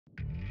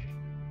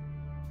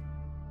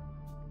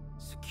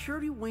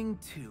Security Wing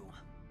 2.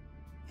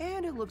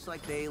 And it looks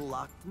like they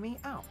locked me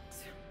out.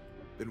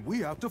 Then we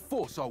have to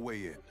force our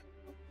way in.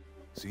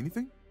 See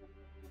anything?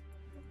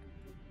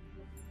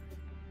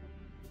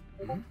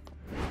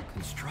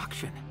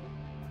 Construction.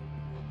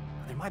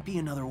 There might be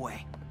another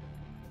way.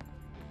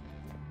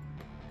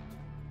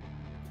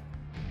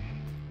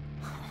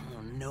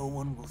 Oh, no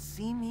one will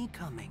see me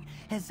coming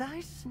as I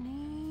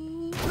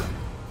sneak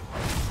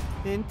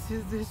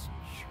into this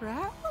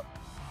trap.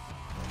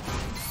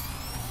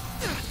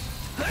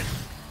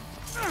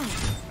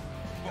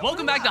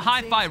 Welcome back to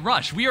Hifi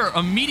Rush. We are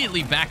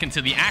immediately back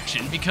into the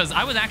action because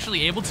I was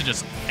actually able to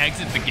just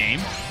exit the game.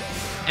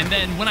 And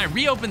then when I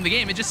reopened the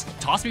game, it just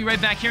tossed me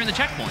right back here in the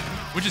checkpoint,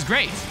 which is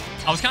great.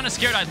 I was kind of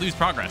scared I'd lose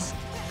progress.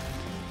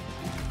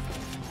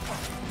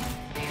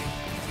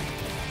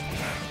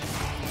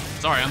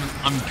 Sorry,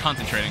 I'm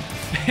concentrating.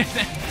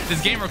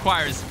 This game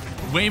requires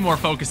way more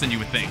focus than you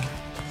would think.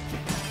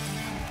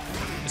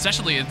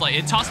 Especially,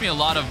 it tossed me a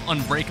lot of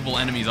unbreakable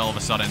enemies all of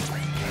a sudden.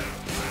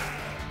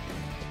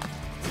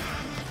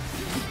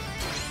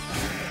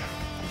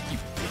 You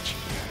bitch.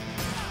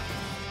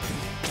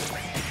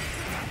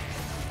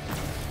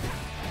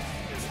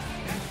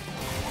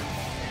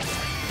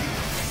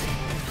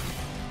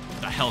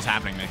 What the hell's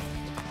happening to me?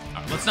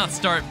 All right, let's not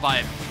start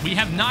by... We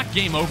have not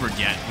game overed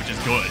yet, which is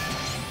good.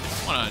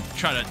 I want to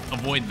try to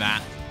avoid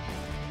that.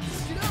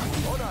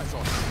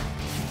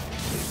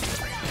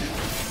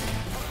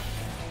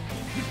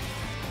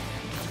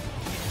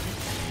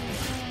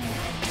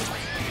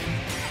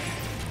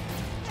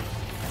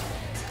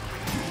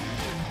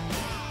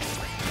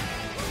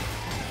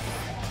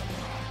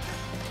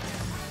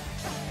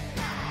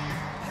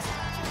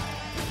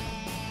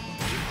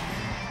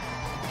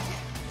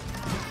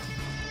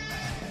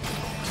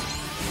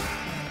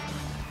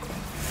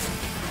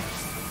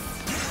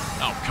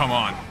 Oh, come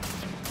on.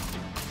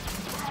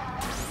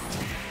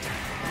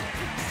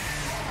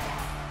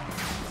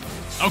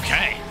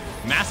 Okay,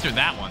 mastered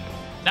that one.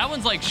 That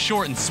one's like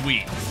short and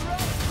sweet.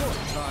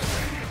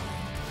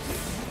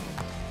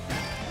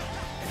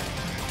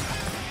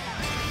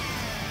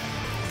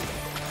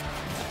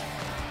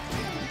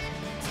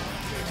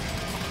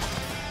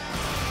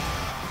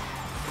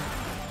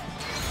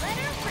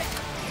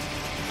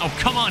 Oh,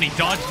 come on, he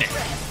dodged it.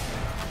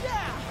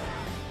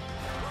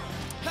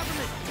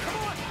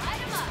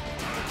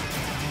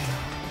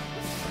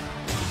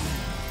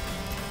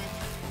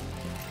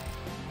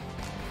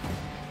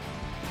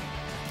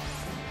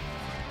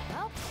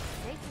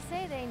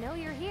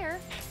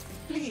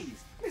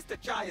 Please, Mr.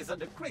 Chai is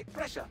under great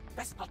pressure.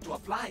 Best not to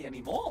apply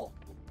anymore.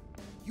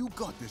 You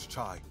got this,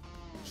 Chai.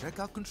 Check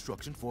out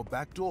construction for a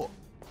back door.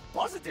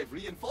 Positive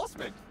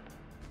reinforcement.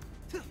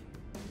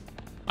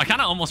 I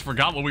kind of almost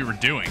forgot what we were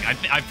doing.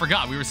 I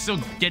forgot. We were still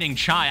getting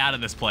Chai out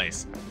of this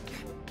place.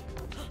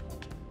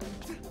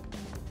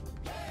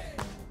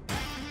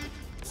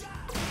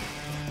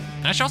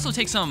 And I should also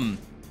take some...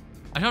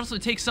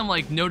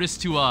 like, notice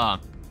to,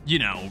 you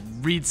know,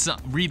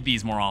 read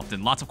these more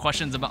often. Lots of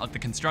questions about the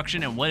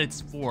construction and what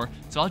it's for,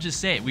 so I'll just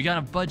say it. We got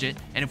a budget,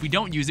 and if we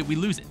don't use it, we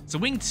lose it. So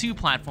Wing 2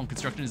 platform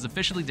construction is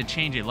officially to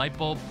change a light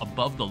bulb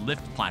above the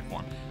lift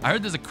platform. I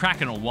heard there's a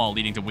crack in a wall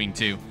leading to Wing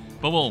 2,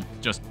 but we'll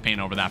just paint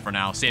over that for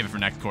now, save it for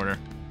next quarter.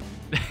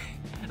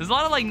 There's a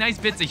lot of, like, nice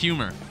bits of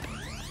humor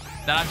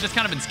that I've just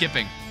kind of been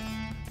skipping.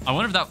 I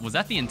wonder if was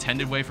that the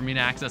intended way for me to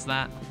access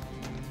that?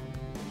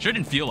 Sure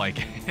didn't feel like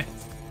it.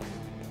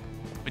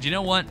 But you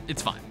know what?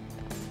 It's fine.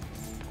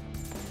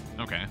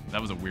 Okay, that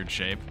was a weird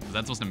shape. Was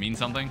that supposed to mean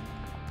something?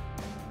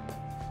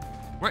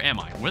 Where am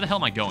I? Where the hell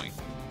am I going?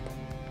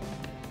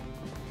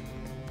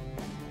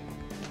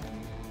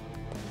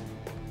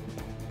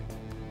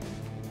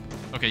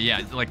 Okay,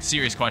 yeah, like,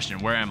 serious question.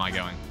 Where am I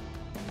going?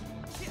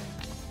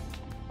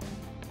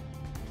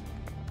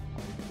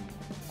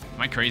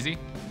 Am I crazy?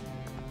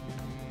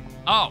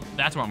 Oh,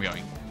 that's where I'm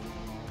going.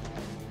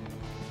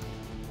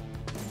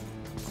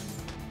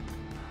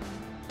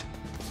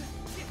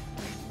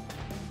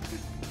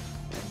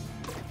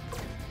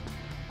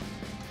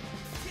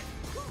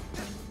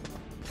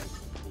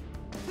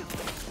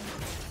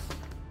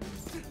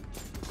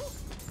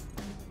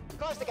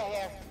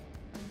 Here.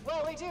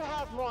 Well, we do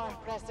have more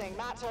pressing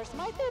matters.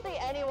 Might there be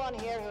anyone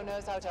here who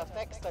knows how to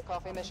fix the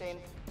coffee machine?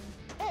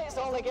 It's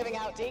only giving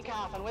out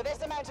decaf, and with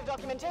this amount of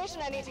documentation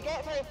I need to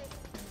get through...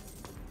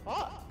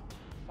 What?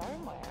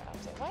 Firmware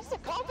update? Why does the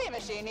coffee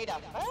machine need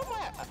a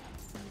firmware?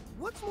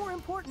 What's more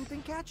important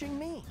than catching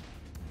me?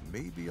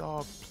 Maybe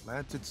our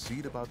planted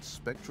seed about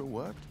Spectra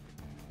worked?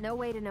 No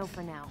way to know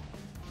for now.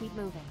 Keep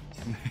moving.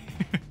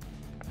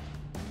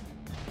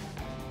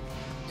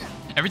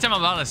 Every time I'm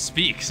about to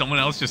speak, someone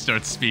else just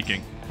starts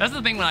speaking. That's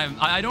the thing when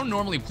I don't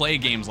normally play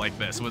games like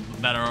this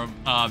that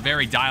are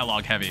very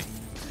dialogue heavy.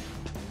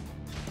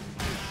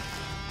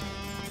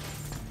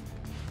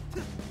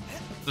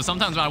 So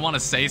sometimes when I want to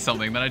say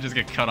something, then I just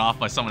get cut off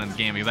by someone in the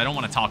game because I don't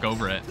want to talk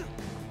over it.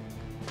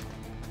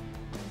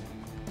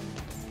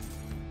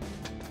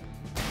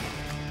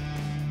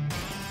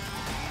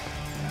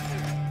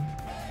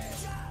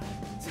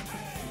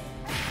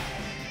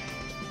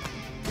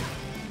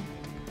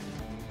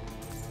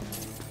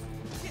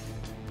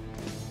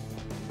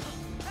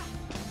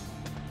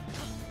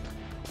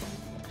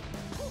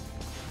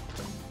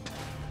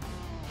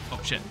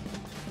 shit.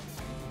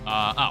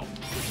 Oh.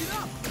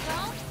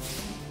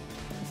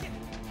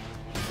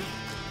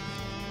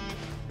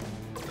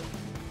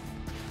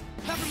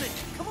 Peppermint,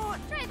 come on!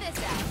 Try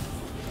this out.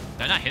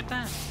 Did I not hit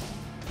that?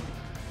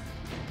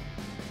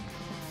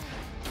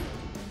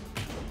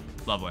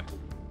 Lovely.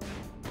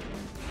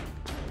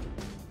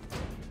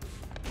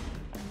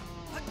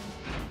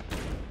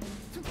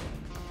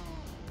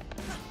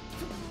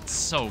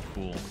 So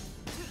cool.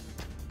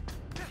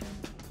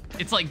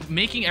 It's like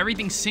making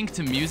everything sync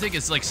to music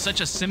is like such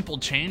a simple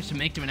change to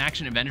make to an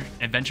action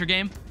adventure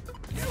game,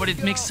 but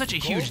it makes such a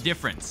huge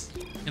difference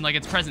in like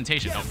its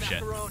presentation. Oh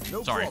shit.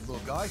 No Sorry. problem,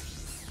 little guy.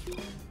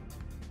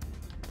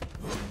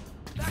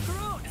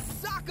 Macaron,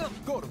 sock him!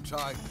 Got him,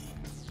 Chai.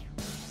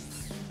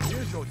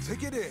 Here's your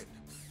ticket in.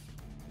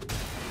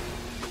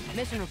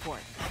 Mission report.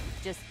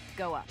 Just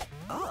go up.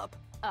 Up?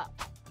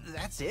 Up.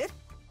 That's it?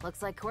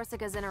 Looks like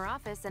Corsica's in her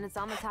office and it's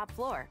on the top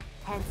floor.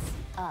 Hence,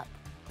 up.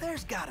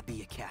 There's gotta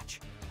be a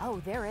catch. Oh,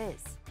 there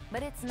is.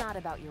 But it's not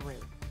about your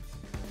route.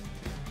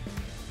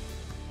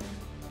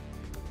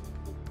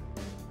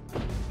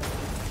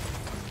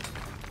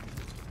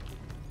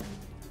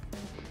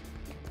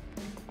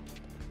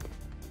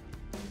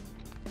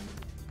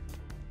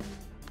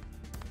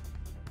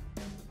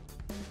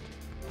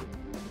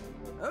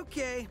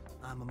 Okay,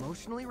 I'm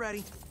emotionally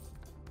ready.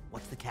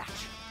 What's the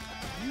catch?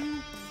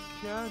 You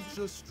can't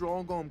just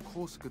strong-arm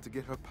Corsica to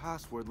get her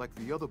password like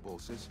the other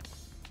bosses.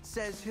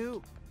 Says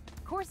who?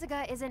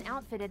 Corsica isn't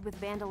outfitted with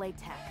Vandalay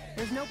tech.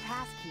 There's no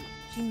pass key.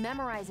 She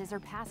memorizes her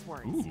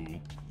passwords. Ooh.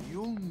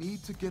 You'll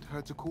need to get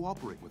her to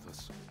cooperate with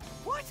us.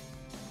 What?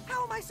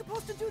 How am I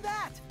supposed to do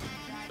that?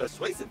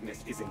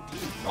 Persuasiveness is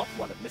indeed not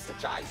one of Mr.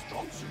 Chai's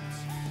strong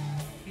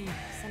suits.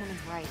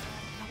 Cinnamon's right.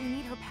 But we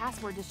need her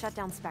password to shut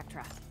down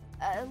Spectra.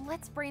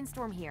 Let's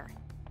brainstorm here.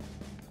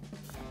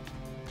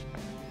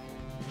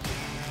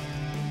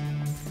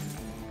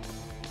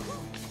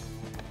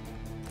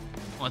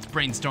 Let's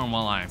brainstorm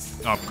while I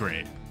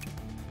upgrade.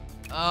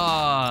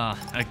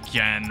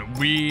 Again,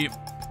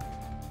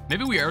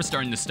 maybe we are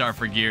starting to start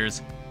for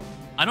gears.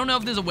 I don't know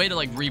if there's a way to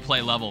like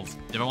replay levels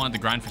if I wanted to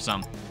grind for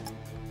some.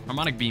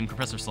 Harmonic beam,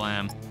 compressor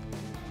slam.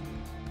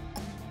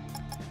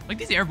 Like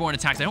these airborne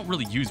attacks I don't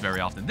really use very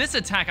often. This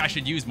attack I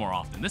should use more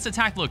often. This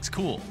attack looks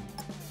cool.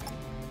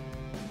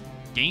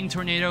 Gain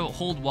tornado,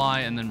 hold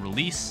Y, and then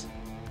release.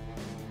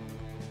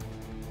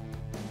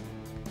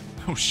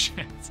 Oh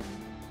shit.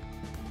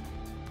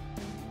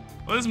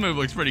 Well, this move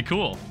looks pretty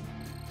cool.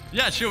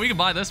 Yeah, sure, we can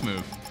buy this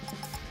move.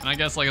 And I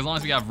guess, like, as long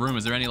as we have room,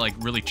 is there any, like,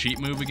 really cheap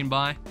move we can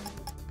buy?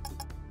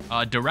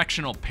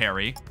 Directional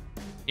parry,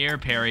 air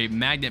parry,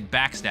 magnet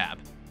backstab.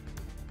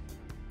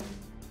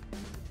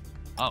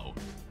 Uh-oh,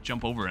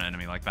 jump over an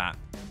enemy like that.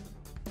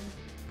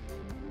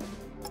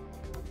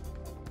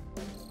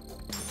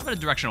 How about a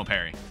directional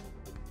parry?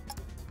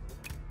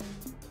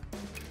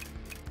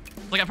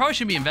 Like, I probably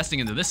should be investing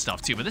into this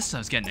stuff, too, but this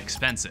stuff's getting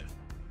expensive.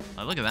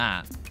 Like, look at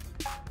that.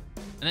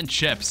 And then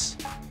chips.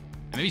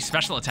 And maybe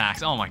special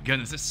attacks. Oh my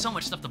goodness, there's so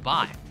much stuff to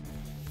buy.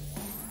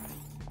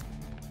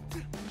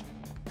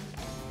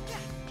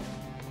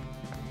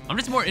 I'm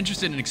just more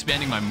interested in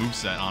expanding my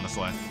moveset,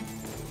 honestly.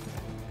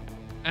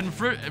 And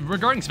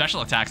regarding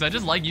special attacks, I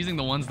just like using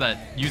the ones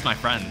that use my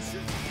friends,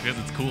 because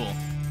it's cool.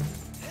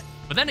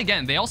 But then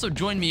again, they also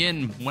join me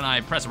in when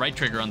I press right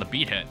trigger on the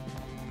beat hit.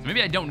 So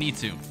maybe I don't need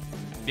to.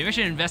 Maybe I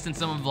should invest in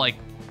some of, like,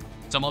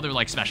 some other,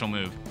 like, special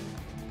move.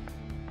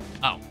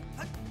 Oh.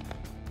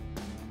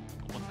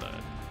 What the?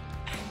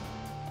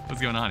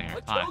 What's going on here?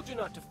 I told you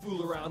not to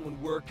fool around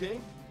when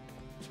working.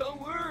 Don't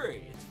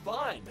worry, it's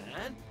fine,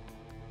 man.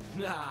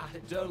 Nah,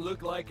 it don't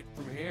look like it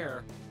from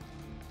here.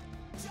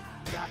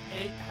 That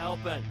ain't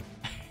helping.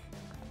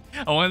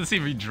 I wanted to see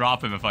if he'd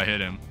drop him if I hit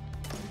him.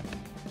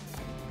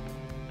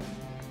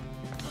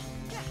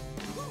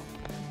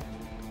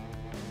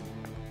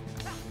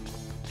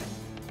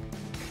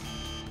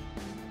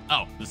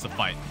 Oh, this is a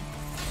fight.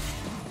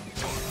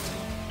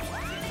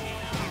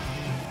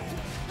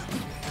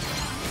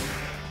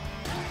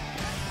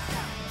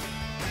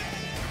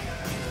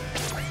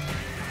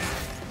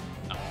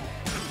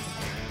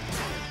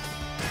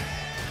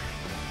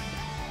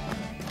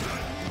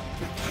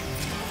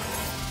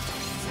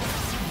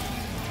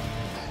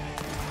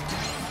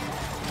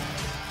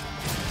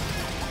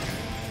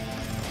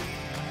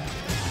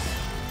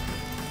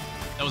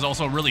 That was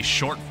also a really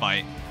short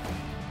fight.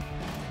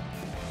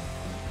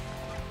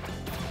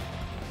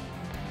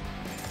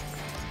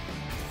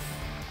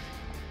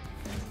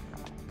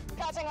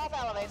 Cutting off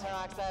elevator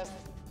access.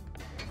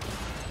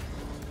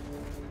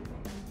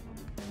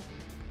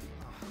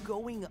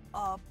 Going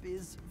up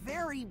is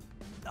very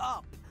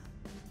up.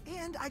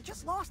 And I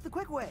just lost the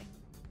quick way.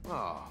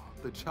 Ah,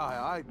 the Chai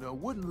I know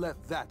wouldn't let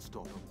that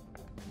stop him.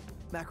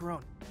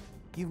 Macaron,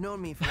 you've known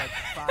me for like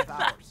 5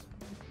 hours.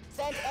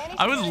 Send any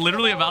I was security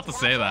literally personnel about to to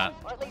say capture that.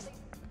 him, or at least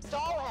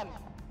stall him.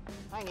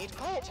 I need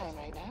quiet time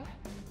right now.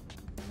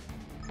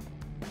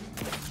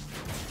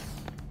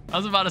 I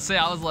was about to say,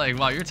 I was like,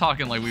 wow, you're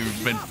talking like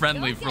we've been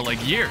friendly for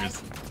like years.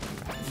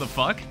 What the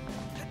fuck?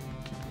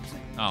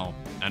 Oh,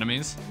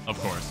 enemies? Of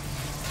course.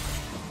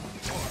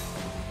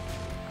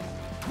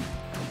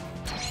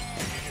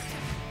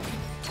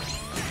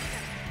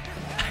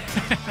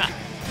 Come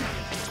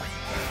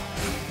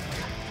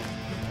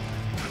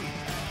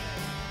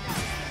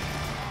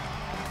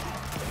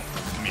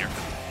here.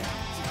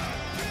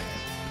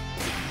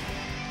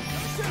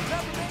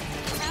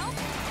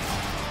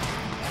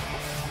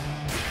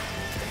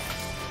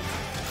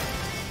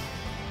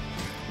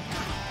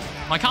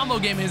 My combo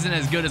game isn't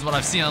as good as what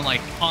I've seen on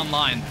like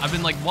online. I've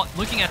been like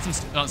looking at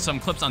some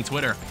clips on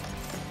Twitter,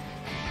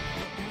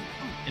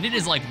 and it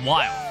is like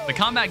wild. The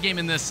combat game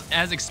in this,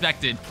 as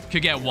expected,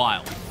 could get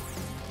wild.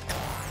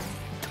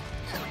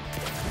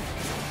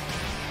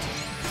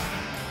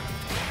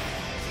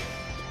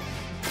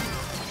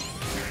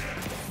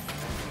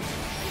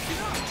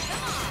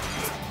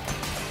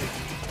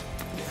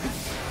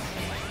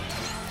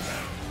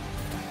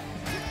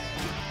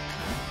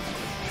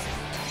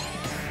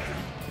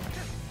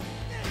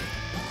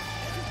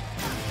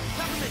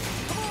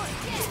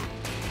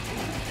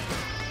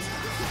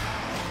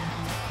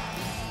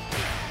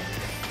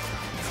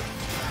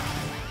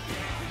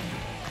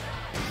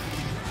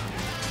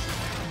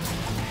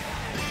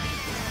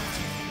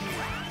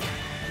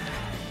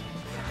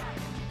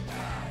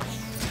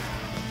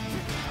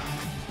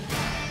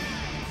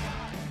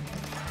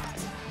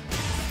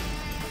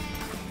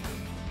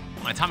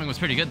 My timing was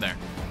pretty good there.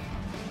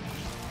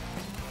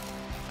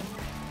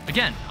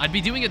 Again, I'd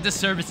be doing a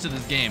disservice to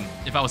this game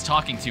if I was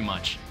talking too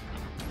much.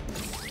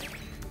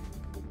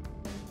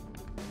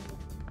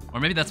 Or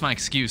maybe that's my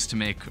excuse to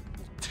make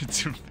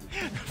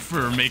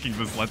for making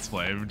this Let's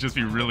Play. It would just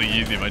be really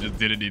easy if I just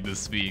didn't need to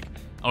speak.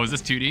 Oh, is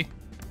this 2D?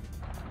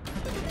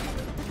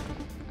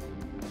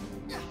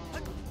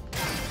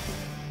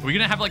 Are we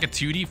gonna have like a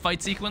 2D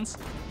fight sequence?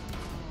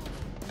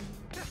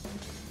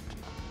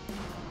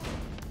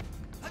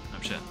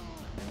 Oh shit.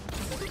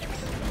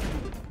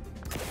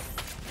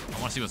 I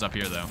wanna see what's up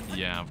here though.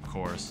 Yeah, of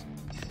course.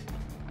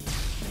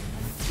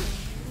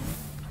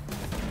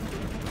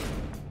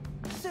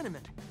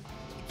 Cinnamon,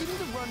 give me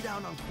the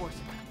rundown on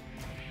Corsica.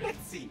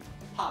 Let's see.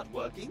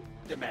 Hardworking,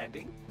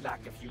 demanding,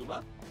 lack of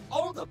humor.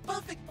 All the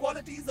perfect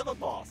qualities of a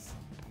boss.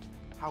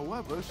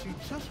 However, she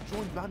just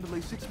joined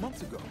Vandalay 6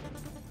 months ago.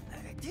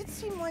 It did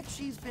seem like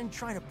she's been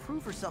trying to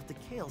prove herself to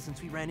Kale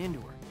since we ran into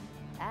her.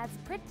 That's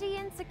pretty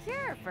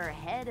insecure for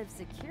head of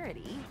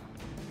security.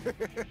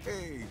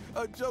 Hey,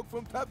 a joke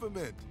from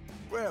Peppermint.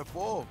 Rare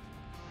form.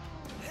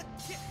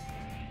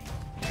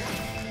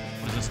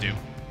 What does this do?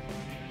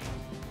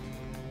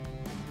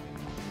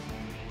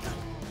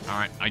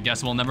 Alright, I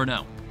guess we'll never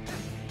know.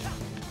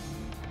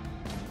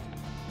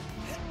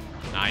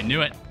 I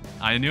knew it.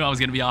 I knew I was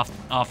gonna be off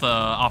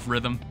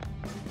rhythm.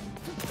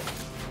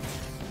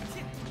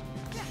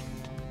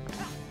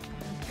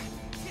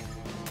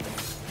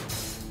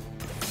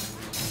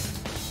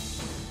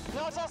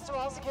 Notice to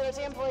all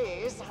security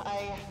employees,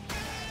 I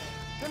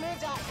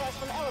removed access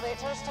from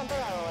elevators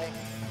temporarily.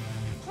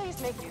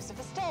 Please make use of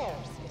the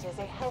stairs. It is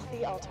a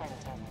healthy alternative.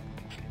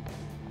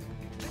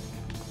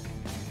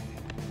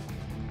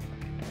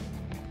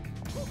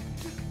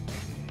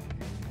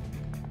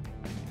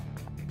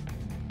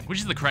 Which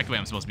is the correct way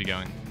I'm supposed to be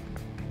going?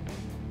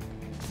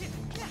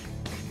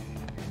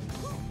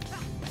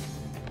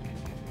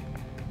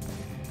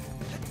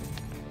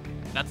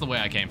 That's the way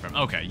I came from.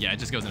 Okay, yeah, it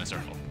just goes in a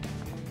circle.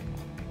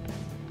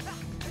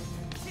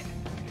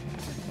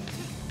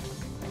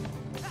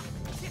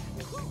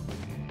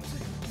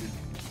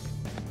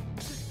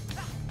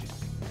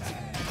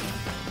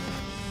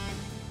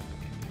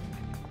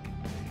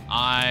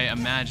 I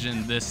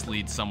imagine this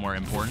leads somewhere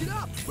important.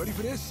 Ready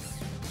for this?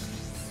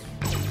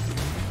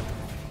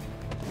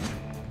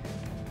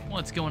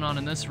 What's going on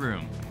in this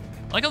room?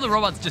 I like how the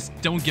robots just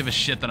don't give a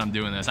shit that I'm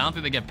doing this. I don't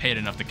think they get paid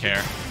enough to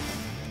care.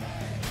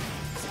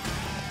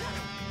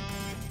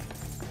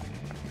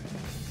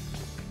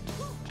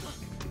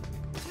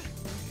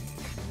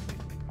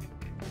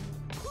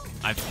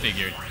 I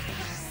figured.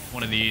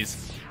 One of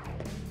these.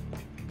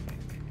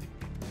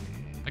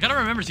 I gotta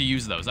remember to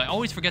use those. I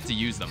always forget to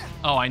use them.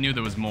 Oh, I knew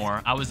there was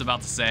more. I was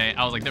about to say,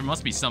 I was like, there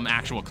must be some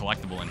actual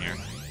collectible in here.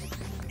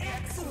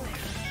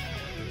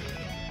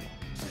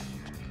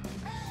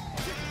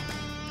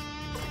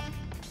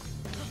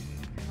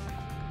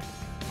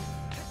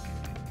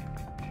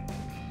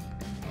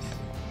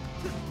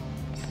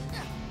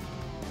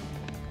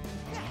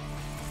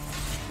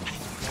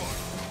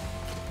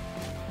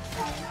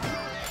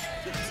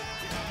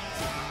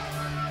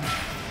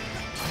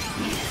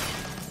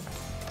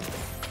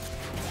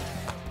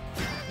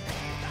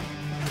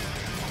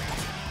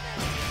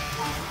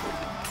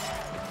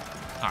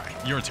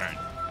 Your turn.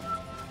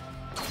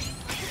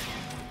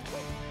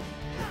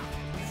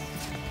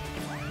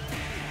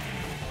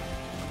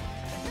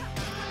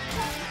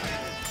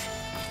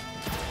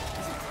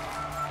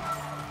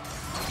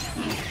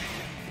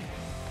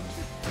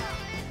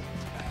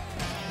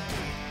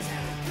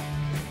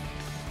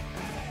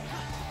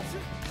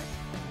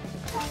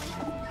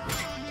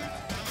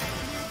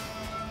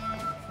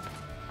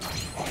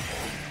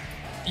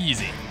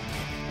 Easy.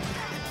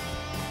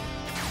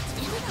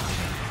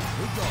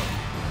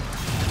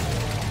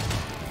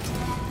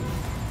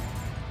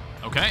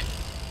 Okay.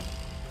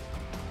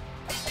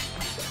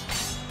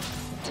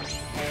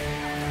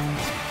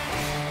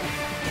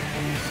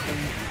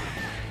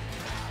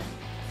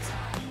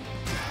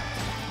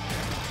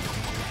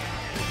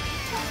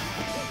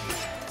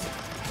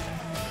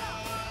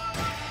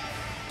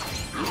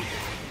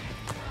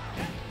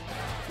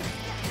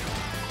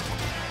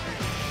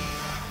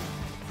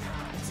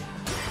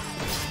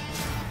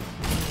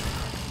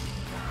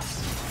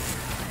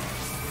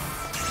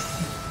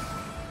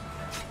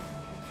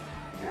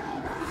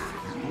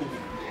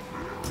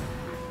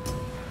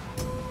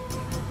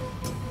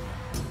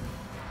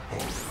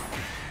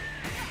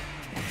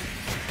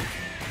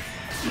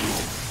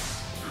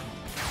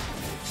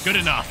 Good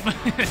enough.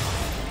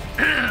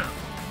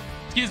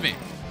 Excuse me.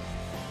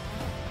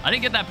 I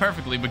didn't get that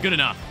perfectly, but good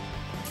enough.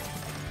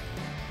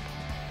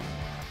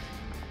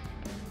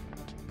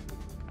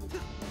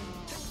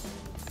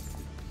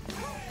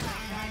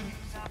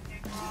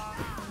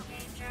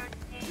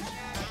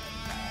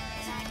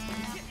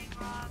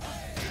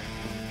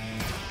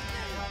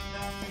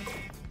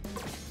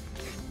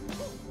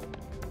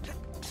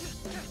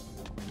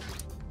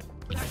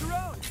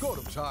 Got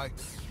him, Ty.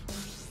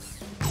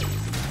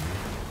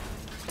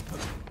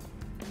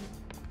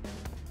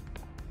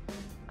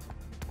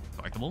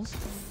 Collectibles.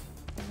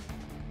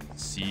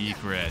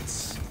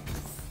 Secrets.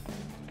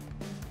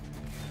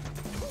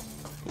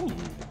 Ooh.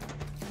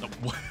 Oh,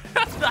 what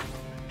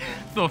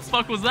the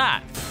fuck was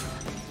that?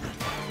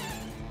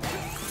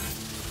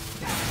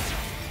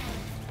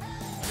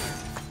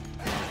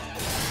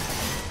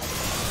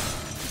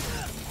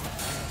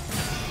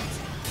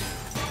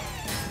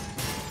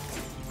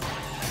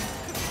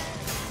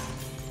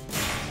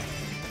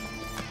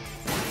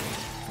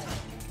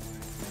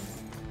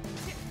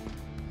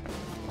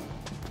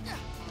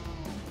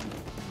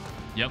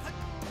 Yep.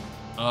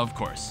 Of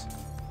course.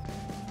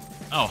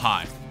 Oh,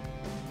 hi.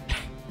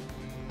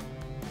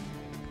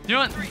 You know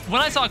what?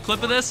 When I saw a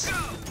clip of this,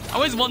 I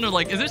always wondered,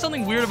 like, is there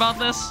something weird about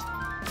this?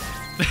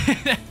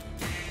 Did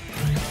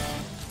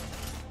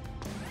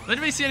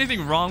anybody see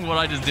anything wrong with what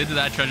I just did to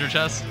that treasure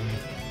chest?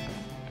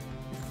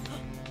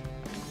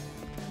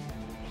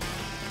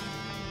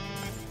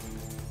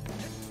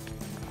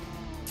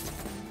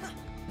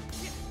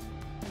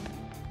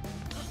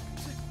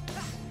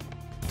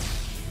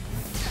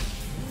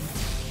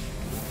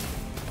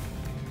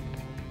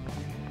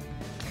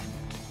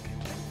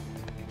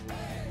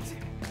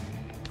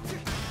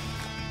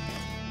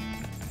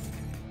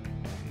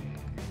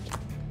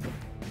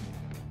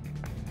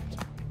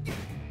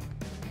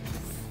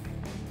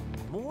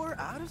 More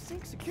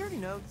out-of-sync security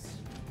notes.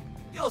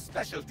 Your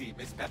specialty,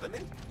 Miss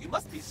Peppermint. You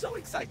must be so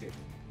excited.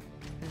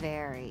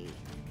 Very.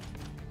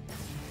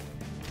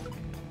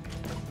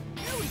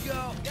 Here we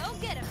go. Go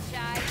get him,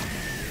 Shy.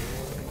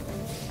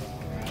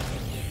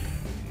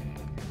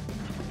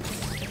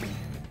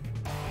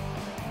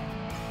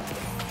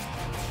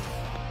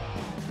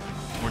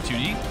 More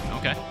 2D?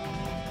 Okay.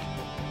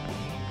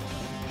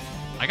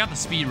 I got the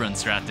speedrun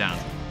strat down.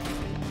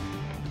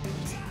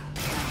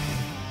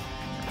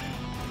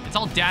 It's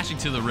all dashing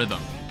to the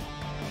rhythm.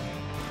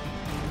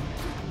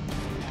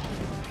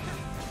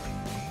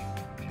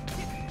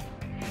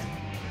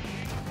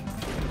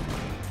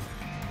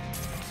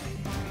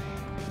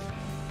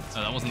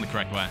 Oh, that wasn't the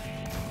correct way.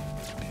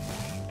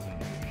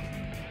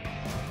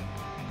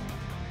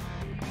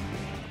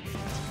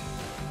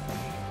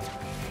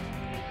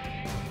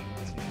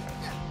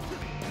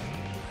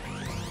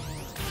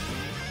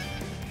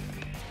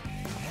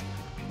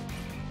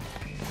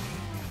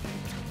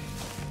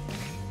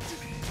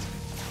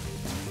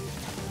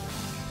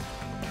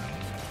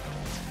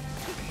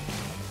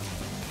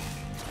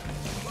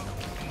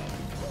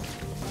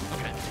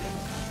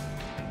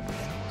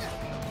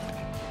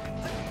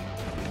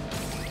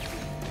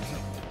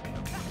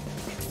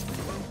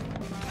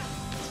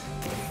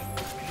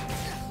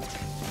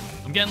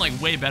 I'm getting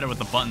like way better with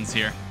the buttons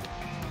here.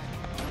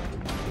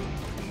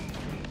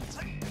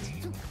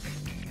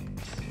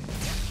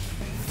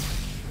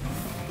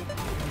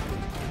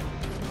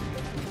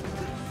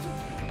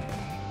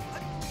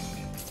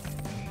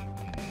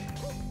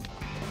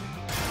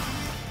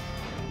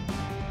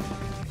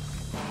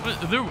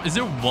 Is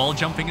there wall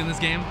jumping in this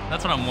game?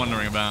 That's what I'm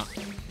wondering about.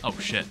 Oh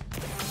shit.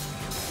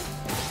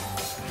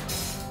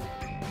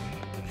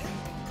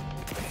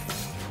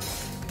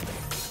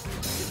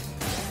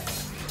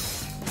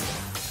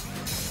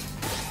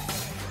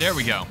 There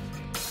we go. All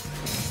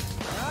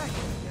right,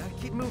 gotta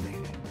keep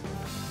moving.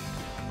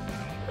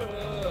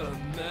 Oh,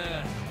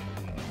 man.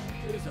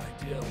 His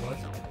idea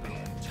wasn't to build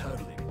a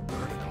totally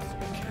vertical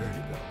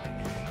security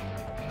building.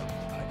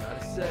 I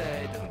gotta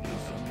say, don't feel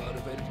so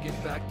motivated to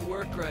get back to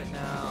work right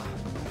now.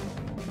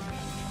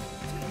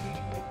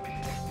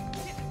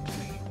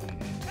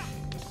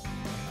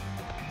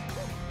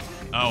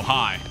 Oh,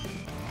 hi.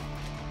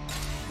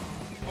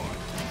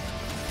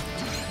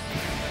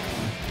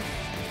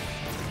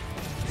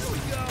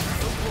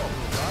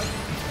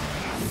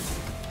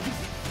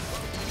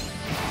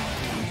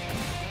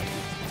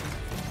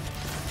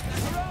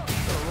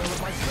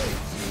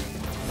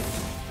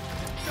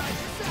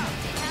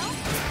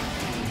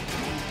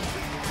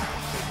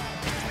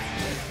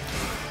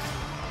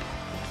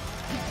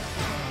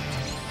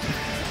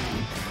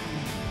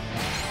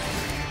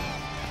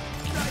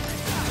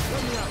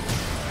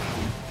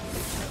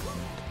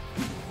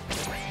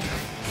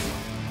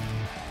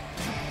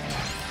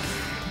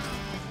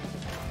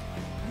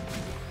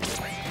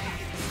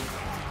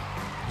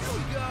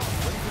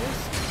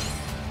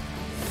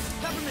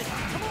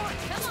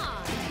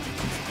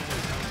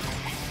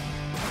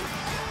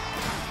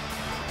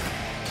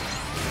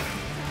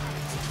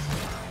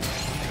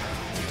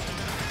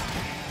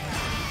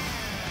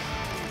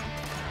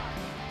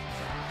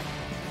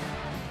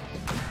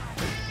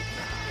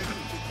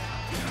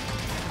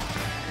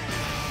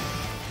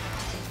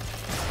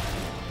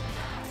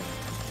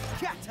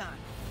 time.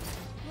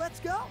 Let's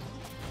go.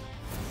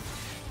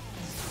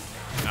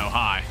 Oh,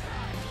 hi.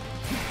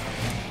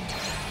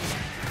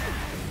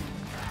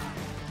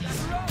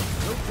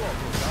 No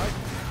problem, guys.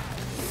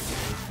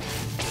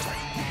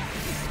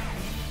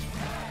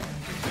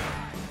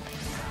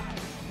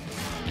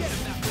 Get him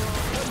now.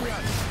 Let me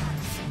at it.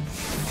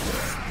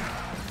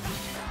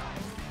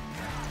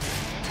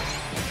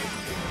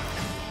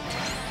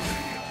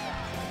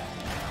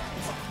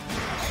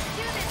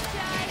 Do this,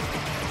 Jai!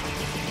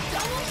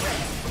 Double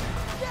wrist.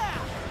 Yeah.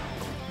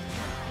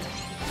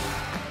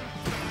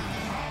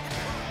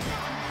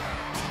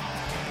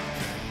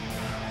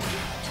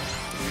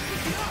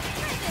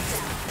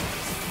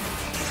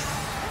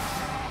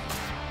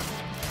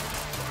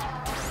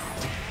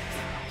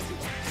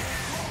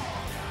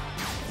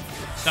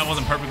 That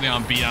wasn't perfectly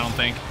on beat, I don't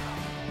think.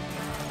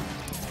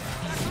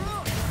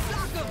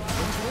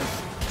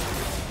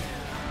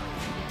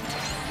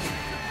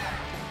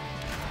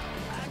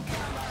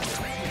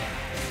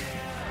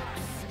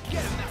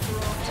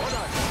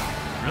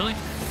 Really?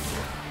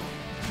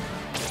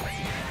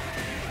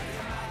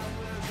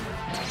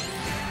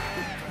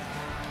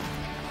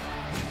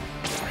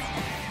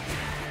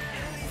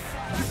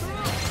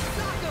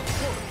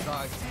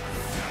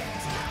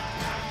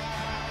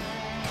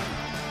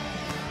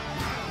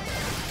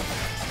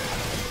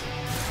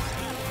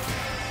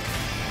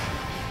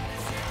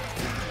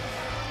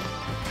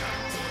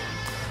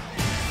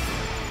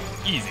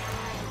 Easy.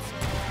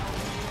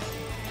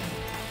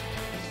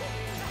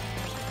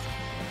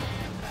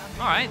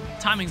 Alright,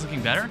 timing's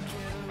looking better.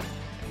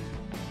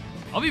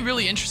 I'll be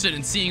really interested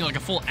in seeing like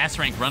a full S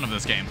rank run of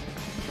this game.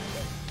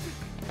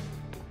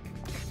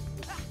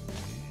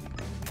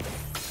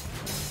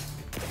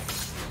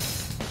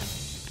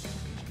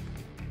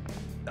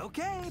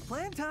 Okay,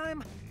 plan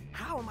time.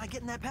 How am I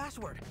getting that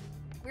password?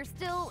 We're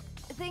still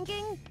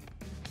thinking?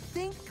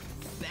 Think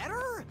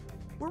better?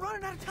 We're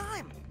running out of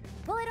time.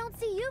 Well, I don't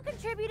see you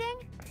contributing.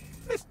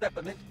 Miss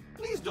Peppermint,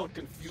 please don't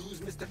confuse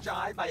Mr.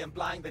 Chai by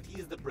implying that he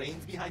is the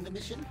brains behind the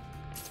mission.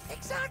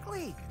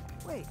 Exactly.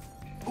 Wait.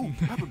 Oh,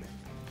 Peppermint.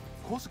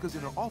 Corsica's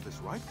in her office,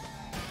 right?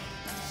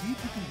 See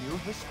if you can mirror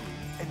her screen,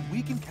 and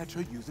we can catch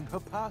her using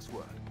her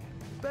password.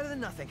 Better than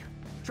nothing.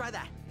 Try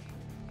that.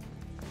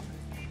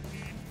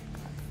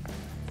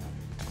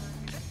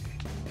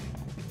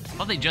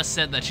 Well, they just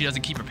said that she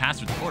doesn't keep her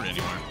password recorded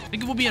anymore. I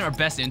think it would be in our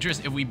best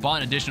interest if we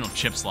bought an additional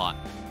chip slot.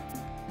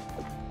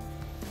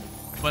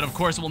 But of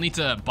course, we'll need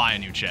to buy a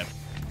new chip.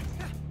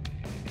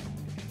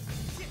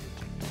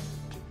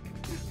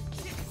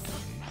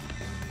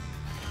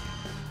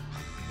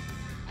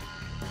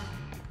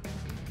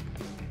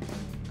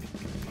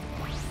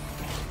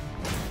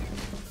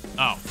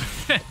 Oh.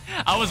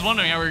 I was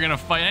wondering how we were gonna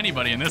fight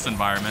anybody in this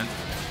environment.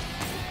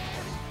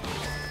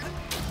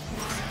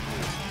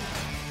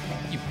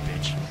 You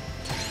bitch.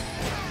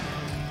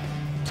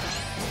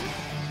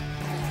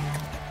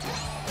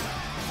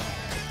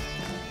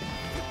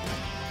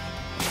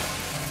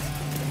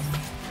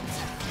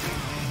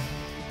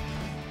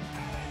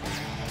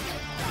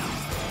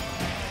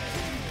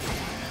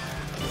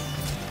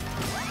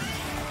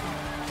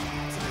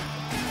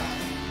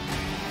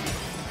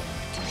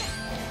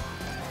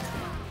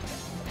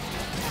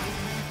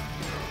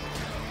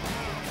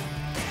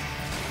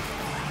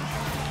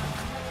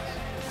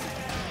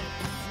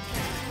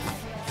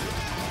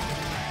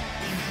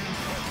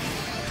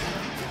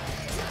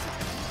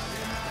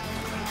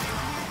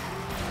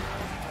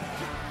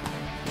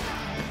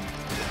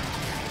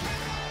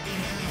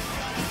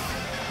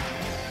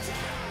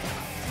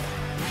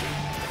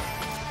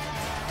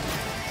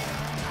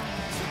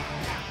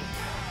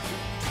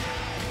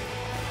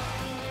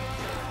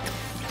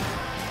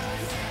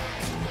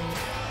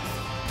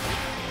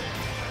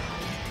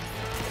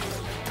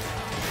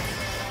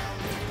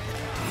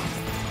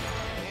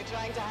 You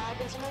trying to hack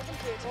into my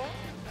computer?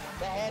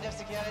 The head of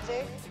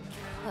security?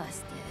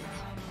 Busted.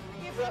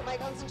 You broke my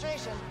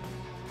concentration.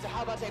 So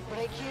how about I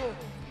break you?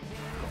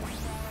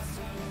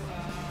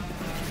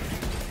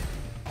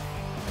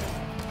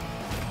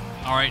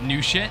 All right,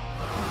 new shit.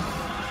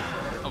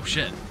 Oh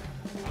shit.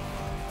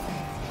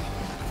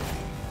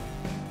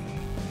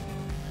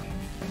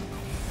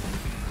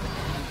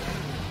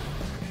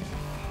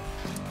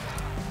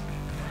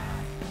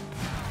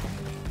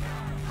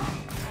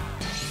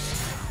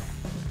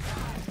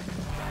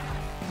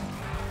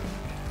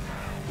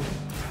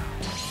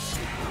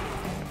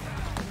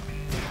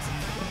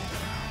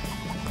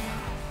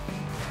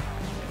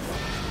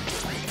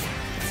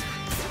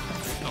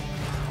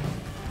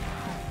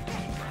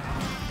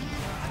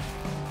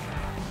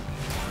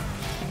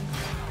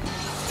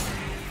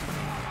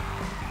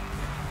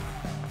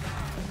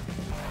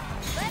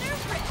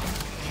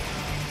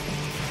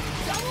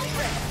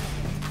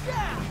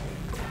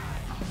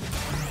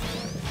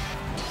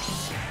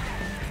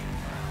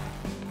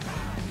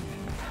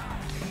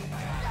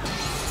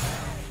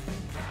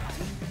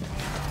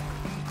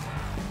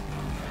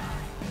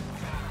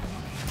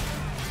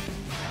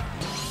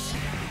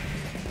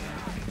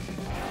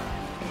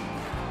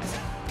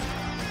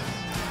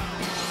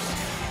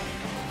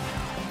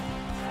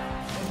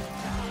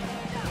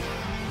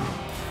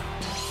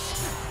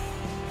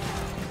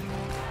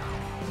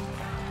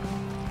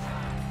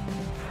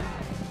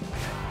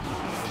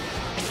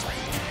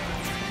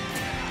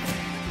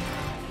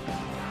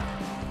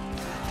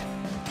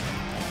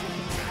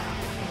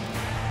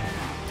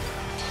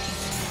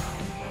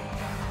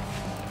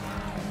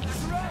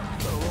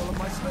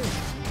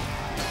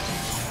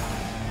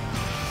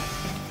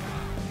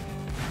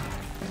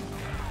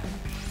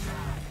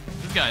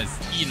 This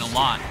guy's eating a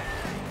lot.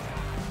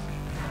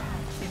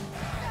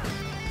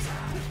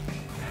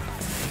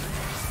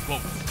 Whoa.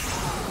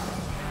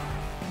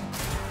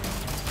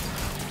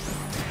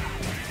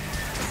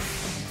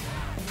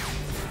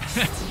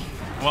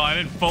 Well, I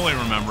didn't fully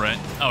remember it.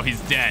 Oh, he's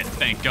dead.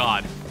 Thank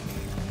God.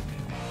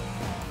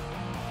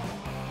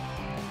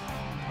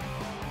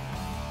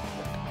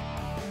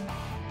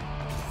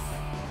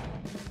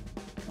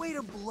 Way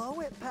to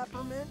blow it,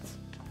 Peppermint.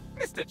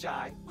 Mr.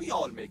 Chai, we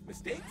all make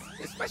mistakes,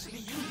 especially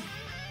you.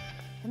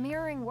 The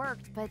mirroring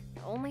worked, but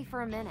only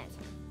for a minute.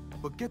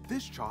 But get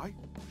this, Chai.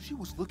 She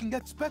was looking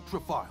at Spectra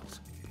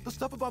files. The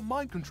stuff about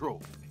mind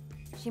control.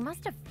 She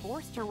must have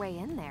forced her way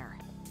in there.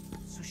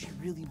 So she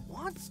really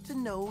wants to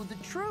know the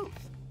truth.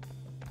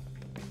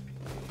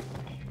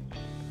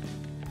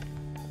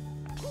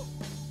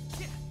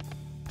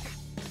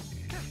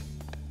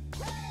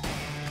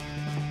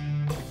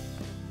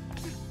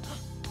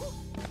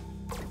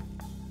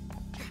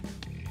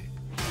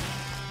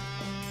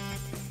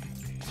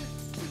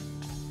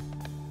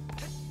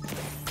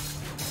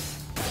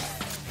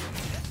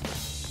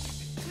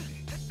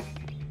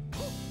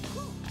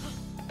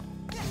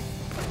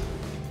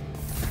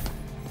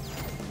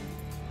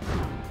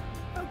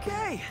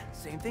 Okay,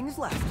 same thing as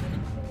left.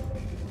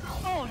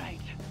 All right,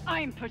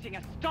 I'm putting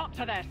a stop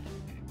to this.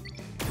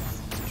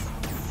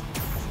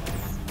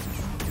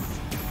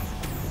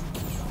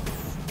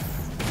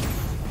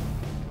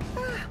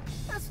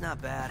 That's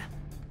not bad.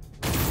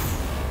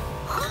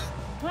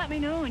 Let me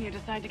know when you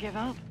decide to give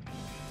up.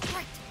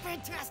 Great,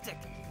 fantastic.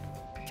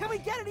 Can we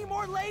get any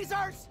more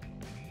lasers?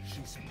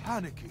 She's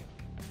panicking.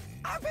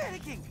 I'm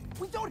panicking.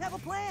 We don't have a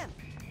plan.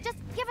 Just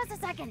give us a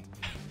second.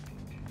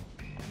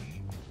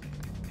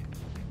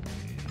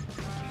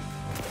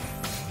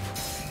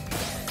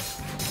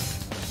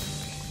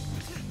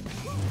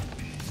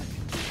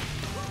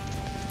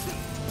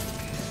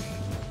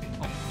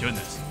 Oh,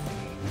 goodness.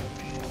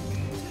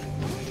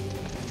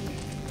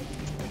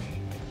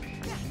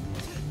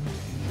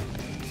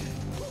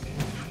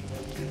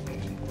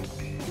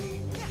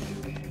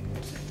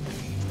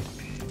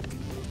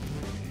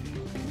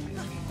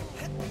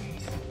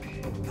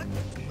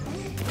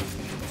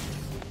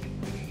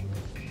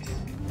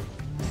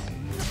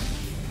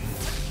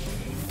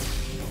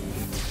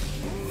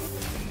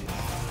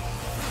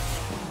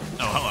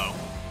 Oh, hello.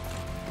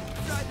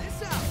 Try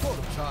this out. Hold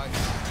him, Chai.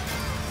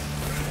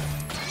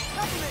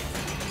 Peppermint,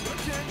 your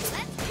turn.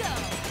 Let's go.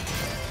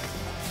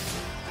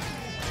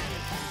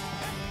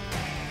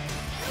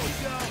 Here we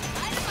go.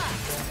 Light 'em up.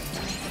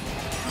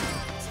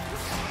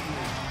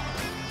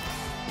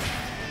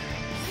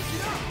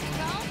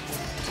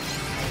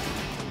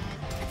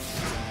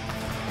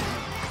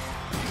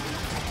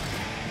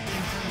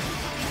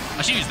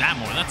 I should use that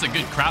more. That's a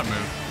good crowd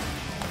move.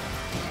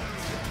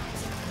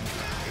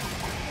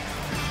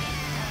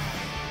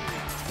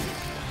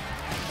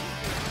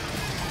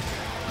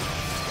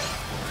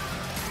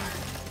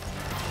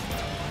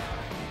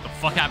 The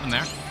fuck happened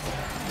there?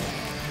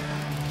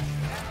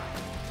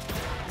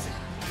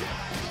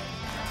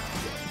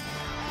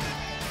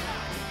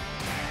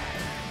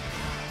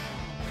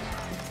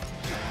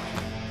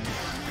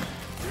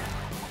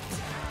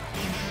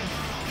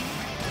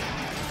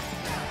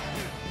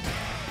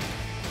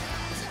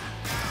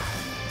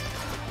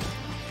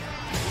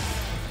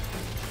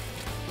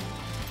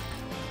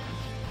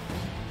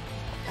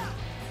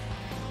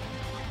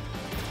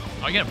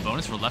 Oh, I get a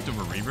bonus for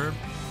leftover reverb?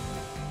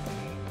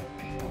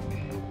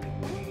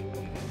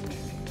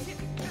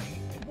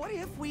 What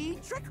if we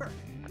trick her?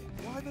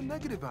 Why the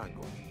negative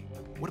angle?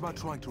 What about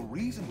trying to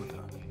reason with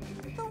her?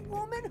 The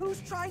woman who's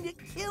trying to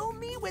kill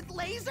me with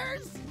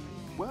lasers?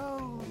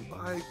 Well,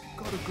 I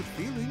got a good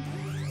feeling.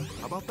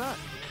 How about that?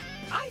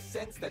 I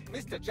sense that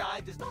Mr. Chai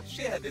does not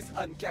share this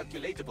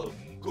uncalculatable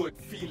good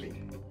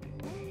feeling.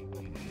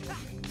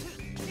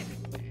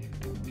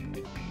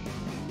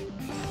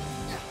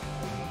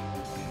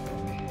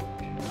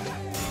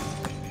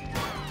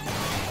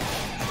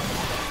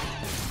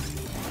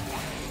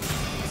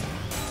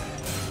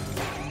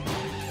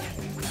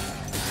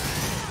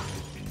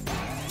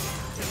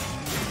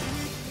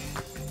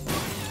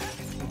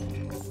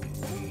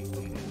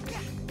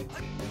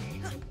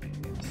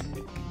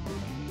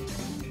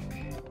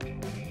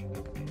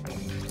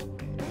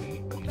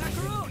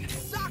 Macaroon,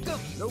 sock 'em!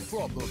 No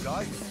problem, little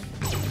guy.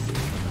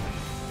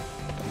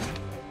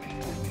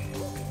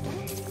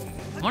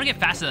 I want to get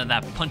faster at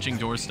that punching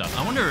door stuff.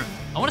 I want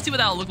to see what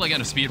that'll look like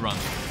on a speed run.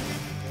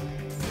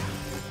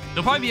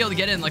 They'll probably be able to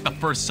get it in like the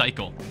first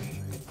cycle.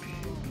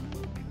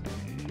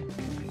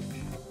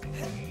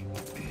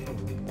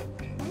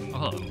 Oh,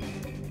 hello.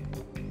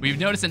 We've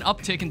noticed an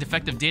uptick in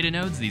defective data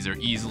nodes. These are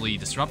easily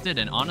disrupted,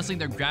 and honestly,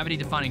 their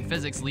gravity-defying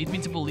physics leads me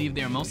to believe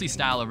they are mostly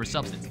style over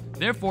substance.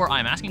 Therefore,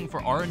 I'm asking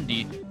for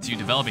R&D to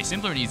develop a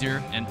simpler and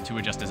easier and to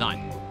adjust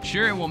design.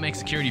 Sure, it will make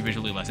security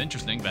visually less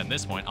interesting, but at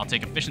this point, I'll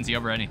take efficiency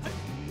over anything.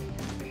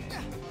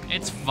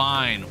 It's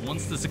fine.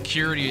 Once the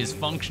security is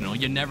functional,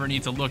 you never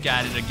need to look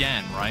at it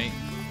again, right?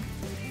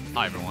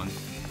 Hi, everyone.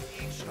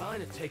 Trying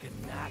to take a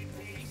nap.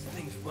 These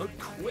things won't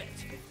quit.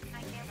 I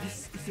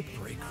This is a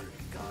break room,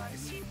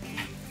 guys.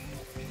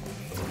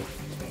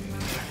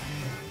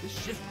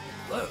 This shift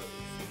blows.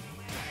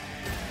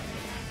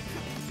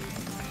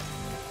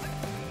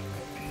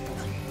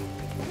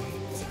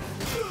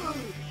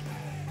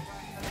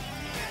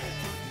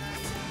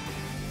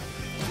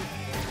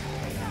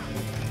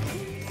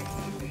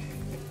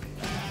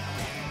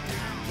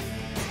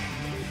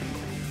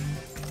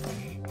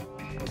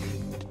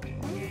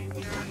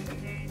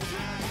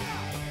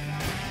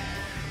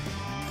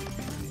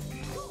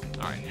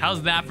 Alright,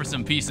 how's that for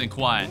some peace and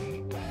quiet?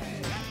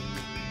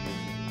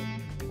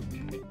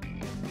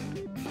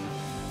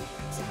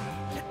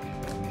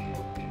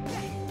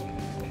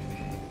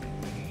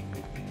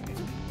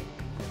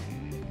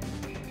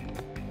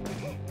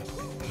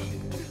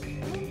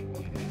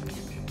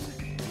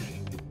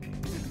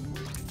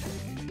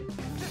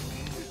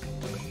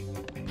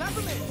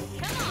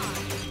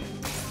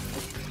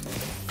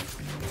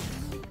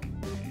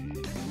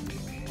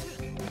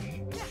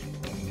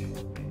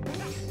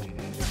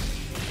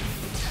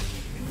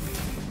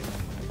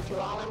 To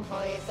all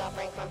employees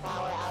suffering from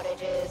power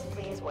outages,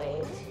 please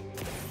wait.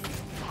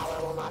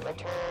 Power will not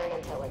return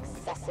until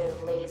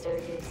excessive laser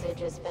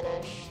usage is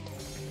finished.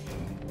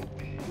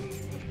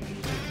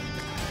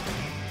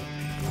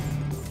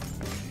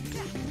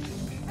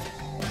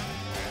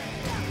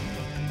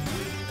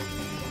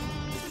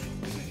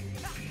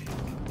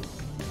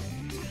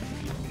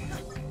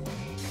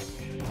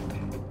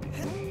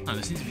 Oh,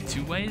 there seems to be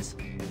 2 ways?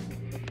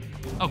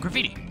 Oh,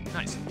 graffiti.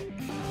 Nice.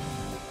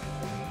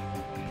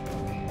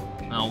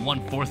 Oh,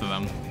 1/4 of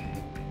them.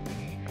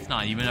 It's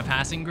not even a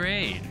passing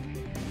grade.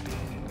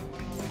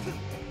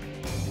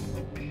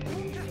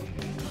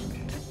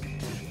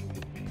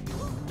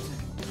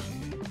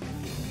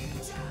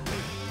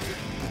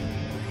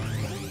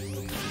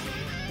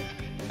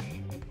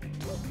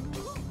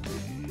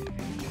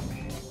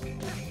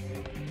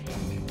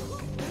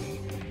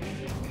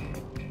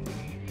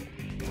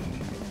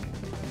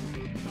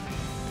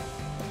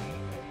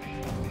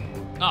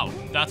 Oh,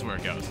 that's where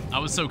it goes. I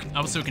was so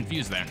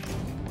confused there.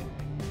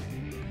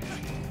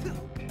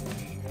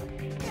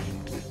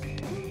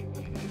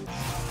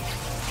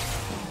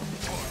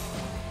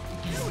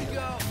 Here we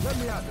go. Let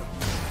me out there.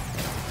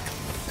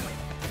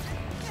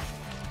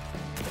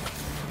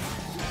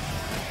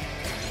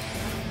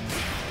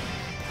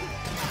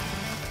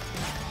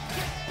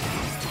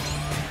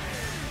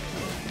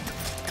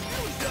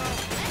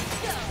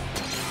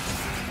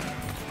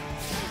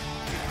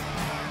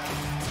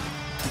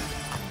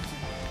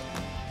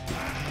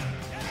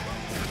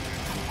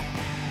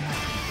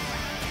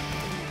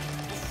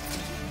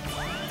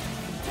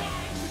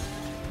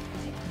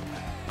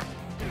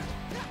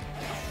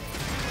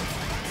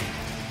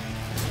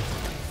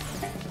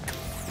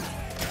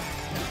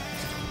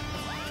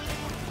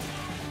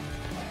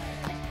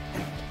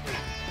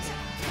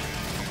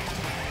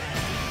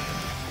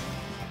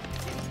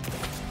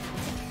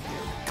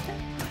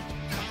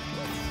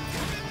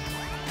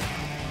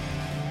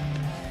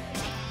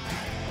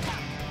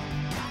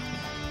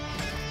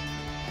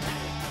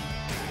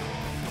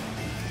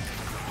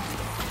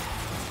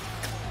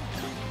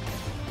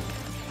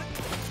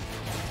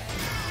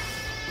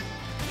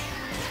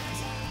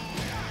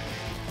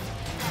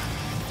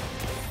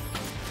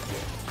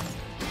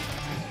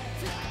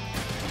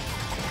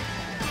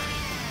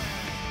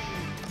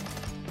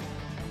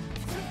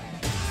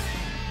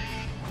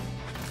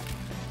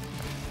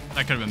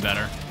 That could have been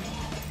better.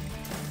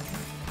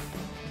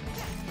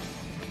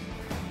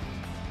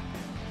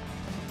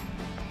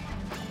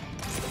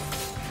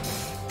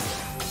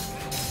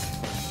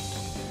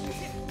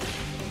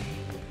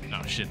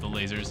 Oh shit, the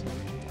lasers.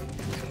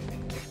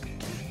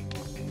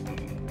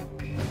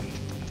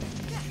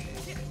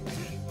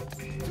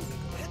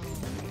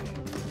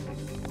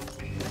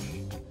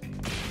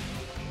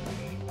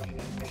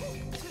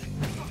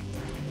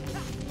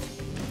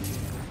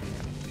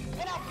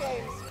 Enough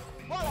games.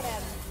 Wall it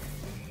in.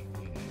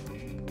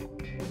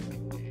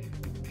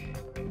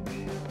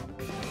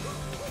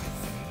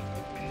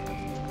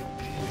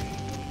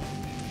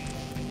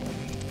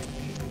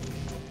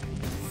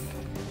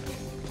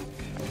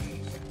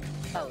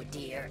 Oh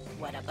dear,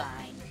 what a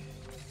bind.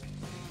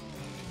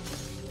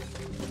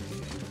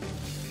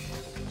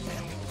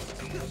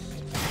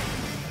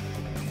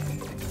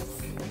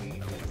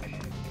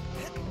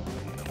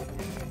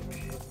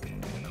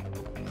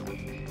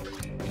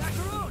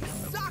 Macaroon,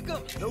 sock him.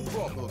 No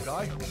problem, little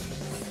guy.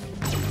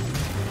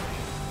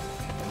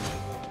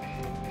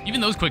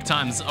 Even those quick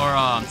times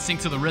are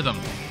synced to the rhythm.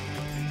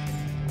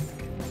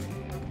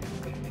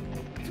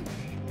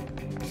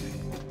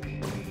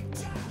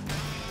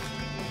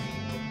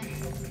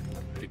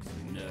 Fix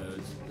the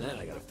nose. Then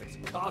I gotta fix a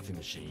coffee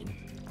machine.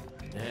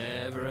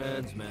 Never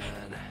ends, man.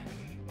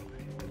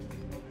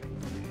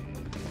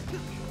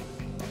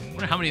 I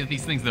wonder how many of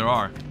these things there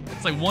are.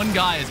 It's like one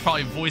guy has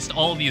probably voiced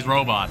all these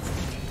robots.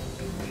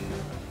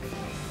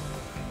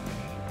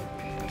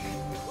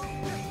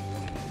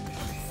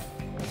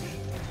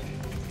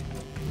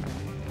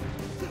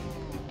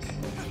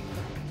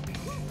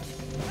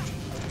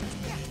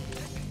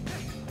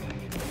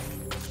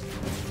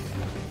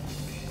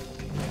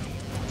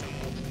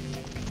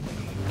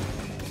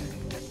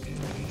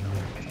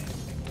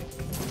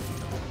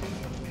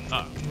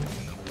 Uh-oh.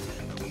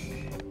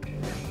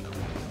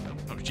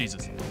 Oh,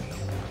 Jesus.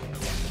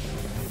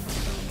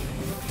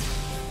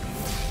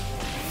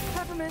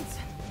 Peppermint,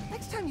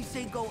 next time you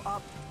say go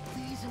up,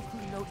 please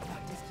include note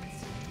about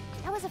distance.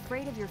 I was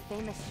afraid of your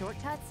famous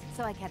shortcuts,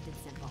 so I kept it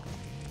simple.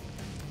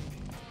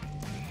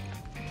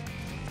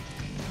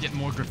 Get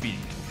more graffiti.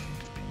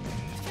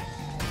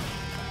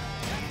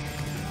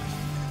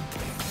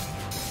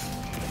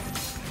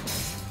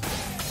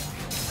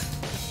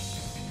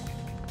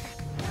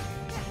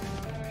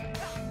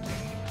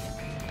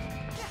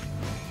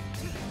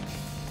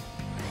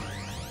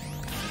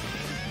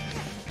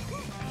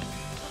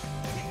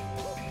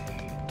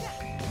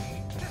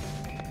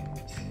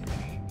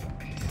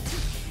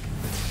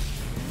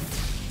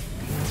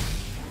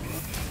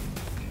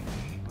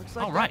 Looks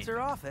like All right. that's her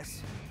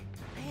office.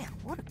 Man,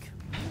 what a commute.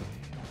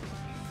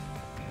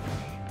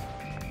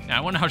 Yeah,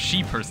 I wonder how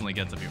she personally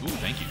gets up here. Ooh,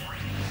 thank you.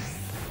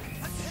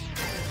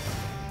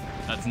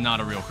 That's not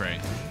a real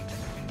crate.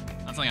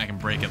 That's something I can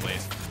break at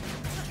least.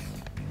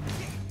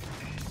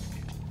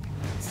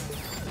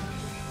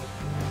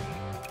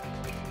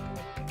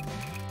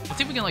 Let's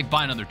see if we can, like,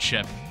 buy another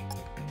chip.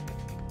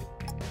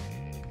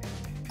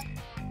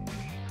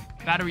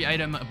 Battery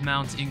item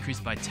amounts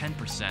increased by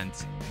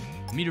 10%.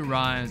 Meter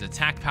rise,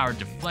 attack power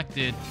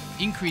deflected,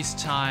 increased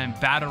time,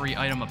 battery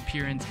item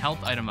appearance,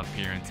 health item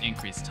appearance,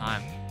 increased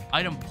time,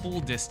 item pull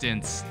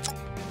distance.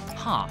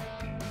 Huh.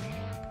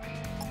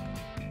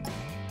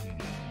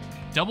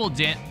 Double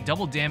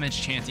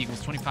damage chance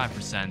equals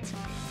 25%.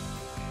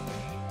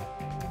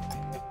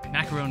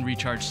 Macaron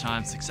recharge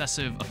time,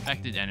 successive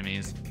affected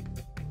enemies.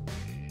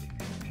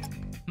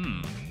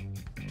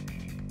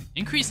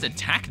 Increased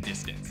attack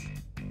distance.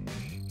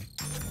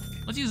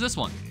 Let's use this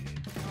one.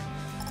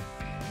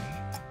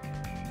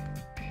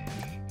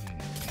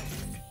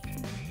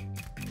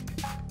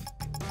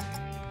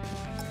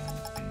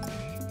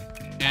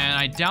 And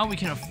I doubt we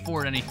can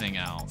afford anything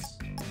else.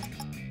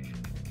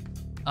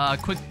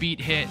 Quick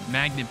beat hit,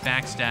 magnet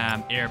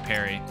backstab, air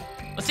parry.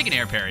 Let's take an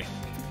air parry.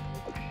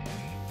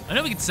 I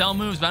know we can sell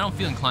moves, but I don't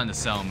feel inclined to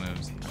sell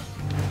moves.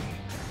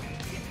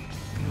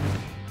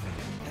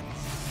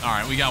 All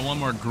right, we got one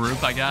more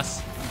group, I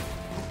guess.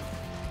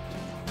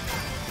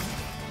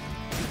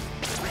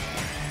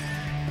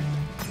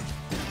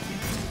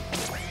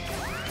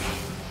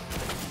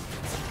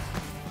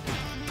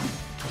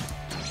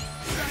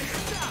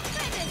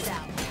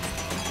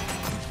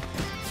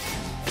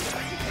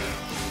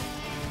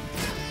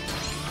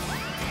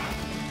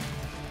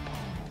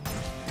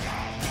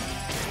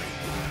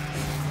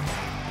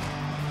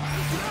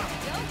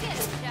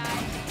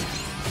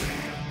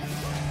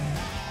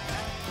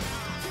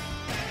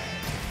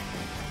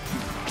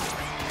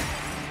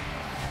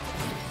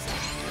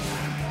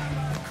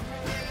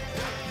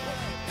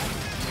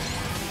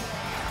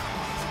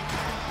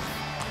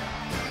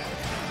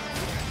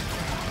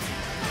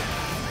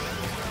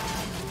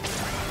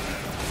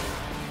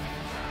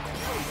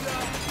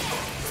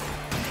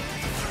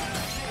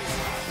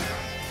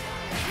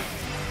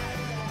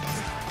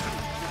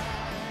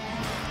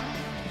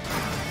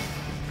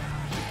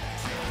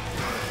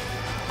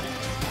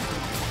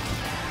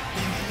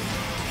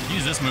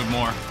 Use this move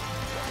more.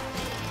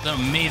 It's an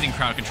amazing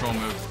crowd control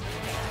move.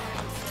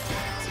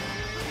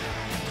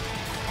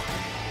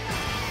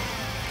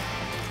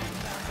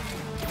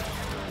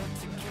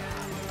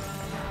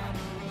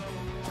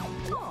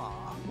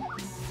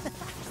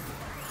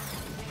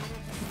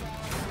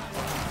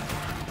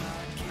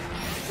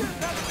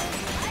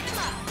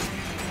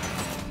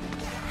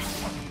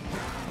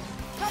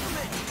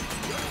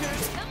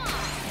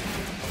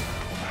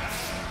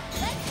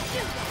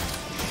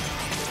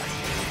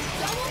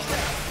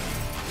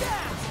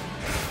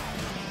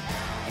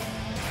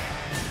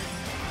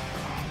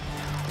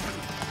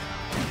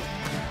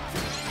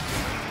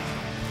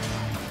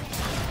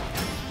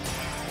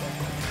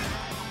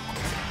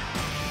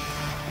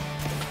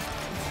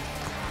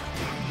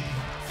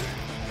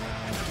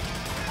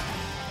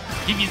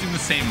 Keep using the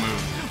same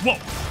move. Whoa!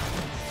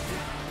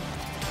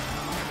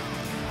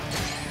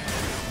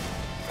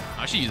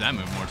 I should use that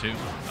move more too.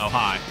 Oh,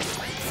 hi.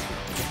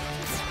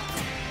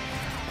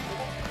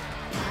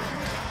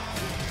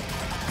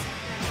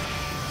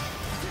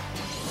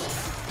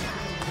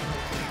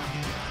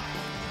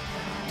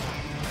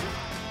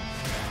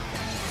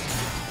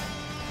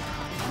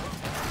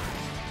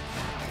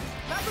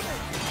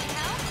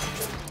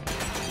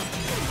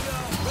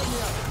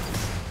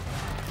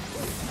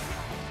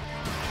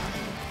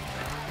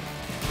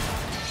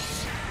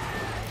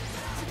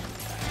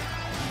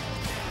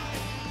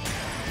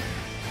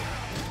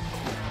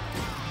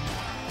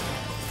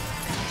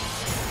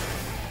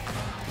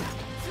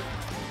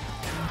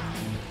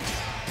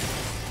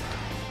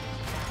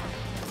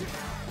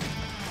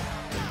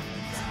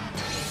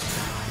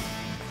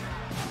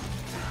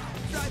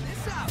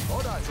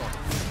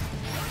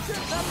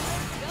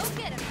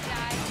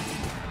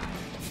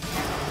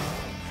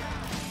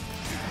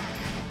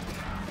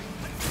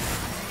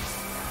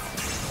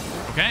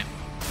 Okay.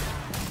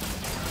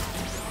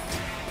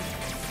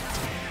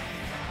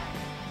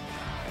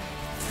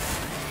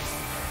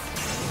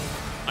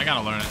 I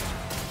gotta learn it.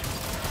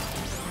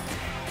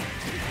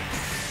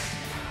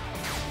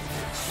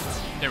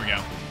 There we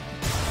go.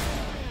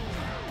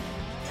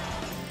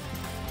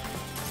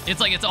 It's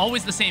like it's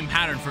always the same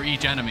pattern for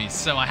each enemy,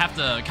 so I have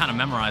to kind of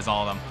memorize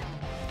all of them.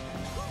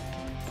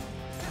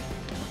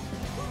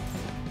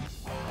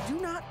 Do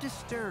not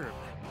disturb.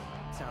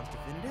 Sounds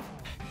definitive.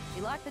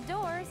 You locked the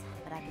doors,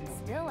 but I can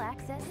still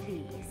access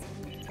these.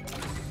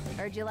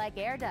 Heard you like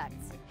air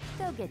ducts.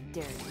 Go get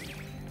dirty.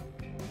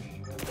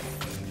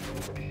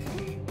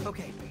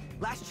 Okay,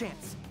 last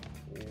chance.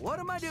 What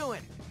am I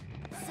doing?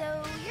 So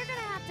you're gonna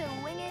have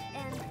to wing it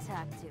and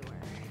talk to her.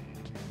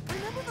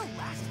 Remember the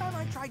last time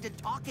I tried to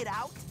talk it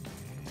out?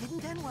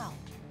 Didn't end well.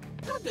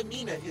 Your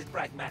demeanor is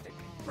pragmatic,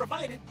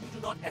 provided you do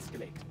not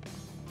escalate.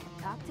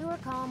 Talk to her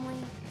calmly,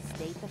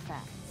 state the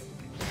facts.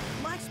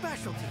 My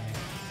specialty.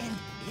 And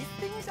if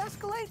things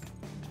escalate?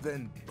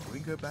 Then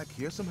bring her back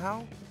here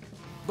somehow?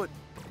 But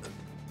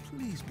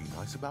please be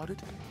nice about it.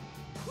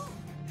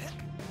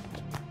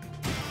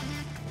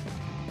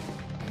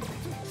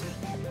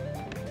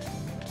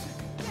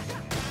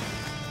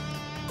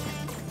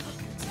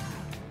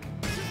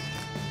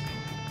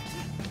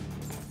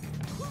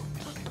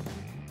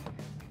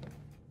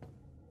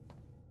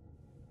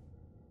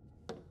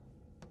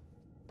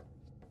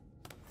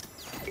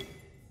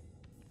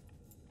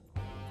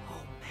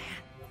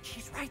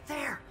 Right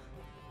there.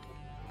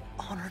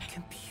 On her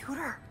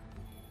computer.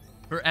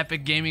 Her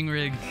epic gaming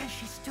rig. And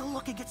she's still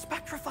looking at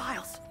Spectra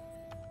files.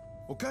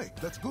 Okay,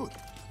 that's good.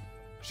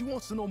 She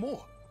wants to know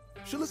more.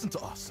 She'll listen to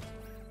us.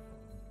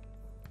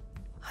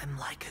 I'm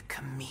like a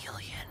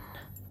chameleon.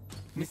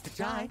 Mr.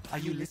 Chai, are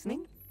you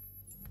listening?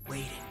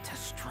 Waiting to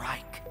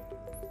strike.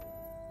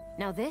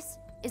 Now this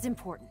is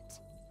important.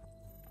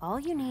 All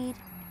you need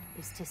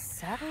is to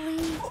subtly...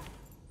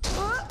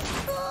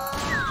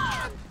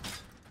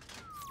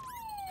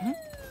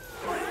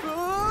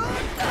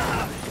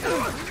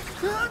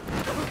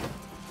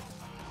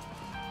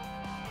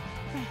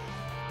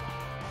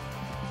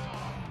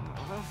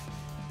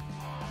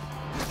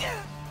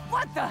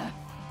 What the?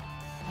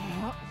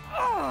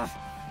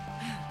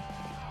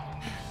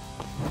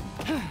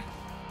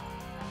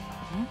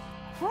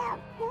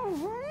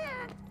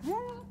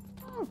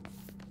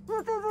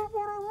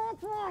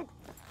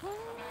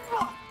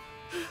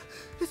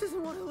 This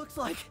isn't what it looks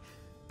like.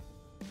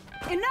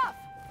 Enough!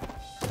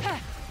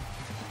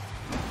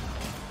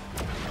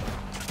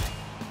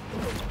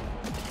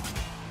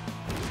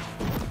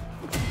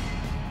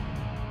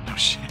 Oh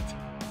shit.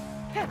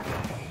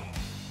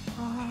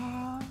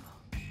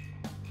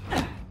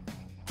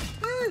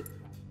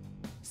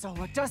 So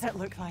what does it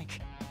look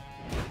like?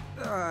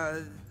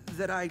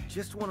 That I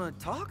just want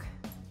to talk?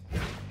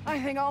 I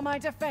think all my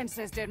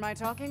defenses did my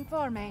talking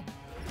for me.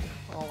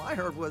 All I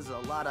heard was a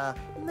lot of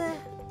meh.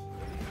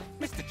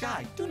 Mr.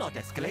 Chai, do not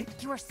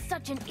escalate. You are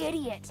such an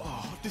idiot.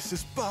 Oh, this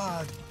is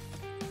bad.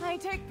 I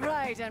take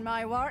pride in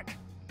my work.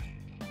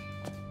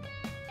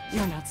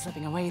 You're not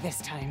slipping away this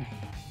time.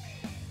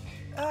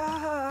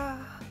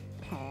 Oh.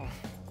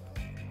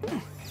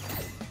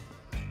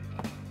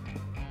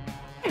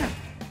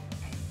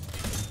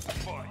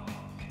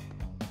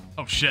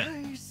 Oh shit.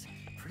 Guys,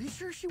 pretty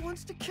sure she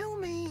wants to kill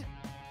me.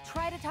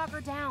 Try to talk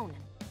her down.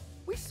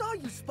 We saw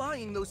you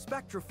spying those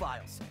Spectra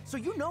files, so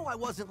you know I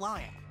wasn't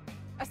lying.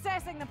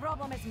 Assessing the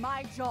problem is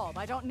my job.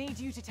 I don't need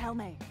you to tell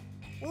me.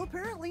 Well,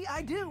 apparently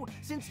I do,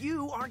 since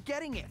you aren't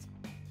getting it.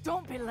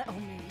 Don't belittle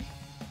me.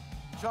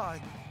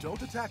 Chai,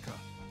 don't attack her.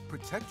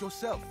 Protect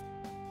yourself.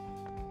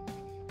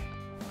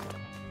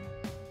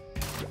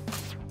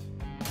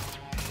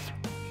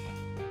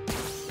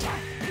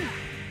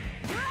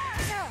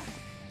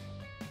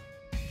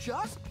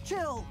 Just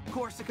chill,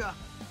 Corsica.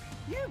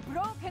 You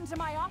broke into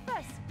my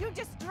office. You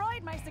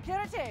destroyed my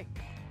security.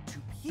 To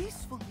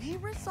peacefully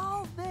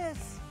resolve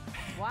this.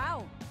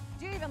 Wow.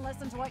 Do you even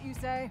listen to what you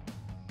say?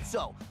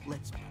 So,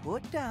 let's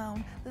put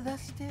down the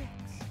sticks.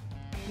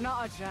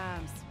 Not a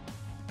chance.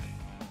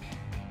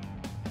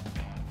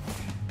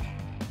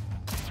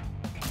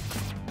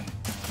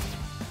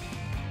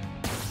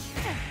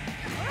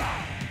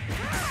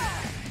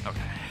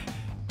 Okay.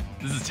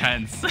 This is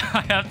tense.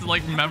 I have to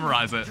like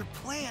memorize it. Your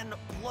plan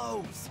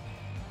blows.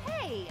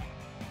 Hey!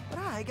 But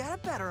I got a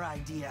better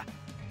idea.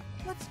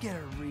 Let's get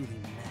her really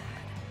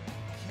mad.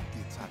 Keep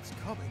the attacks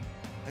coming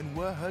and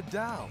wear her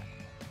down.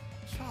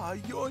 Chai,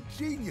 you're a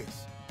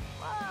genius.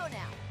 Whoa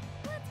now.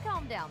 Let's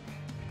calm down.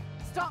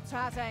 Stop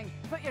chatting.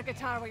 Put your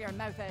guitar where your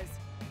mouth is.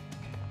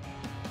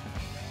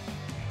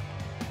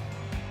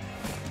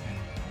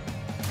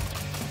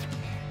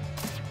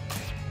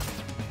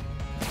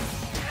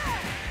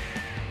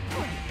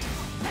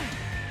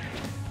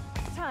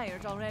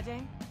 Tired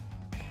already?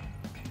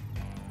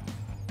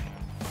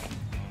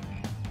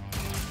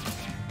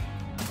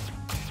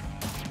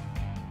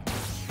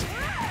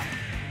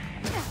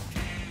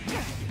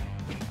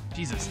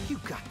 Jesus. You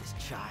got this,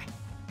 Chai.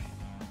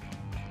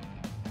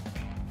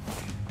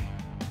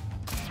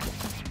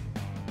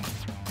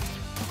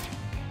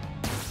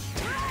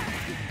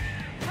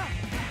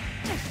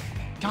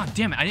 God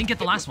damn it, I didn't get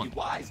the last It would one. be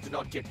wise to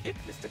not get hit,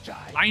 Mr.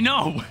 Chai. I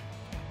know!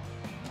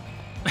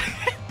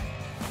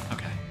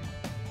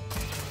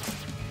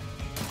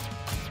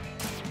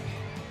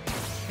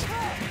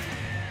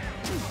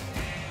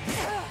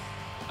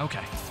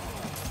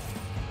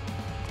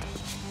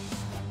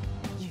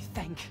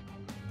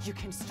 You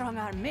can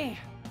strong-arm me.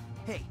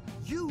 Hey,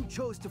 you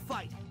chose to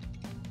fight.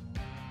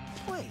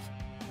 Wait,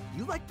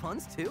 you like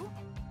puns too?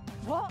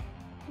 What?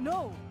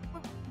 No.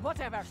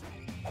 Whatever.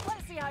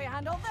 Let's see how you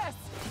handle this.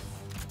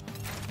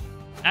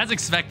 As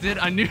expected,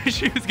 I knew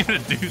she was gonna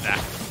do that.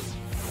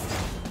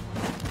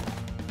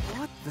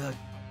 What the?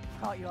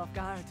 Caught you off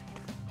guard.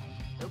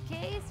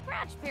 Okay,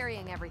 scratch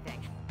parrying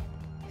everything.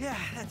 Yeah,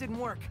 that didn't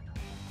work.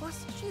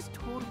 Plus, she's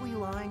totally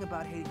lying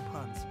about hating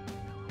puns.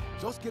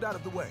 Just get out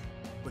of the way,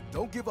 but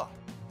don't give up.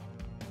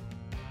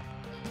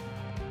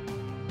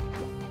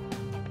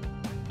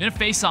 In a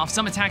face-off,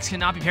 some attacks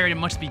cannot be parried and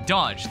must be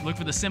dodged. Look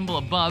for the symbol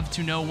above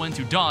to know when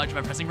to dodge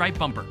by pressing right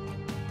bumper.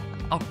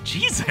 Oh,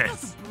 Jesus! What about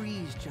the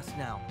breeze just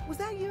now? Was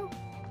that you?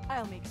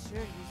 I'll make sure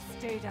you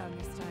stay down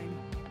this time.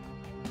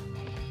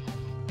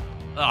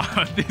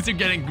 Oh, these are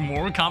getting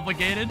more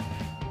complicated.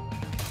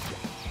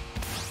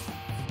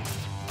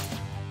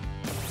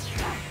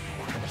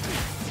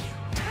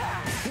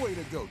 Way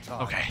to go,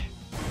 Tom. Okay.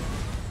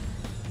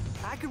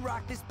 I could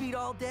rock this beat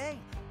all day.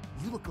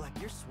 You look like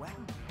you're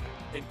sweating.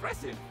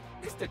 Impressive.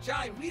 Mr.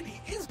 Chai really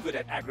is good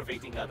at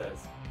aggravating others.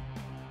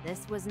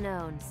 This was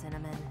known,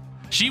 Cinnamon.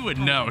 She would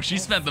know. She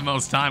spent the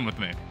most time with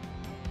me.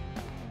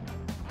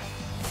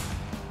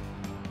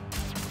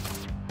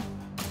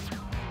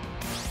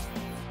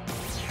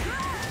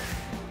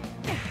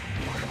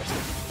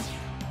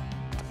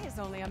 It's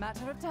only a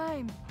matter of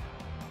time.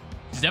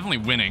 She's definitely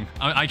winning.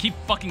 I keep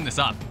fucking this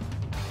up.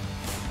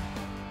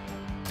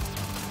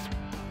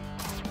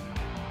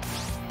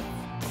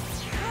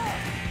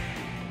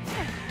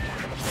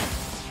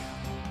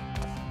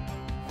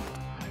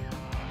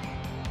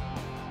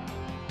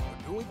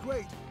 Doing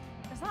great.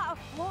 Is that a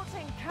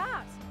floating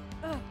cat?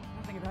 Ugh,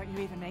 nothing about you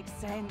even makes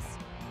sense.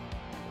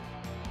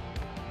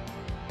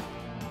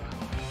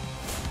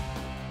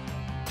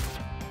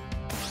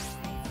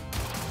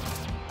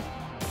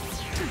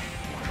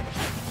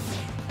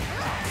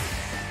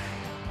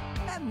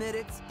 Admit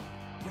it.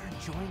 You're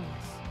enjoying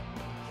this.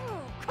 You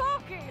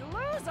cocky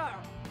loser!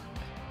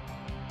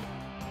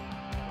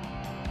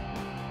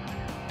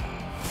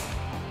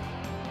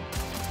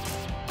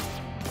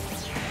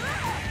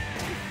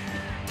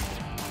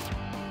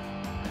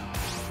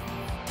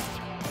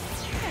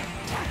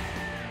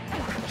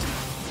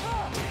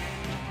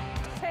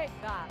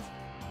 Take that.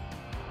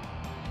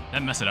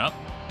 That mess it up.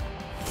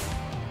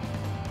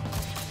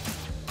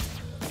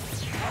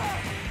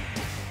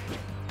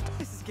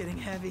 This is getting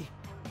heavy.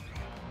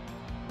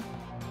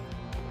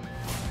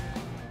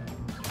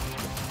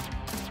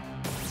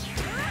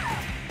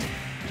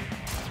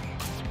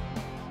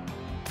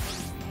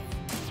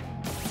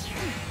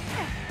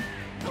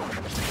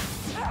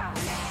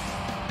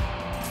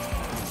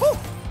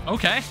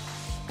 Okay.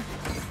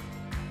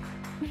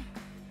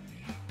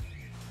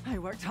 I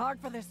worked hard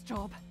for this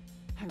job.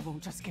 I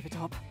won't just give it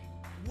up.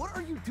 What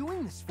are you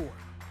doing this for?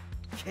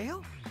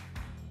 Kale?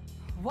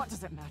 What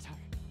does it matter?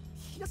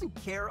 He doesn't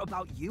care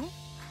about you.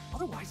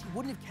 Otherwise, he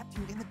wouldn't have kept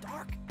you in the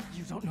dark.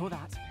 You don't know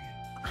that.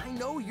 I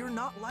know you're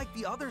not like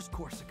the others,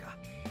 Corsica.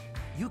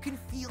 You can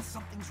feel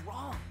something's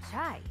wrong.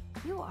 Chai,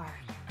 you are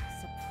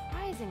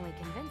surprisingly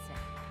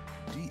convincing.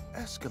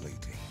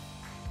 De-escalating.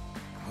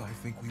 I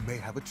think we may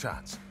have a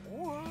chance.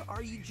 Or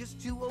are you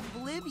just too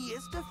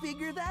oblivious to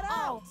figure that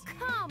Oh, out?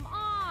 come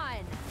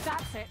on!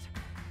 That's it.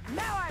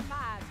 Now I'm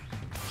mad.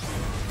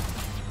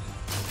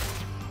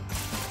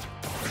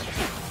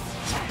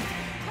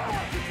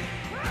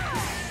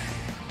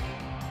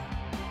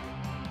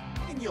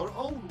 In your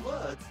own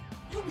words,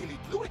 you really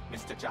blew it,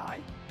 Mr. Chai.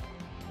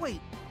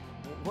 Wait,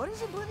 what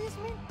does oblivious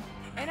mean?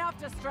 Enough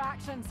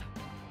distractions.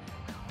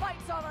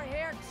 Fight's over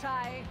here,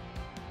 Chai.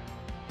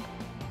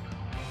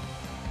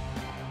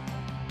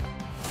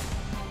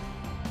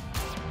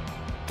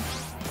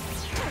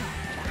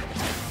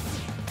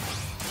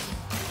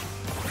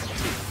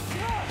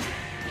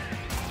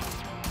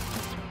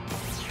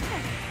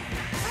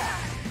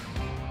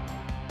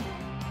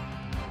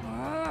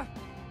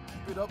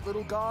 Keep it up,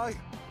 little guy.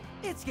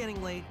 It's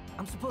getting late.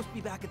 I'm supposed to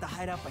be back at the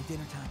hideout by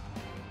dinner time.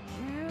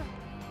 You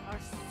are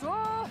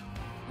so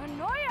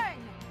annoying.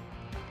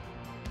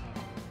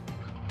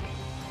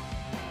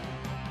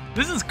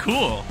 This is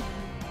cool.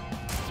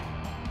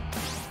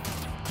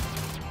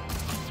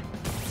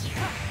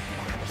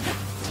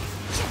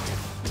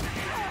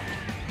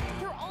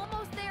 You're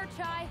almost there,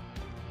 Chai.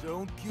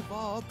 Don't give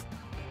up.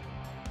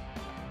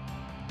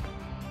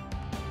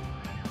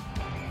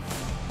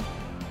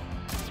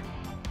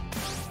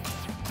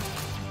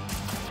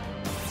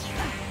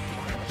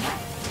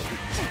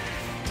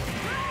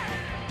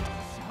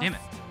 Damn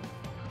it.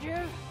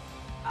 Give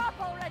up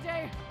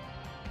already.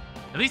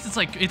 At least it's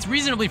like, it's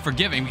reasonably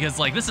forgiving because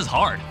like, this is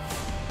hard.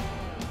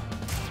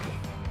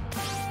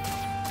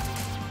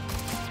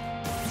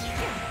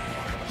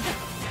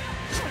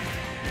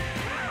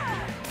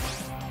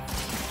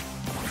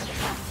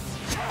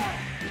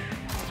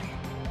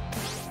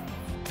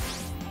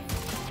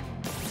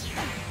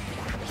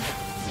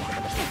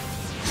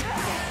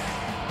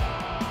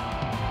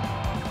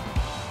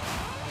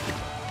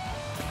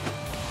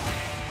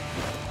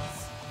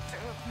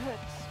 Stupid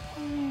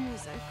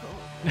music. so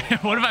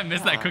cool. What if I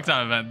missed that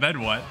cooktop event?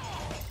 Then what?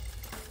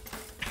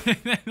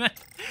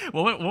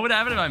 What would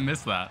happen if I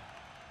missed that?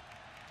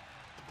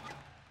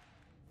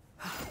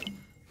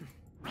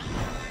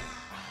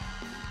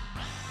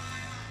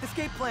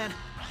 Escape plan,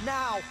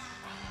 now!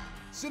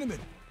 Cinnamon,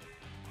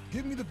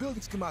 give me the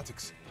building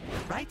schematics.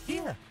 Right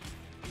here.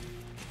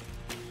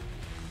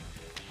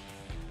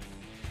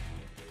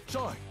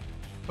 Chai,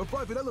 a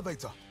private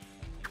elevator.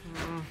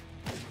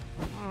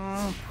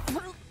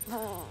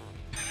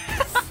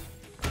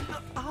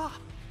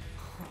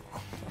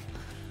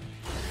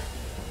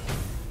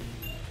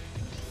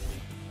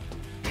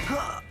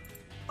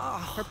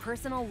 Her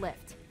personal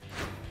lift.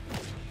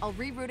 I'll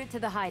reroute it to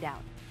the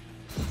hideout.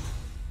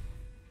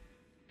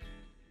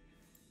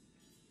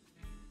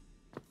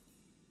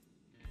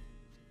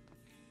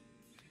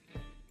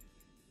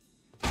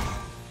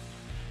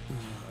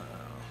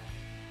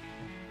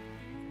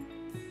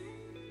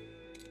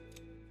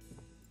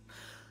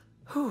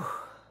 Whew.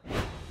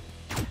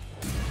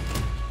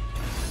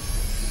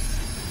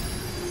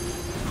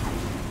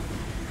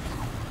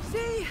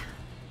 See?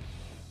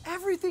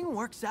 Everything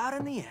works out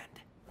in the end.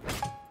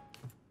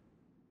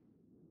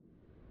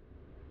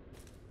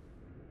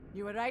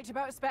 You were right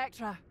about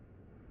Spectra,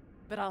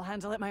 but I'll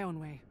handle it my own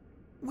way.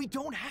 We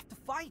don't have to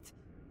fight.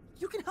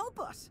 You can help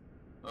us.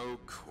 Oh,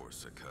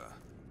 Corsica.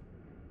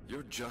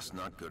 You're just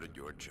not good at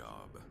your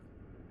job.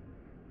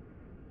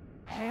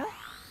 Hale?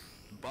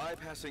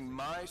 Bypassing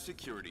my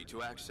security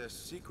to access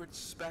secret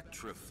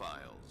Spectra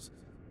files.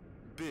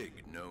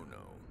 Big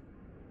no-no.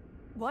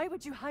 Why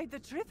would you hide the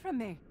truth from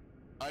me?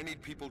 I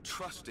need people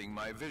trusting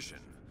my vision.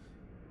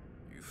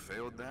 You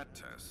failed that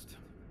test.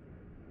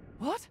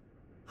 What?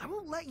 I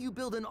won't let you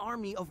build an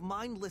army of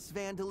mindless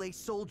Vandalay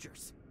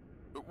soldiers.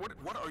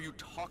 What are you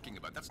talking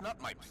about? That's not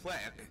my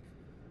plan.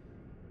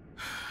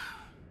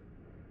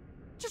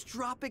 Just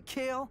drop it,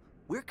 Kale.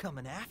 We're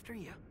coming after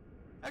you.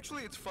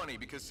 Actually, it's funny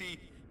because, see,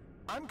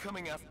 I'm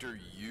coming after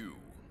you.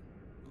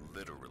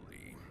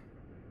 Literally.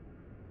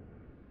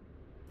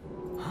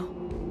 Huh?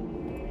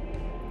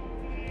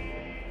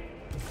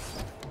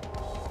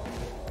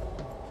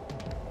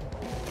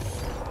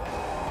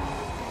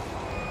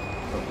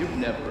 Oh, you'd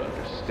never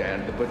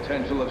understand the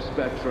potential of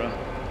Spectra.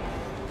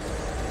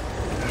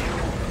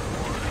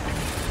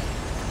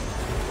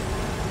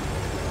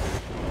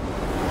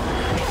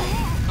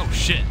 Oh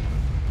shit.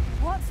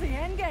 What's the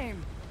endgame?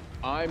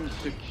 I'm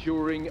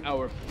securing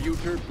our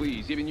future.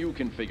 Please, even you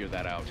can figure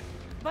that out.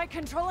 By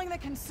controlling the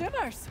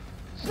consumers.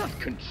 It's not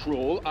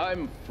control,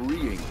 I'm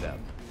freeing them.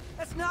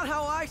 That's not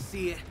how I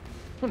see it.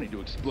 I don't need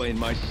to explain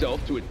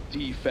myself to a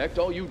defect.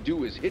 All you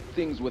do is hit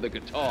things with a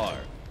guitar.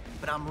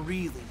 But I'm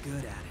really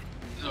good at it.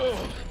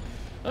 Ugh,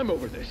 I'm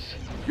over this.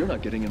 You're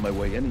not getting in my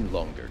way any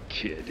longer,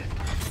 kid.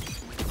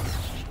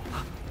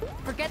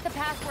 Forget the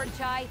password,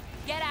 Chai.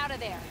 Get out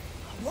of there.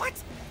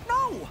 What?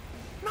 No!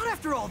 Not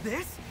after all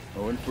this!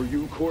 Oh, and for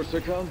you,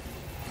 Corsica,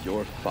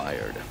 you're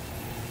fired.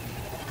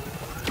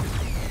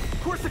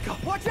 Corsica,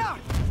 watch out!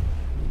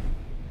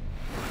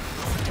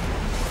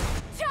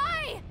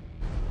 Chai!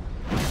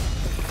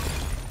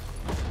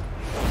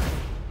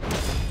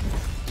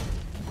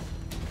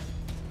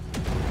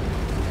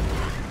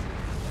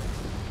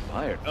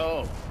 Fired?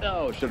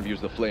 Oh, should have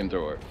used the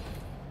flamethrower.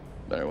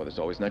 Better well, there's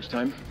always next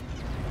time.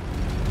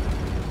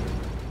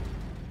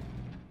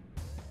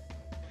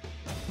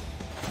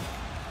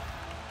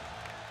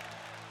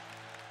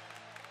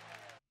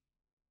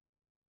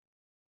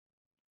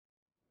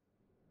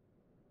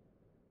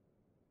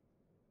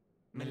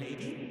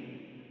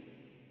 Milady?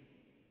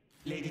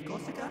 Lady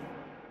Corsica?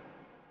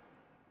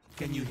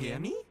 Can you hear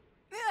me?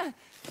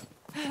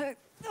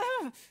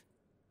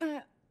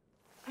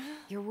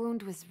 Your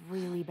wound was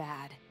really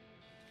bad.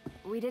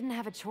 We didn't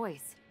have a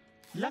choice.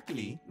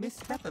 Luckily, Miss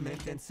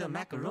Peppermint and Sir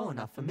Macaron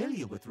are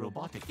familiar with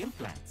robotic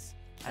implants.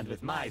 And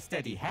with my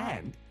steady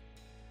hand...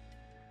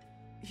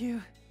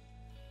 You...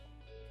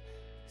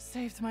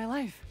 saved my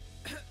life.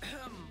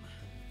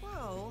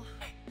 Well,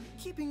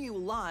 keeping you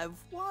alive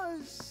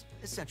was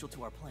essential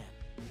to our plan.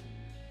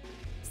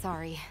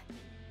 Sorry.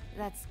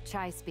 That's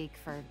Chai speak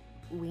for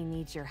we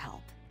need your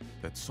help.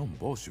 That's some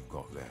boss you've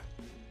got there.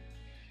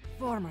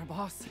 Former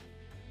boss.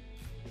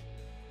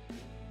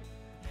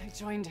 I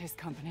joined his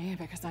company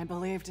because I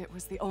believed it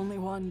was the only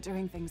one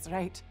doing things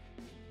right.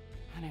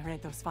 And I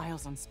read those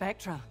files on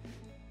Spectra.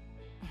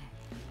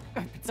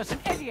 I've been such an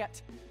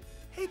idiot!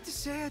 Hate to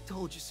say I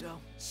told you so.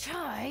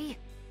 Chai?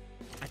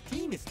 A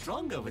team is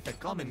stronger with a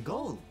common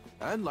goal.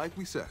 And like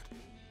we said,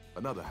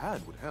 another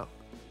hand would help.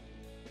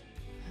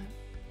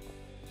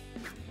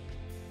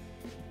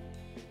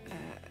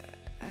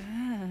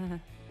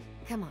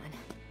 Come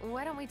on.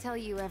 Why don't we tell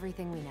you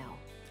everything we know?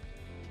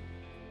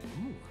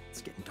 Ooh,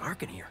 it's getting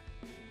dark in here.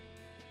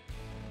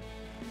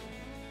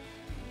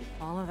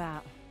 All of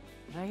that,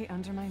 right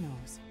under my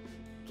nose.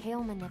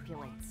 Kale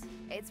manipulates.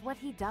 It's what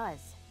he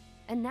does.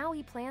 And now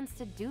he plans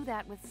to do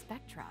that with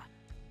Spectra.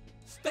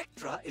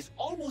 Spectra is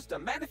almost a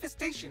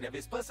manifestation of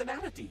his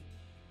personality.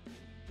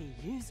 He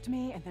used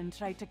me and then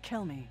tried to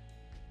kill me.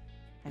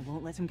 I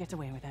won't let him get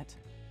away with it.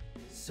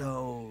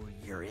 So,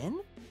 you're in?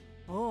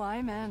 Oh,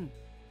 I'm in.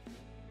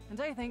 And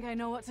I think I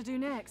know what to do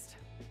next.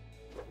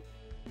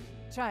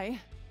 Chai,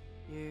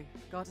 you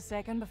got a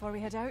second before we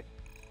head out?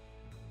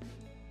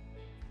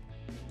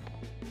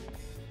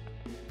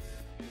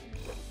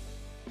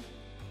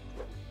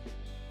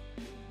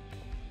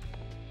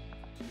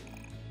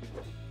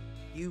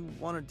 You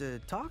wanted to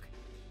talk?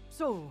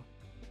 So,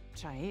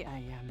 Chai,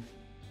 I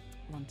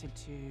wanted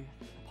to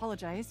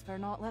apologize for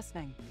not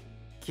listening.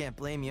 Can't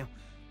blame you.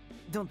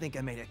 Don't think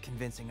I made a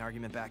convincing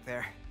argument back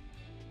there.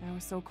 I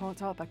was so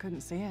caught up I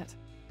couldn't see it.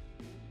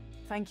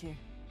 Thank you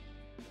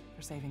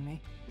for saving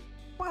me.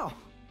 Wow,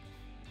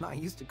 not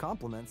used to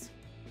compliments.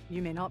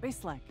 You may not be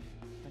slick,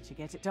 but you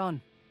get it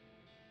done.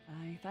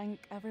 I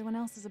think everyone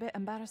else is a bit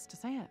embarrassed to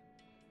say it.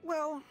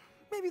 Well,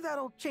 maybe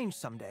that'll change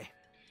someday.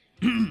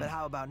 But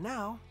how about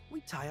now,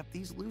 we tie up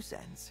these loose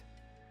ends.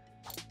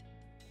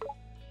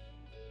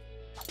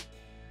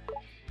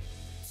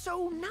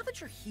 So, now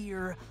that you're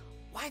here,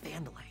 why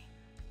Vandalay?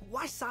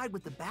 Why side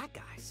with the bad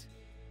guys?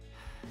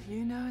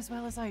 You know as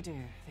well as I do,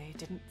 they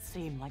didn't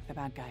seem like the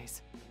bad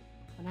guys.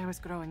 When I was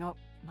growing up,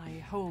 my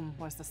home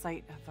was the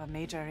site of a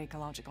major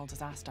ecological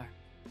disaster.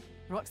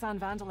 Roxanne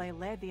Vandalay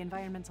led the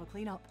environmental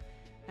cleanup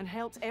and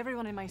helped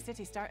everyone in my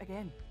city start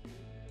again.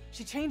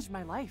 She changed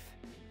my life.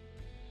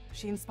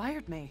 She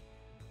inspired me.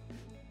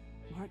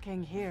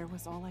 Working here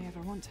was all I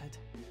ever wanted.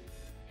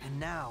 And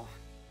now,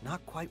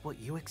 not quite what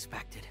you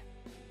expected.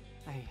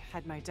 I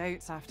had my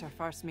doubts after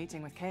first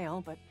meeting with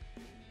Kale, but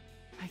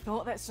I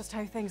thought that's just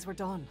how things were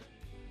done.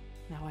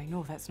 Now I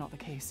know that's not the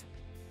case.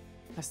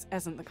 This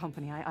isn't the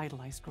company I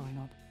idolized growing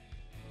up.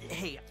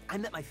 Hey, I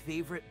met my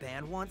favorite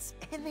band once,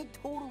 and they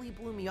totally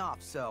blew me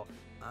off, so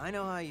I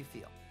know how you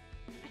feel.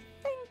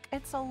 I think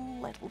it's a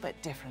little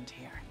bit different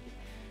here.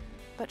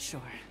 But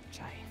sure,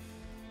 Chai.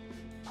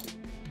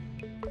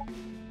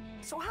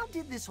 So how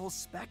did this whole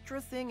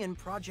Spectra thing and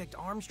Project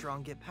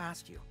Armstrong get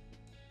past you?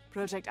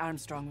 Project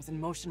Armstrong was in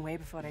motion way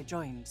before I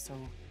joined, so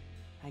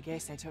I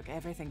guess I took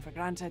everything for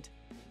granted.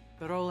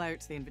 The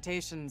rollout, the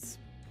invitations,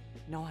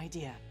 no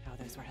idea how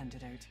those were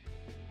handed out.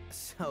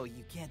 So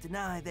you can't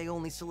deny they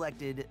only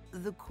selected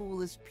the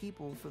coolest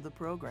people for the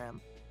program.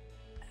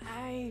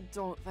 I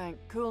don't think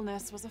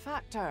coolness was a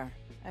factor.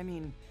 I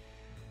mean,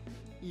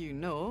 you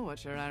know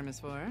what your arm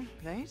is for,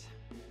 right?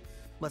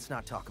 Let's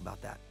not talk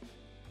about that.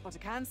 But I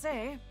can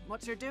say,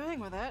 what you're doing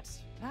with it,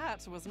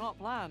 that was not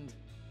planned.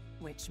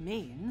 Which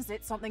means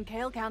it's something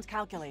Kale can't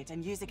calculate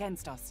and use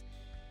against us.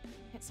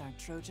 It's our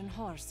Trojan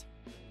horse.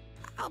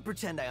 I'll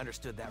pretend I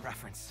understood that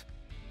reference.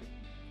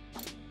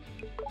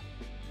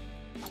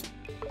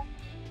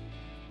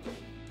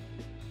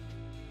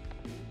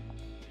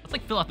 Let's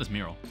like fill out this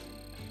mural.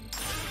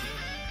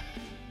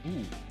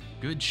 Ooh,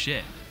 good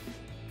shit.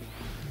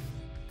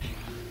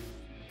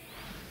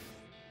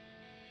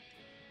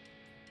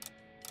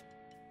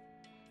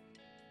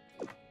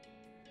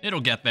 It'll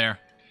get there.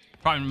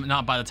 Probably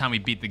not by the time we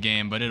beat the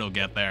game, but it'll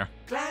get there.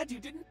 Glad you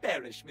didn't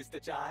perish,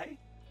 Mr. Chai.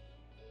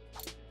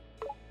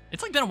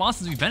 It's like been a while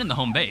since we've been in the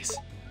home base.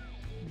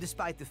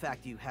 Despite the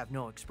fact you have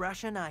no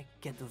expression, I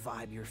get the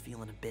vibe you're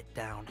feeling a bit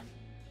down.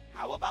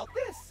 How about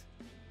this?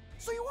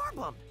 So you are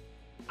bummed?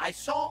 I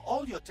saw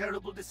all your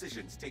terrible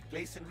decisions take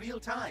place in real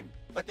time,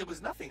 but there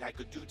was nothing I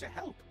could do to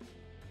help.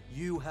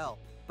 You help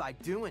by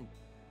doing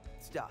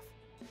stuff.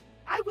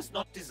 I was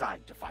not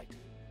designed to fight,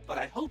 but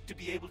I hope to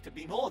be able to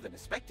be more than a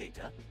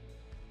spectator.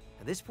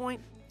 At this point,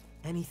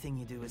 anything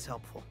you do is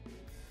helpful.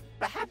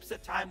 Perhaps a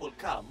time will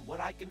come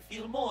where I can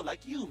feel more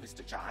like you,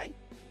 Mr. Chai.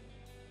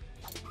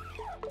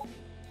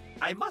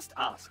 I must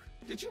ask,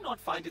 did you not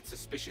find it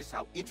suspicious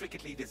how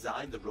intricately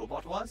designed the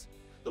robot was?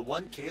 The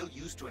one Kale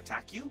used to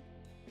attack you?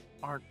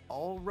 Aren't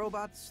all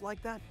robots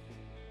like that?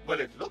 Well,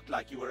 it looked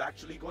like you were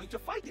actually going to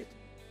fight it.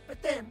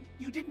 But then,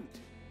 you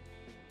didn't.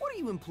 What are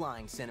you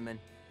implying, Cinnamon?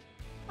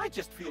 I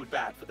just feel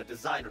bad for the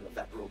designer of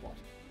that robot.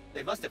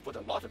 They must have put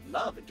a lot of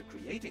love into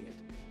creating it.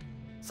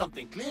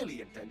 Something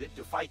clearly intended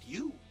to fight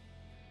you.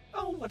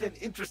 Oh, what an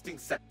interesting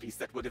set piece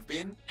that would have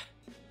been.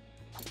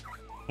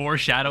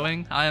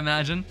 Foreshadowing, I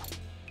imagine.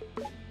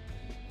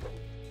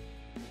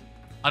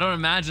 I don't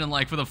imagine,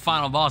 like, for the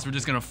final boss, we're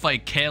just gonna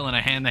fight Kale in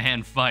a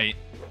hand-to-hand fight.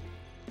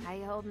 How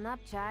you holding up,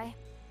 Chai?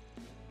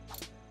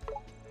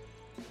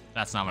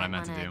 That's not what I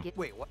meant to do.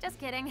 Wait, what? Just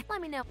kidding.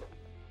 Let me know.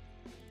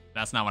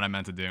 That's not what I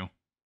meant to do.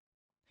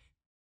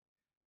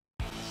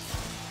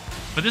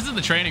 But this is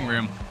the training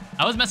room.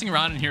 I was messing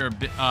around in here a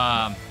bit,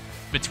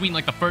 between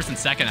like the first and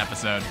second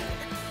episode.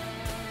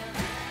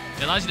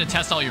 It allows you to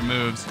test all your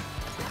moves.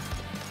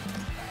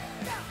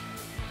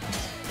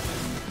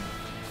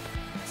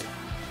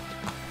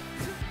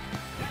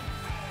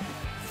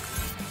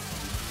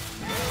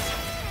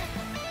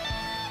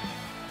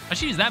 I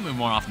should use that move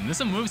more often. There's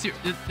some moves here.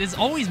 There's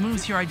always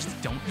moves here I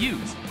just don't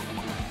use.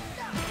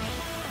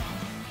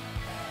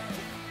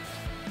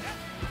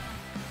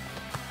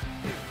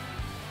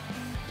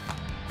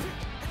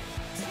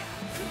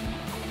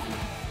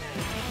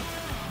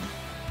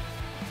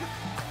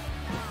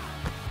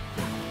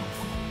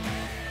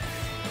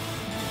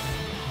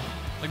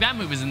 that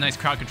move is a nice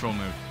crowd control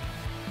move.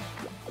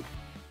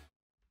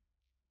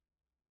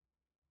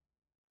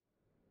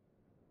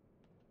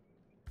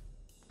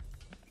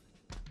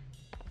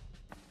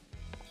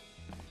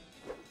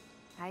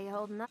 How you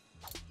holding up?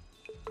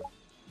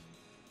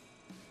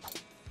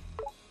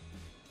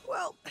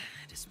 Well,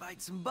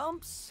 despite some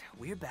bumps,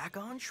 we're back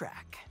on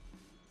track.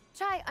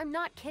 Chai, I'm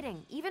not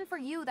kidding. Even for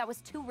you, that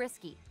was too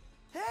risky.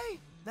 Hey,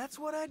 that's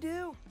what I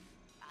do.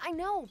 I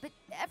know, but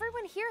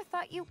everyone here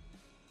thought you...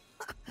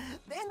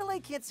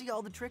 Vandalay can't see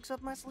all the tricks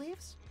up my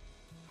sleeves.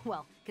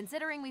 Well,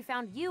 considering we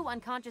found you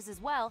unconscious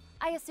as well,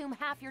 I assume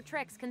half your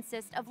tricks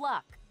consist of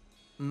luck.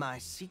 My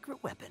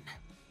secret weapon.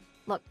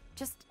 Look,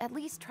 just at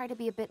least try to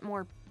be a bit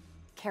more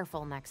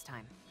careful next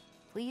time.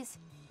 Please?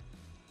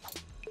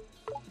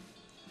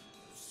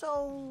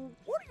 So,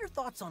 what are your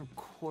thoughts on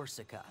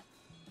Corsica?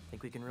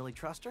 Think we can really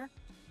trust her?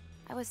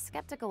 I was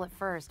skeptical at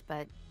first,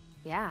 but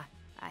yeah,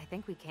 I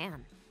think we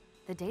can.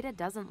 The data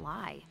doesn't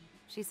lie.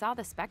 She saw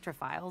the Spectra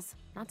files,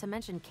 not to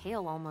mention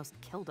Kale almost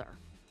killed her.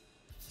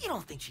 You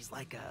don't think she's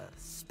like a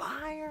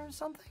spy or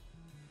something?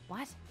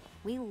 What?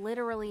 We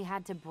literally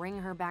had to bring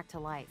her back to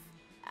life.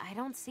 I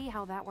don't see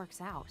how that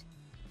works out.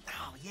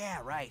 Oh,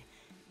 yeah, right.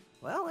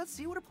 Well, let's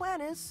see what her plan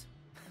is.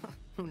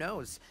 Who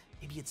knows?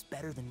 Maybe it's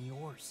better than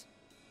yours.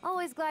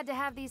 Always glad to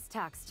have these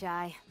talks,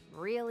 Chai.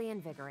 Really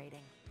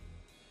invigorating.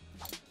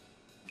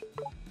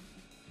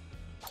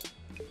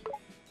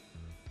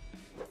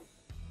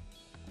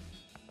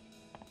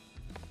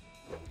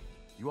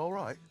 You all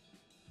right?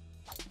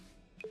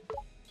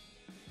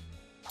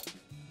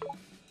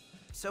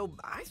 So,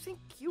 I think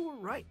you were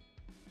right.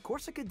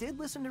 Corsica did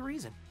listen to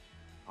reason.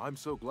 I'm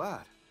so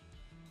glad.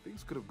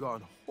 Things could have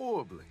gone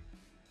horribly.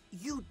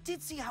 You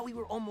did see how we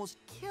were almost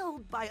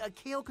killed by a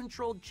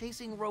Kale-controlled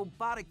chasing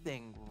robotic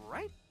thing,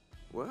 right?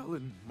 Well,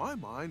 in my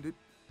mind, it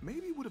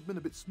maybe would have been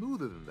a bit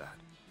smoother than that.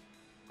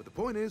 But the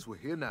point is, we're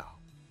here now.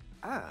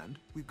 And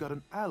we've got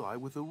an ally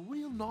with a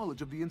real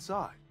knowledge of the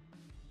inside.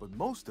 But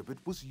most of it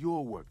was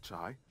your work,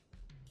 Chai.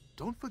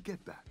 Don't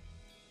forget that.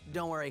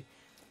 Don't worry,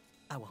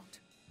 I won't.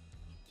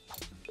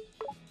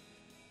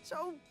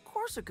 So,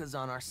 Corsica's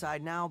on our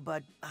side now,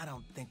 but I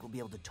don't think we'll be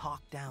able to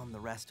talk down the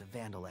rest of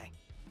Vandalay.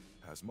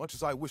 As much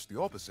as I wish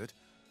the opposite,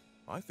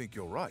 I think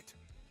you're right.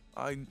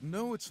 I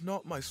know it's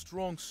not my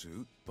strong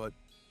suit, but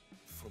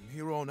from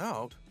here on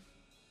out,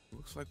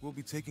 looks like we'll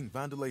be taking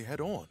Vandalay head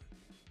on.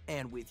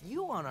 And with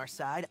you on our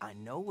side, I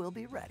know we'll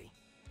be ready.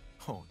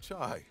 Oh,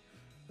 Chai,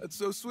 that's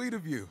so sweet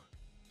of you.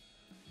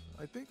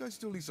 I think I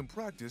still need some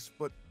practice,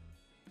 but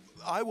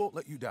I won't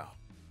let you down.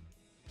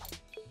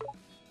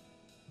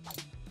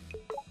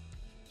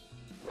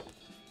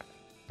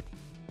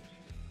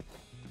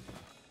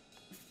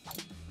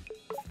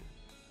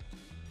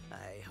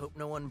 I hope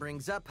no one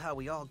brings up how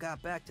we all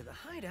got back to the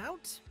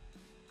hideout.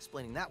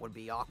 Explaining that would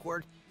be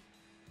awkward.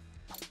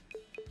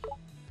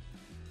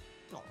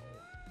 Oh,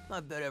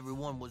 I bet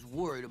everyone was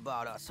worried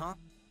about us, huh?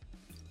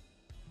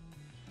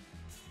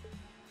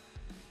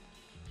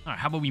 All right,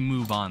 how about we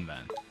move on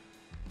then?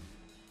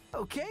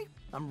 Okay,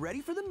 I'm ready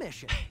for the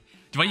mission.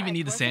 Do I even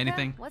need to say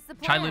anything? What's the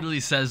Chai plan?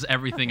 literally says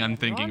everything I'm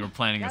thinking or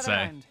planning to Gather say.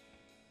 round.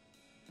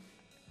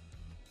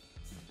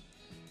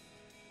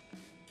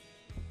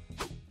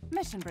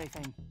 Mission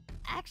briefing.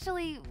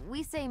 Actually,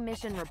 we say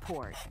mission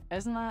report.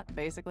 Isn't that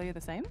basically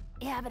the same?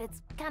 Yeah, but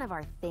it's kind of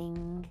our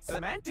thing.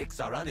 Semantics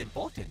are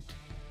unimportant.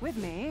 With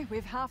me,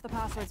 we've half the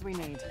passwords we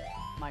need.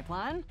 My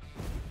plan?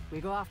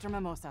 We go after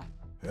Mimosa.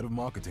 Head of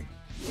marketing.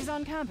 She's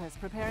on campus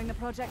preparing the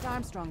Project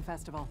Armstrong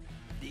Festival.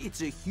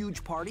 It's a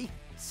huge party.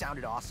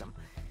 Sounded awesome.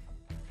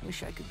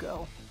 Wish I could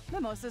go.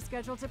 Mimosa's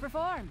scheduled to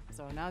perform,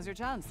 so now's your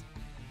chance.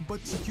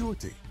 But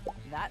security.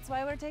 That's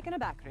why we're taking a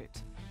back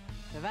route.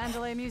 The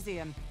Vandalay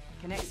Museum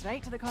connects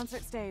right to the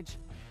concert stage.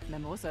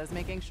 Mimosa's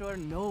making sure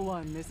no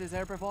one misses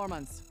her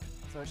performance,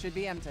 so it should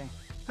be empty.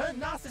 Her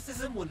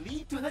narcissism will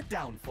lead to her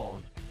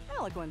downfall.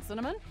 Eloquent,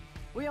 Cinnamon.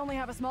 We only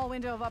have a small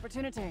window of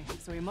opportunity,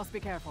 so we must be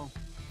careful.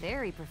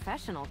 Very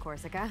professional,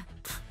 Corsica.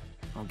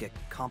 I'll get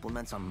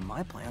compliments on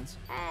my plans.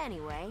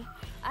 Anyway,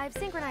 I've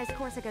synchronized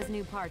Corsica's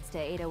new parts to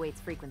 808's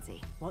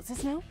frequency. What's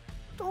this now?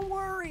 Don't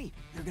worry,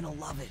 you're gonna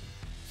love it.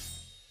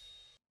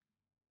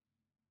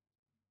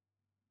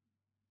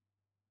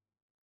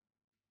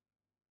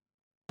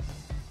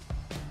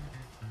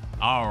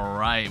 All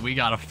right, we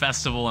got a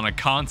festival and a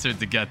concert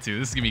to get to.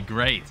 This is gonna be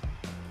great.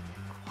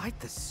 Quite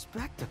the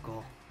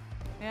spectacle.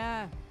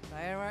 Yeah,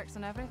 fireworks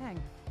and everything.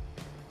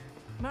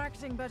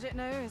 Marketing budget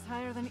now is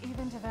higher than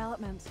even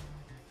development.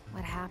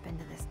 What happened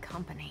to this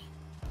company?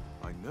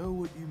 I know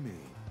what you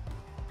mean.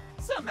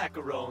 Sir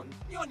Macaron,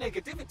 your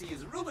negativity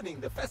is ruining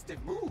the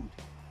festive mood.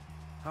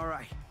 All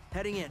right,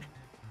 heading in.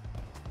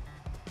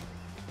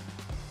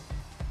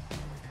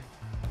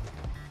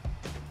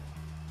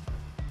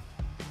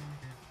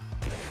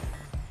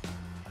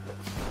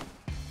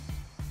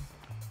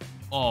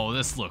 Oh,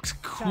 this looks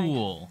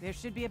cool. There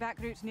should be a back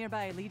route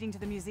nearby leading to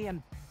the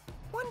museum.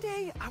 One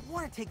day, I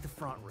want to take the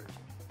front route.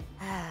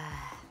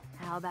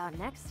 How about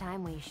next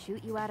time we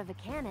shoot you out of a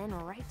cannon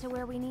right to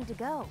where we need to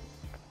go?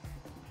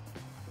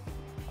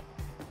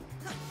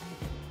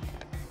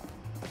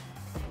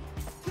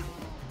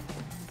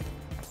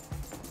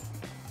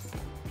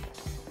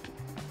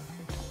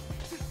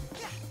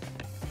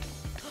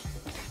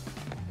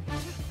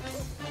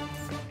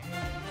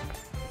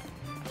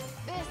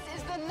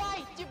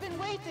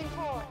 waiting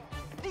for.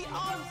 The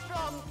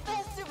Armstrong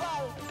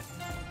Festival!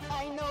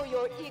 I know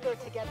you're eager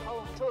to get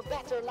home to a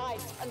better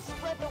life and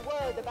spread the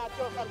word about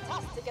your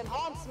fantastic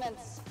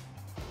enhancements.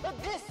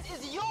 But this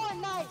is your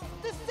night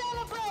to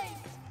celebrate!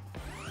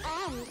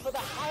 And for the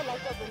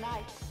highlight of the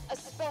night, a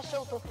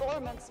special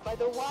performance by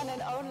the one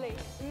and only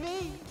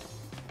me.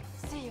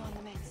 See you on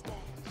the main stage.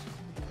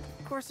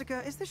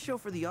 Corsica, is this show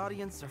for the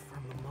audience or for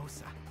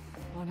Mimosa?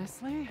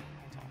 Honestly,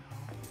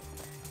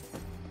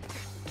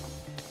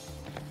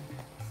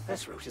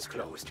 This route is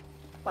closed.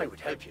 I would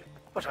help you,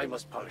 but I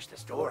must polish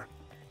this door.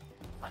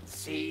 And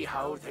see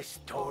how this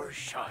door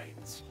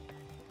shines.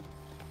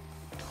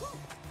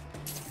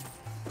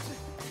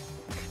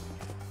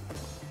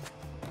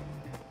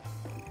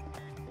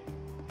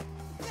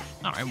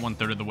 All right,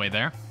 1/3 of the way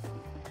there.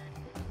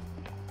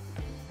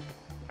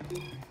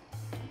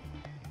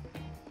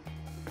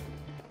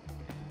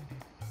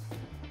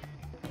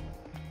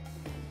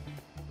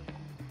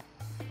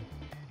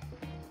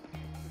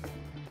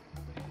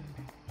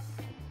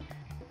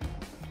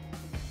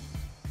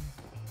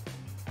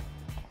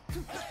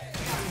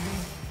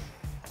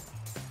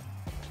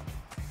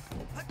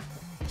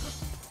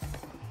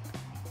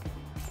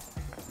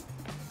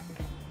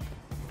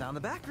 Down the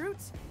back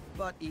routes,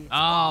 but it's Oh,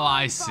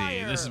 I on see.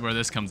 fire. This is where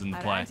this comes into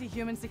our play.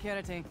 anti-human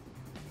security.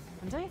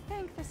 And I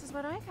think this is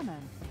where I come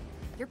in.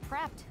 You're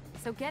prepped,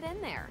 so get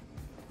in there.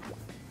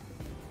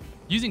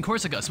 Using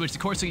Corsica, switch to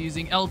Corsica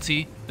using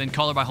LT, then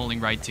color by holding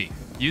right T.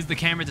 Use the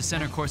camera to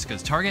center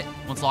Corsica's target.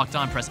 Once locked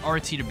on, press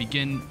RT to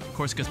begin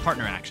Corsica's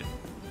partner action.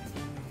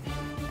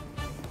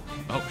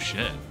 Oh,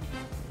 shit.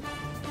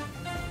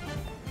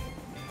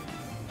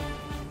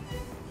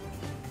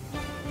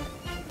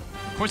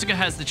 Corsica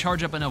has to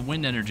charge up enough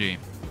wind energy.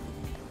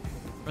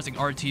 Pressing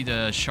RT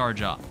to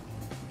charge up.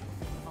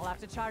 I'll have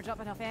to charge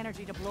up enough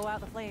energy to blow out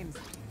the flames.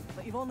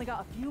 But you've only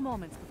got a few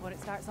moments before it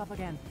starts up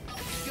again.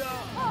 Go!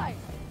 Hi!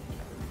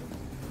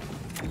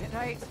 Get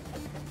right.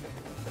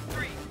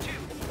 3, 2,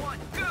 1,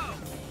 go!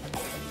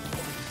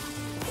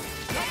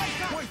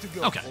 Way to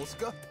go, Okay.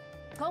 Corsica.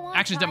 Go on.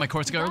 Actions done by Ty.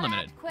 Corsica are You gotta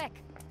limited. act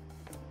Quick.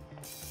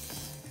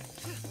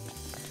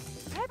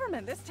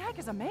 Peppermint, this tech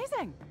is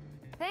amazing.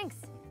 Thanks.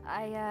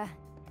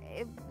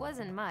 It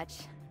wasn't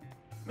much.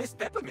 Miss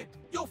Peppermint,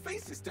 your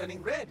face is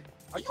turning red.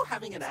 Are you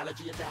having an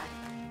allergy attack?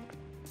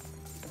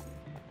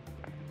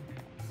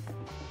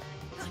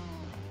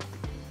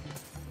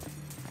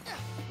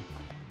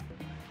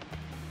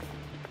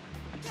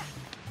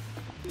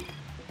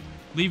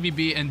 Leave me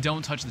be and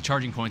don't touch the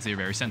charging points. They are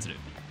very sensitive.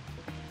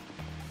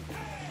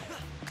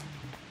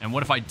 And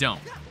what if I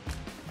don't?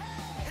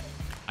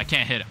 I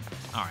can't hit him.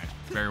 All right,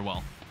 very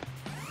well.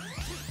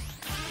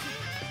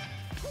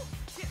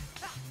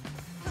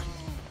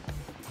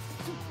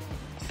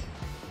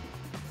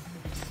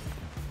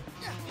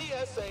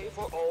 PSA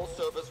for all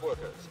service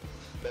workers.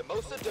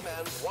 Mimosa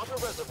demands water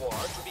reservoir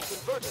to be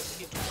converted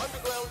into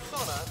underground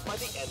sauna by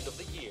the end of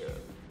the year.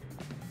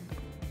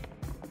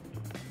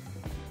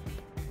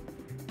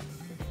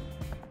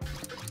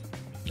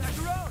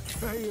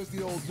 Here's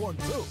the old one,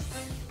 too.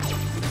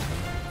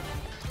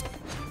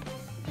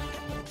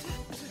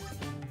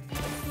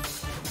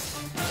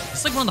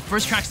 It's like one of the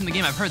first tracks in the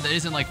game I've heard that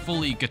isn't like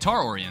fully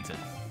guitar oriented.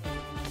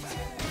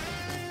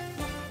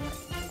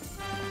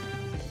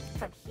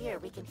 From here,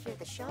 we can hear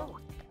the show.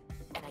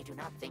 And I do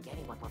not think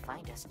anyone will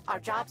find us. Our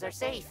jobs are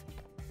safe.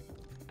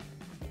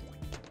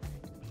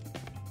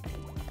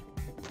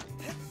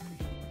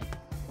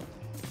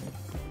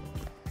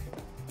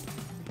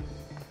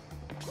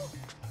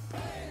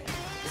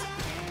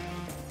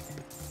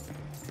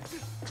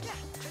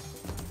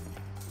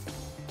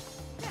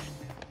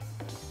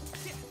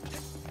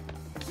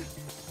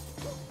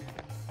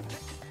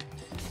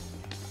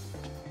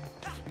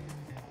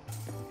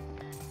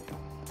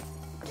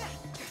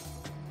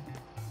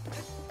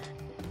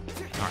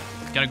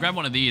 Gotta grab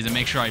one of these and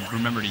make sure I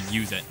remember to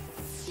use it.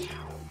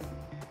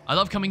 I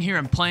love coming here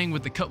and playing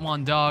with the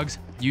Kutwan dogs.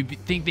 You'd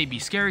think they'd be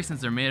scary since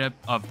they're made up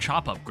of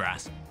chop-up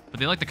grass, but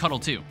they like to cuddle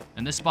too.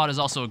 And this spot is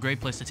also a great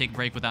place to take a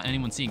break without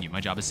anyone seeing you. My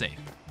job is safe.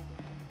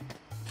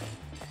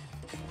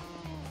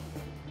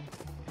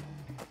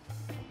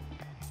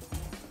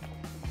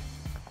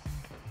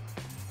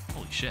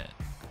 Holy shit.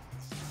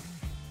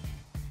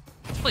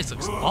 This place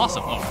looks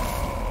awesome.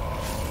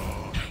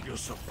 Oh. You're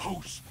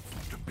supposed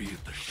to be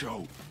at the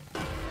show.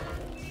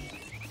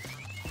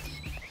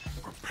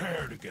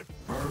 Prepare to get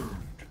burned.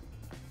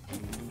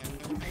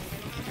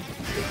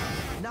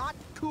 Not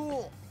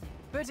cool.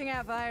 Putting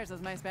out fires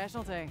is my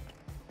specialty.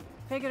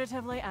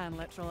 Figuratively and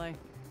literally.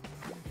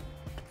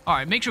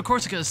 Alright, make sure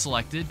Corsica is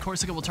selected.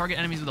 Corsica will target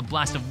enemies with a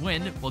blast of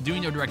wind. While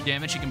doing no direct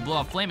damage, she can blow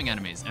up flaming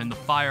enemies and the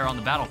fire on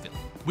the battlefield.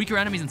 Weaker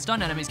enemies and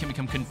stunned enemies can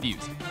become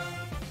confused.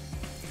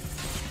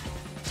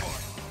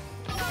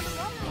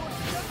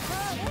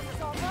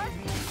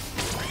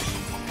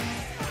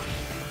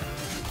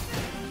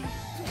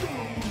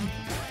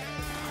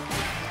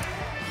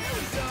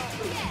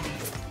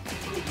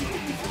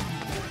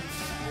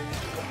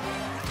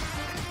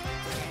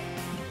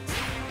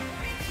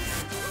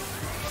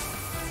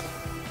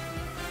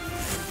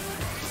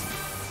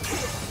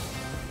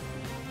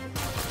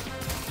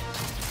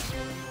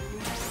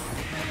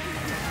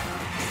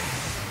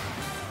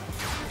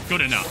 Good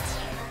enough.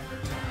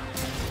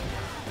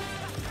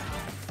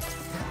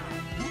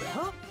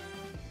 Huh?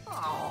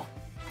 Oh.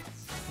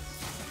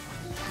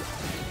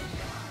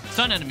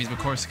 Stun enemies with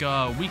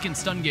Corsica weaken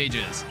stun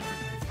gauges.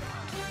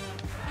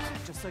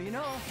 Just so you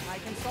know, I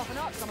can soften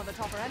up some of the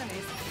tougher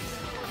enemies.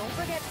 Don't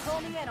forget to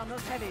throw me in on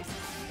those heavies.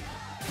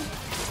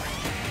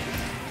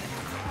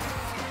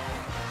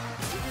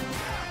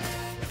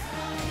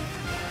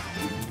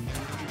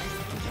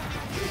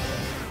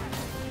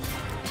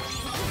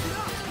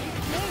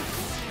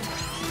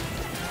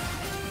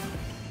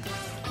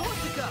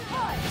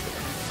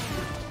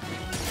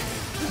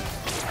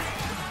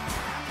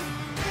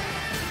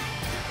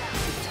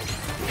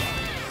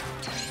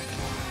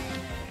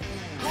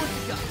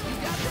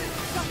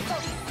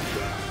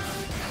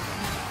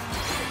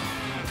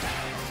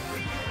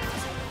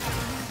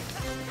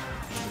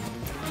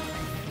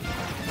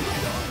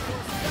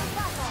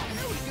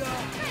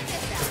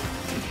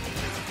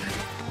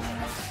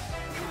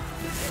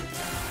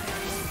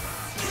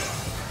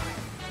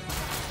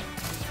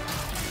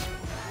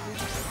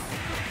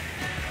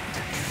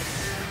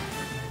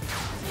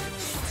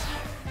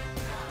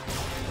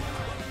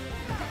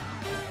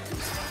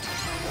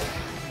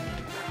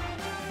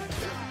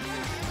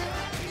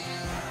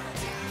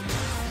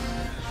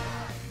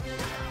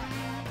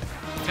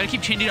 Gotta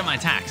keep changing up my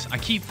attacks. I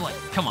keep like,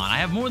 come on, I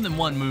have more than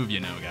one move, you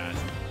know, guys.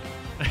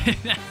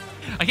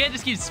 I can't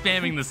just keep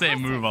spamming the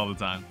same move all the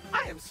time.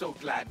 I am so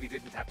glad we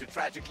didn't have to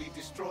tragically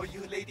destroy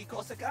you, Lady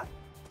Corsica.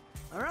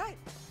 All right,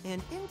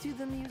 and into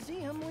the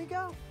museum we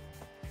go.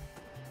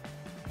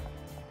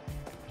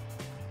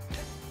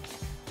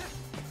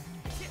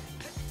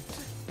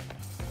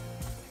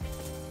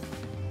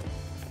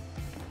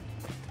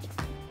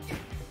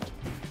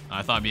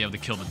 I thought I'd be able to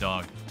kill the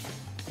dog.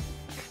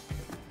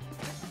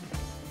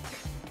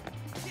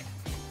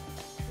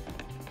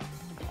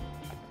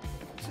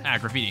 Ah,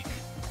 graffiti.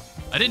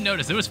 I didn't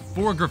notice there was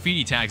 4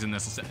 graffiti tags in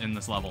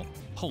this level.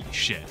 Holy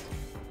shit.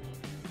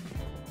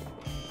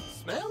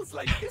 Smells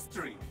like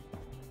history.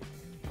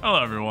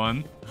 Hello,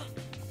 everyone.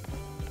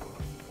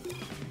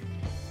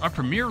 Our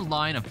premier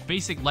line of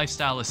basic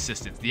lifestyle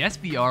assistance, the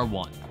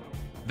SBR-1.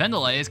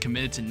 Vendelay is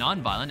committed to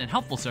non-violent and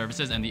helpful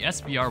services, and the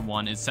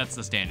SBR-1 sets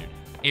the standard.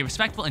 A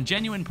respectful and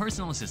genuine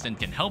personal assistant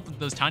can help with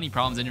those tiny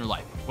problems in your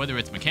life, whether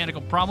it's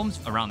mechanical problems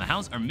around the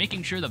house or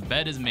making sure the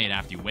bed is made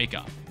after you wake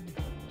up.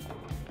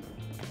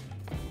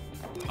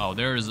 Oh,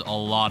 there's a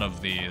lot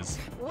of these.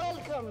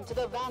 Welcome to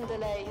the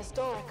Vandelay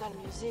Historical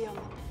Museum.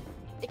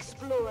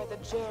 Explore the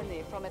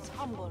journey from its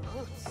humble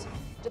roots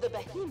to the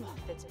behemoth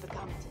it's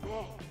become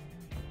today.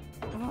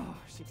 Oh,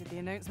 she did the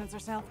announcements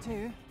herself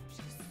too. She's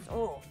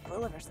so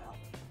full of herself.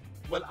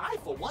 Well, I,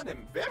 for one,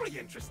 am very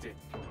interested.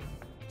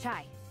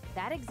 Chai,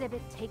 that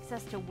exhibit takes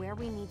us to where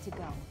we need to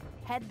go.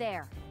 Head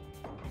there.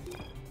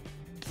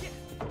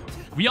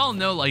 We all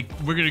know, like,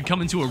 we're gonna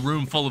come into a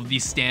room full of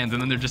these stands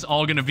and then they're just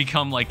all gonna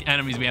become, like,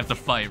 enemies we have to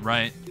fight,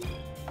 right?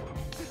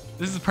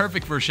 This is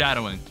perfect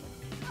foreshadowing.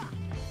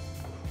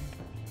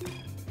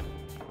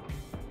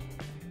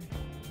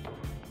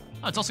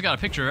 Oh, it's also got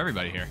a picture of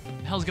everybody here. What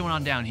the hell's going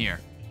on down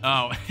here?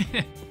 Oh.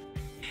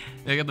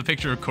 They got the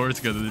picture of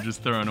Corsica that they're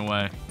just throwing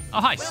away.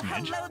 Oh, hi, Well,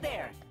 Smidge. hello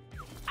there.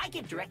 I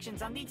give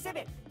directions on the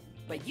exhibit,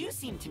 but you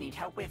seem to need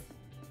help with...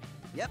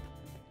 Yep,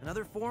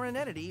 another foreign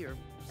entity or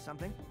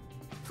something.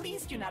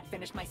 Please do not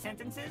finish my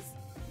sentences.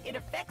 It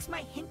affects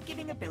my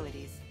hint-giving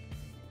abilities.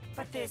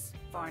 But this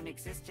foreign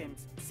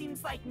existence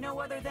seems like no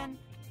other than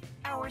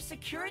our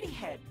security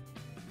head,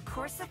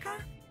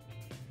 Corsica?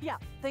 Yeah,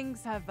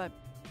 things have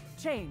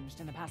changed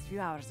in the past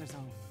few hours or so.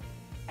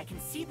 I can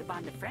see the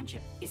bond of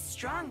friendship is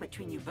strong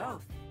between you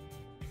both.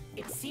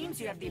 It seems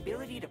you have the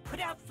ability to put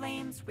out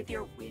flames with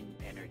your wind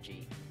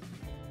energy.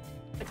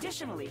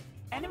 Additionally,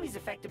 enemies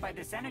affected by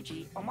this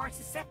energy are more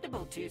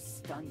susceptible to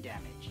stun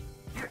damage.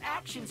 Your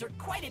actions are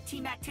quite a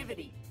team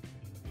activity.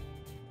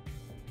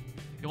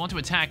 You want to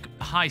attack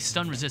high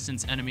stun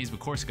resistance enemies with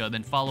Corsica,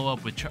 then follow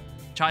up with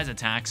Chai's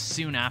attacks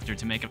soon after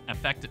to make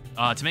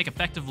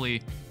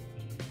effectively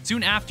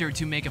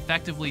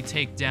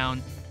take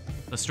down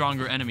the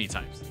stronger enemy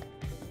types.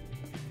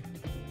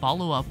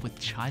 Follow up with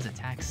Chai's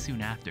attacks soon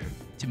after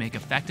to make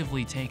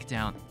effectively take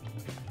down.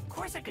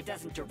 Corsica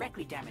doesn't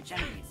directly damage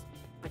enemies,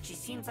 but she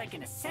seems like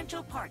an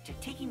essential part to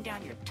taking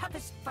down your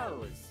toughest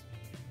foes.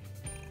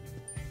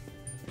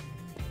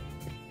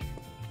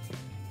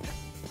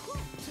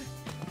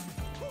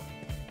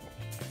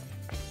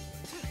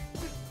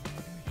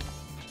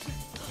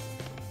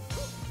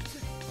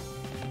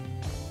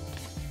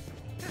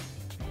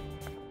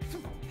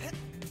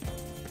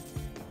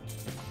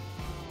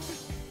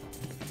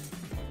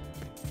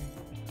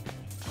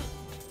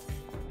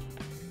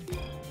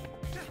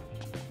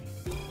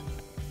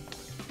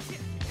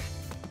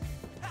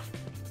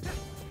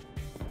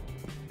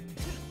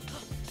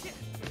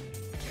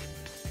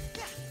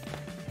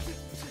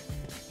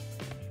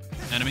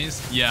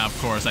 Enemies? Yeah,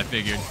 of course, I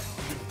figured.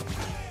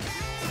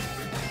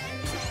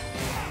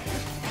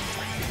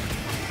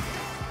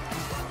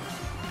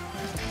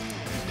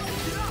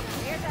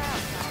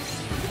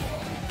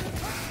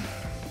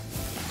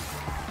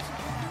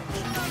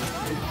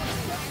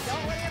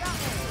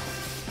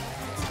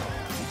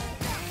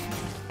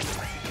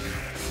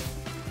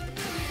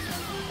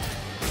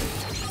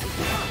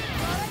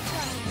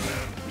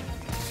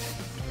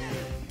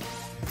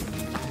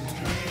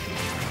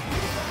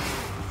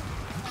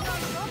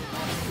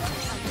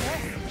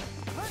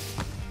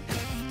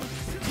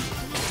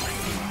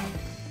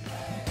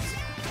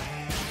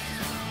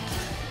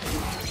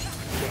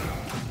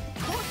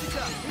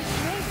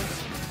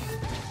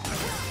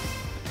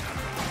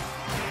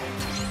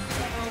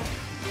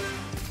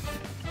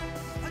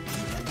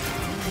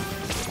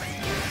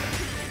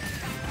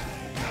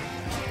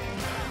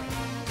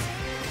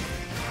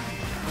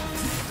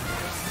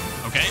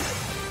 Okay.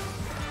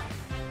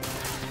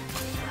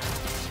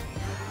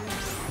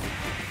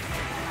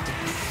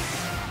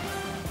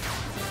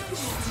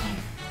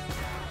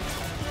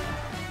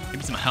 Give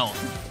me some health.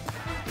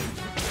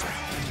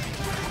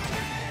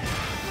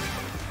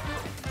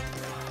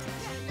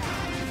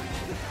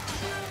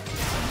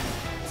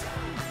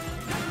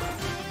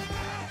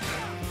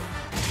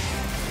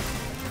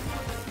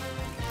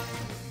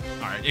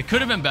 Alright, it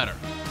could have been better.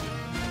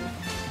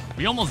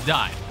 We almost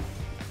died.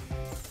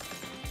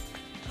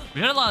 We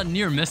had a lot of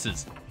near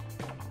misses.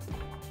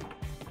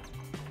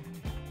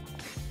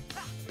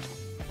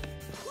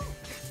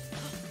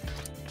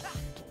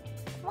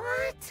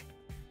 What?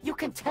 You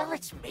can tell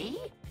it's me?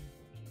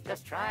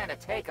 Just trying to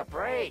take a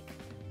break.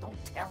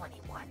 Don't tell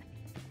anyone.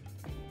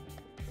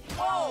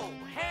 Whoa!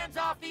 Hands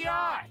off the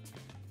art!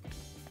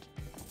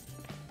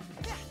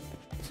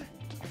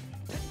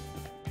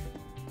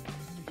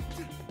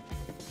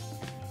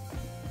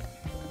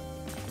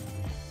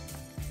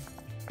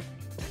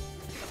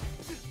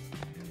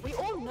 We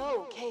all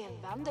know Kale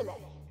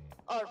Vandelay,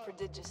 our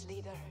prodigious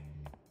leader.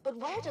 But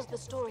where does the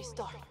story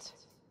start?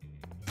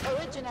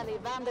 Originally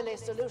Vandelay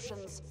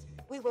Solutions,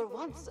 we were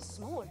once a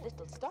small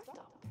little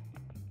startup.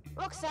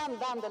 Roxanne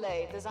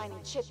Vandelay,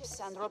 designing chips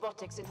and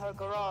robotics in her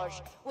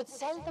garage, would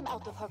sell them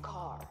out of her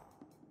car.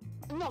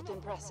 Not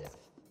impressive,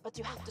 but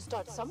you have to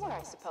start somewhere,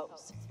 I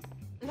suppose.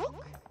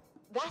 Look,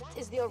 that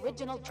is the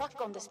original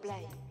truck on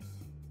display.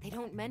 They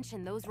don't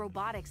mention those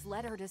robotics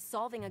led her to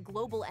solving a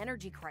global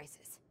energy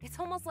crisis. It's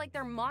almost like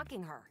they're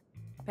mocking her.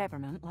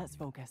 Peppermint, let's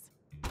focus.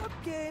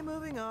 Okay,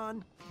 moving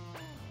on.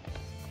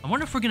 I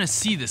wonder if we're gonna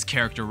see this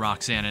character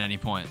Roxanne at any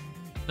point.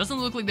 Doesn't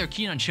look like they're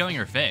keen on showing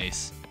her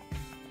face.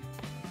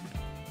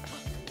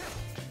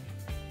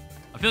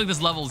 I feel like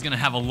this level is gonna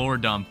have a lore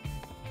dump.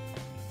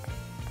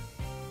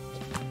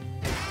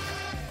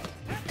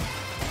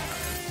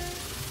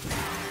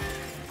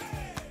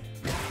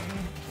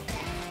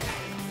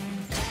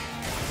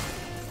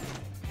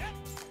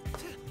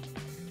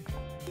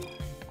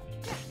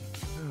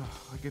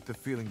 I get the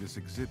feeling this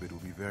exhibit will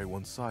be very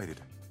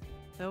one-sided.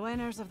 The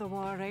winners of the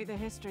war write the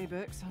history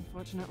books,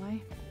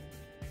 unfortunately.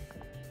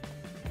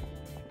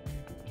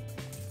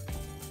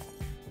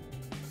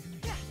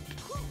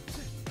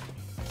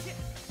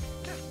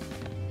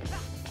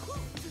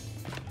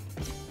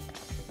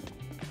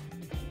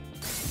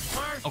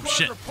 Oh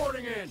shit.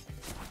 Reporting in.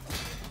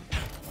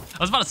 I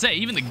was about to say,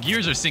 even the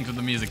gears are synced with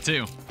the music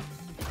too.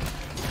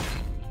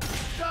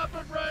 Stop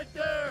it right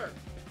there!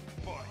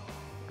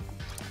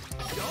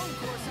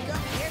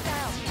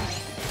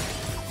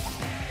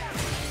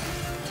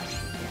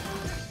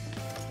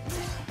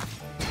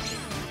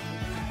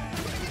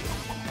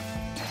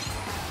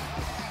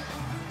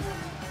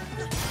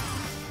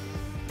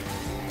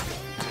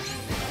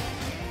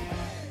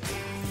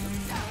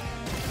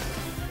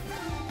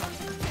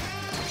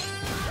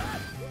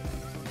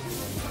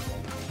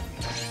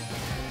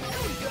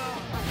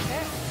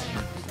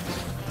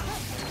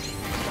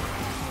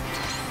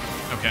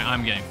 Okay,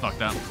 I'm getting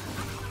fucked up.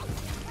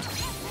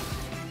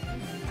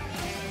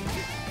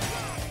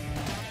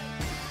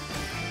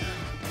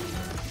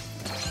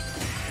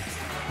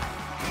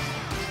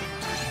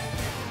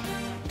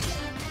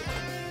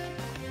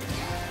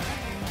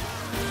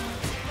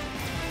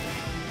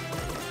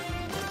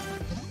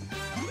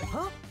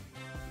 Huh?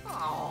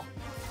 Oh.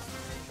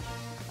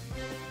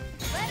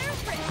 Let her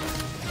rip.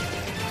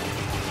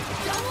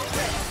 Double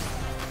rip.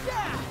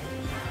 Yeah.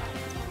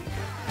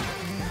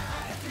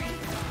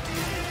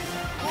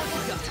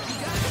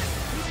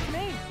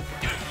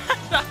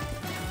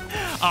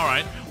 All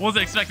right,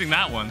 wasn't expecting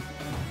that one.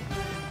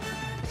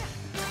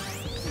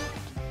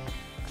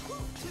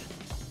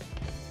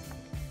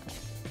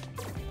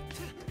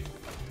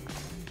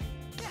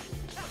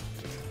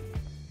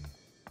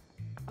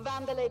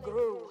 Vandelay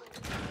grew,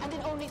 and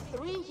in only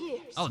 3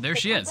 years, Oh, there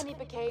she is. the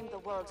company became the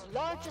world's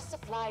largest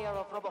supplier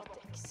of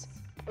robotics.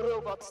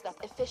 Robots that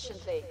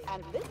efficiently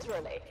and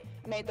literally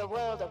made the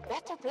world a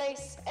better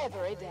place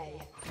every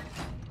day.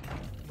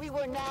 We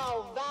were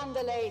now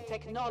Vandelay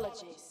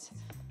Technologies,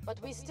 but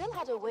we still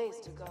had a ways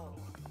to go.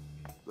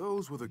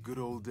 Those were the good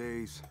old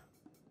days.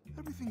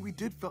 Everything we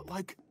did felt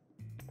like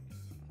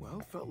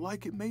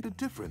it made a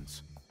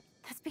difference.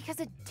 That's because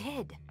it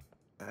did.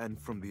 And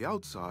from the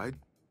outside,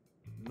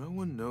 no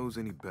one knows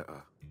any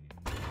better.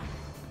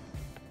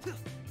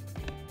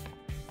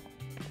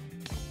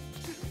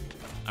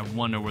 I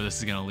wonder where this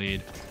is gonna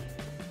lead.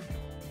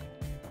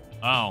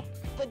 Oh,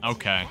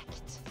 okay.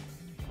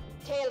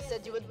 Kale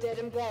said you were dead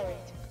and buried.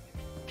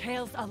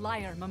 Kale's a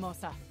liar,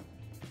 Mimosa.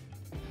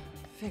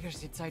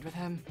 Figures you'd side with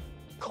him.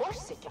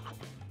 Corsica?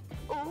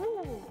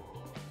 Ooh,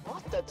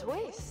 what a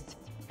twist.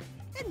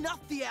 Enough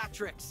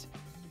theatrics.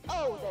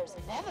 Oh, there's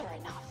never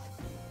enough.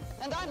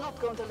 And I'm not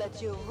going to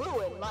let you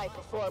ruin my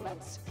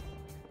performance.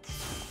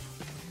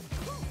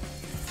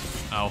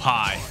 Oh,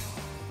 hi.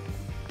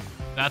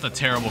 That's a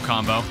terrible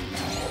combo.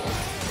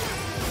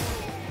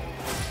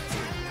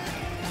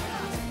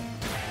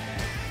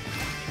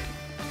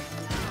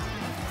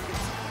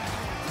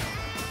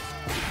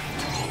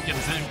 Get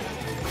this thing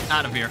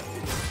out of here.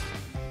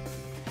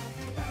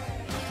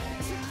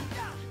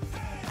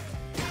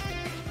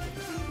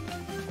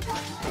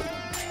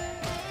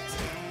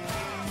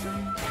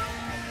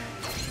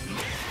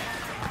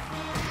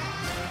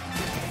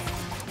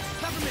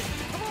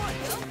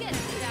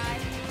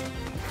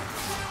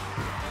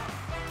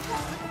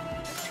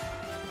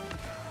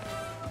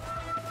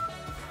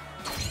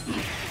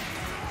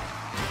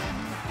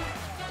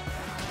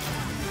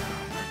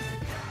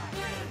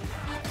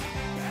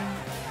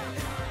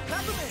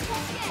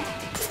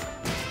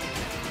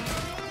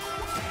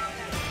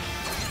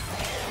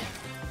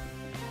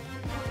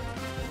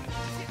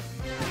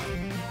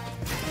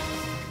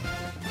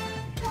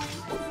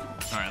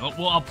 Alright,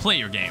 well, I'll play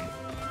your game.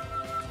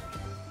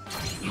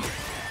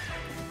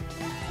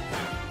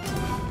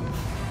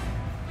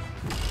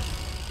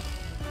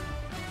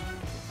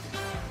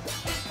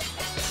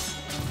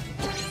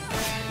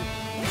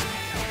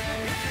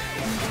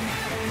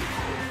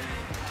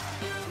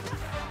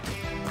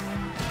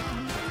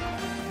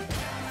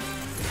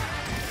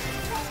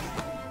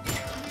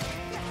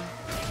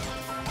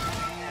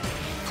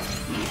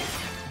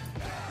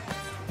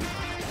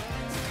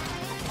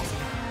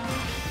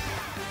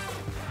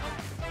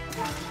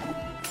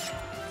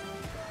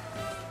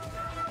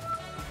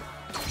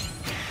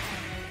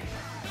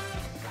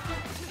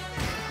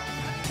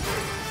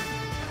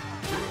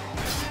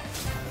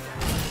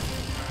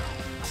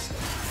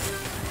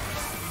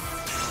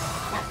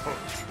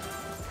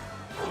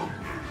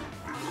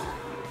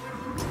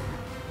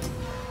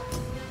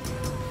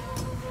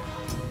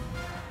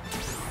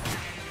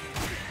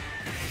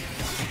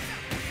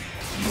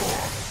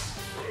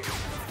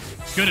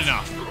 Good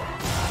enough.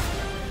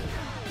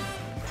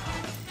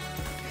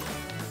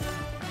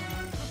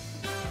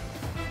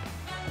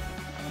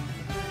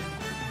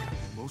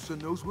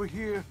 Mosa knows we're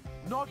here.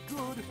 Not good.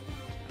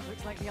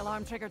 Looks like the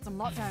alarm triggered some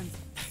lockdowns.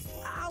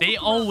 They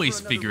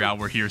always figure out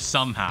we're here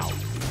somehow.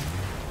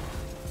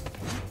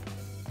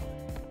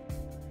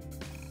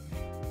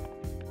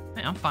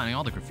 Hey, I'm finding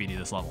all the graffiti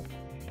this level.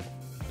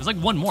 There's like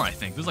one more, I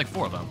think. There's like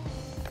 4 of them.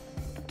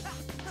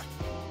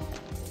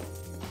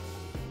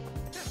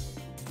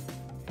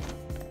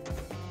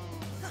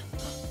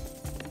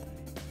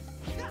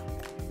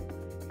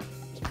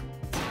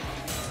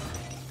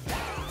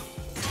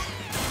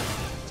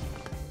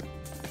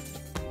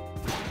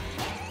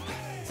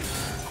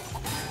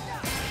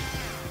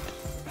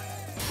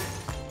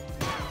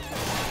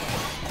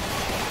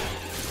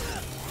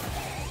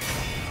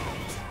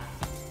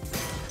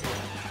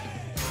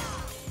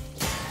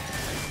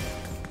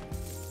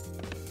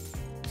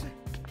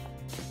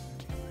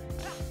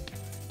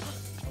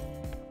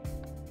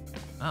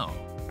 Oh.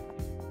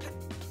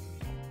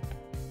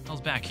 I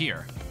was back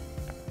here.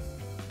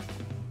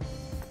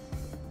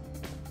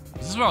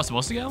 Is this where I was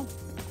supposed to go?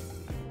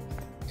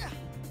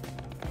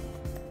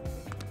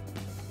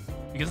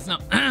 Because it's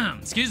not,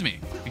 excuse me,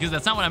 because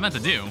that's not what I meant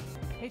to do.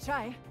 Hey,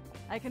 Chai,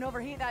 I can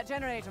overheat that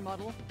generator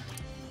model.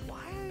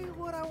 Why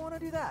would I want to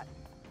do that?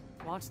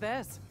 Watch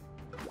this.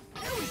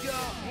 Here we go.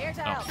 Here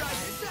to help. Try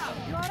this out.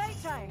 You all right,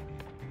 Chai?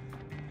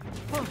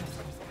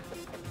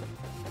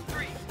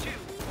 3, 2,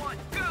 1,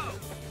 go!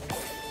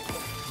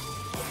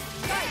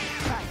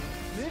 Right.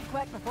 Move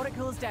quick before it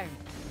cools down.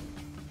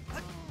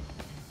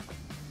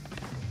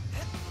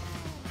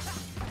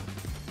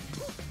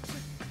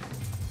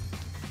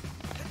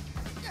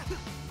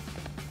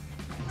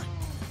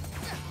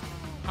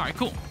 All right,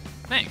 cool.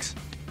 Thanks.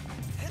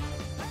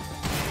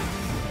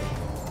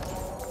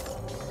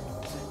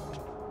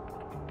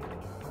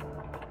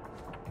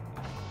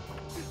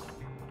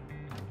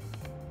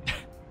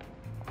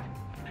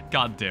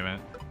 God damn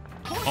it.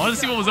 I wanted to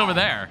see what was over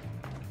there.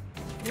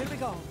 Here we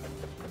go.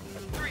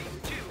 3, 2,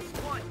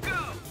 1, go!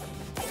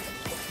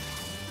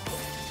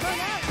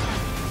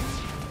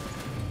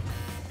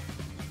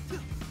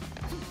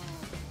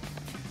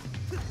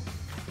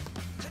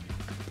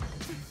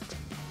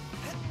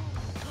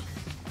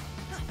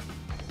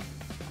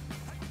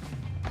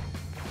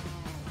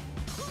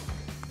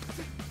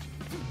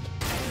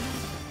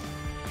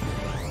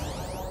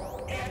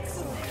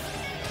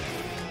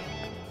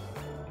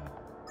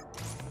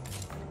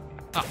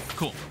 Oh,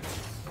 cool.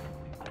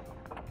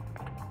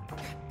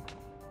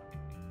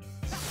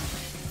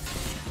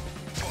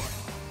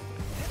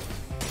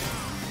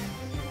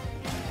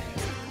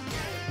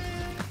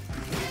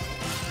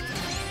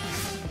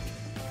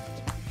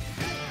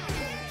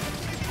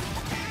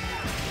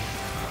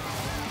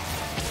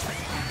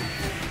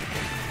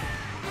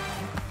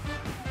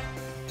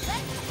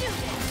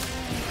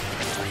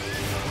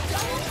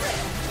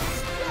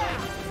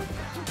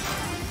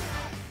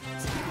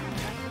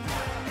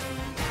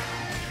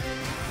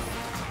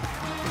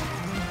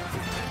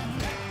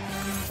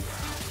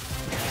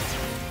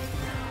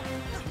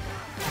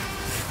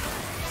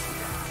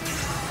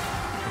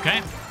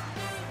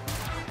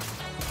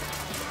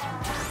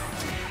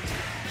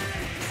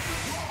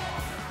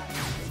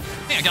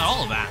 Hey, I got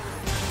all of that.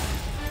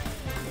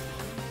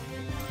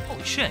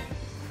 Holy shit.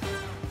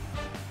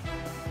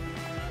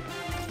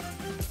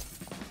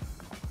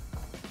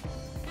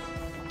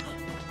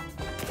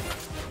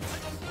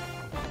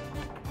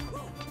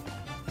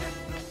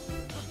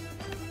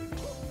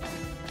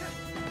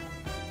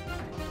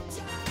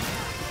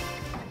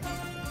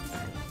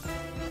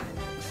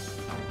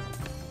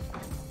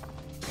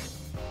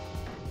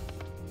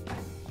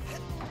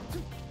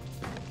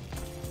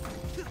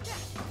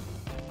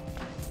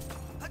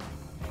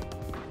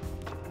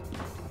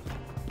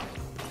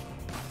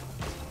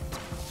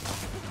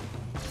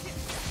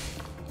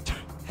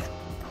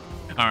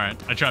 Alright,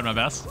 I tried my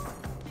best.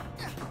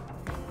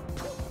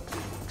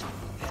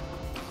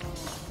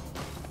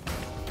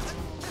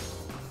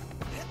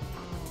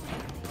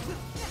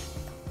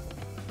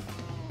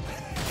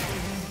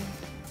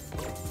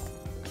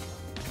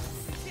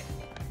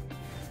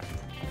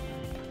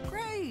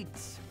 Great!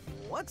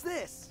 What's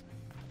this?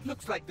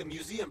 Looks like the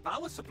museum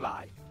power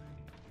supply.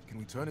 Can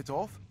we turn it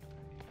off?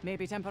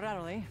 Maybe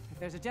temporarily, if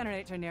there's a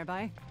generator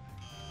nearby.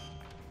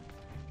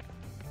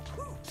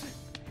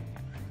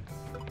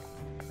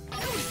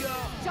 Here we go!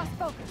 Just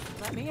focus.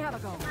 Let me have a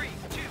go. 3,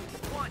 2,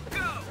 1,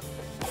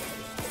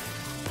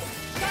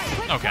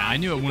 go! Okay, I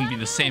knew it wouldn't be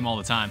the same all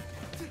the time.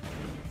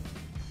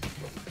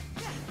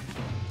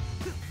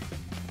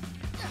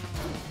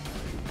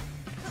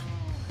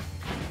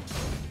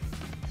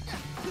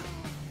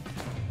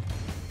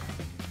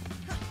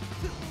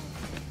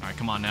 Alright,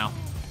 come on now.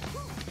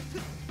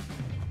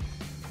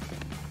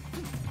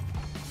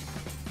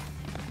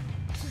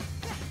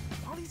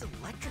 All these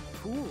electric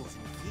tools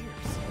and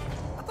gears.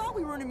 I thought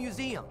we were in a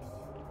museum.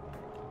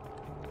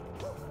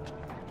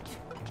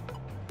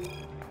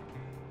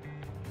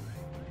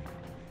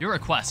 Your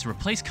request: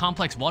 replace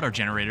complex water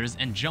generators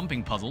and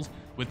jumping puzzles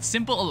with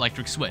simple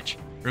electric switch.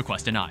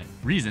 Request denied.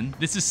 Reason: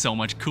 this is so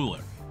much cooler.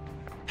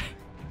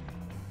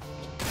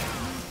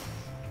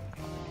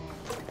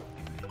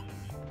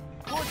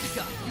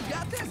 Corsica, you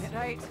got this?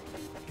 Right.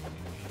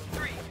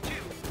 3, 2,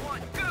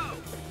 1, go!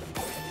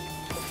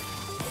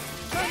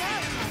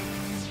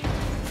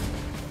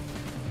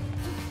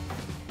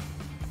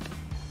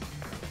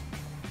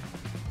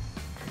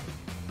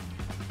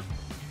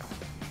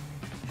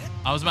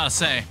 I was about to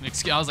say,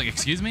 I was like,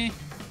 excuse me?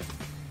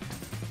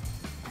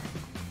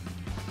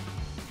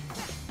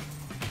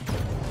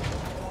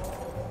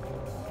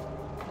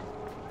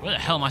 Where the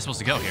hell am I supposed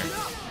to go here?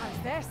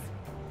 How's this?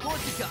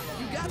 Corsica,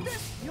 you got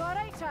this? You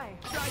alright, Ty?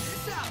 Try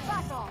this out.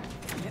 Back off.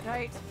 Get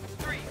right.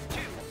 3, 2,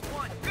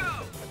 1,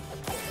 go!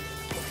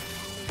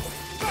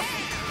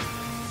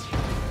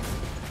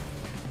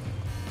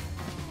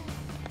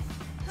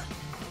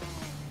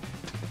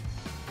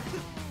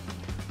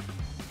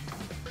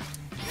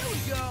 Here we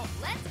go.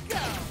 Let's go!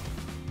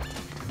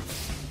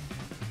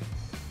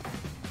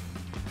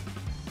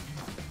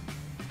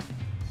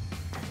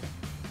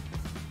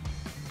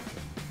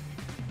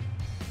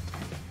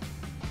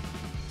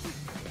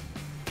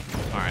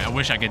 Alright, I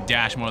wish I could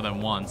dash more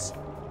than once.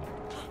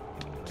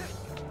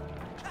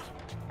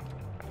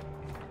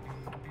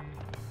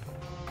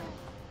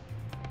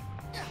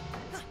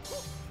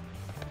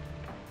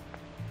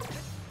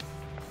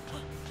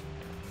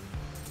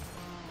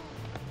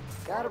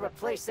 Gotta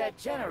replace that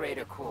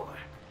generator core.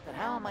 But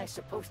how am I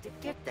supposed to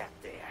get that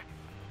there?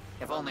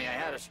 If only I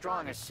had a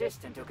strong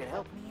assistant who could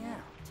help me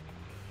out.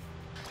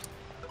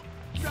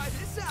 Try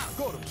this out.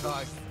 Got him,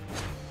 Ty.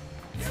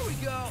 Here we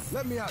go.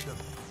 Let me at them.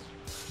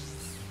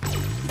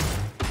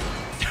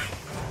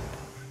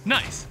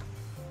 Nice.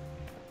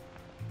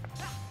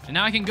 And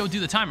now I can go do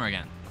the timer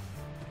again.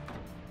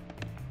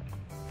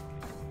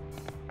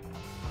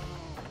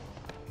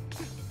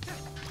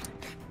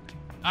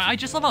 I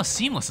just love how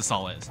seamless this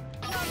all is.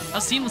 How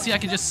seamlessly I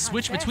can just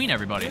switch between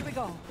everybody. Here we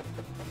go.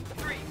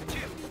 3, 2,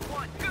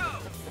 1, go!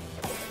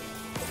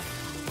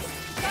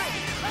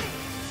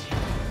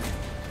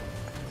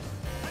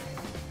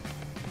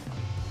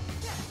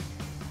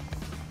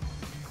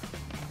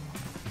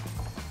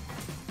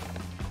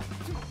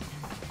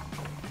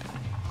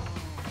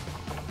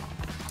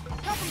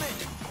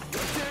 Compliment.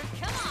 Your turn.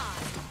 Come on!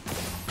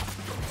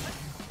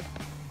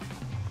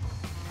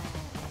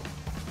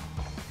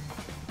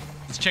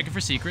 Just checking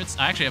for secrets.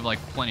 I actually have like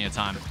plenty of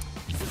time.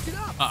 Switch it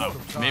up. Uh-oh,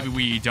 maybe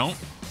we don't?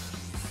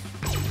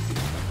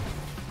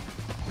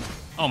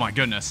 Oh my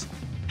goodness.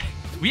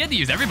 We had to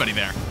use everybody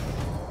there.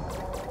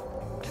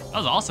 That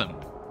was awesome.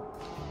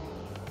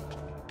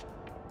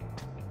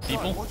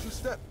 People? Watch your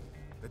step.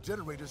 The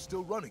generator's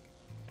still running.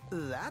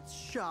 That's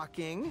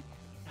shocking.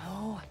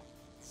 No.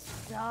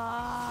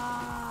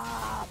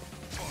 Stop.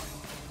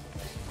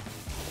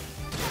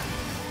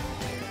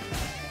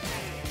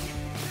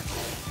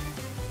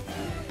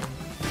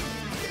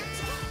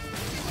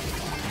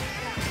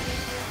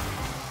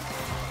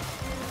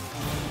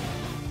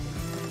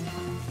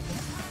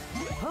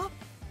 Huh?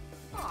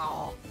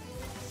 Oh.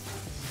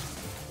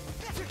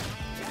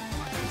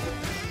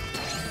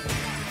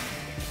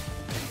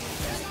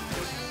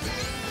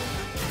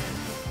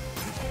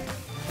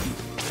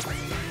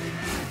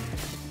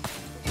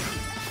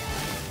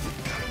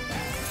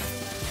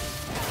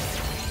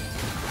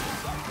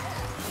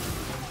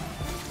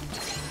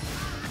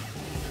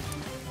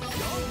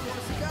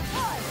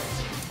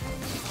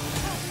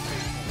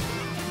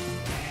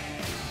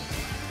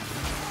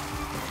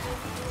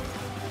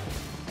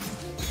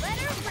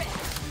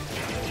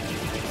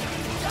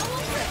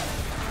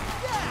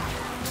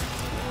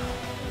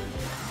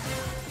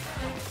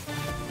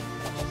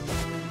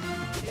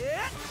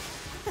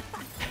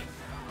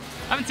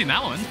 haven't seen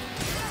that one.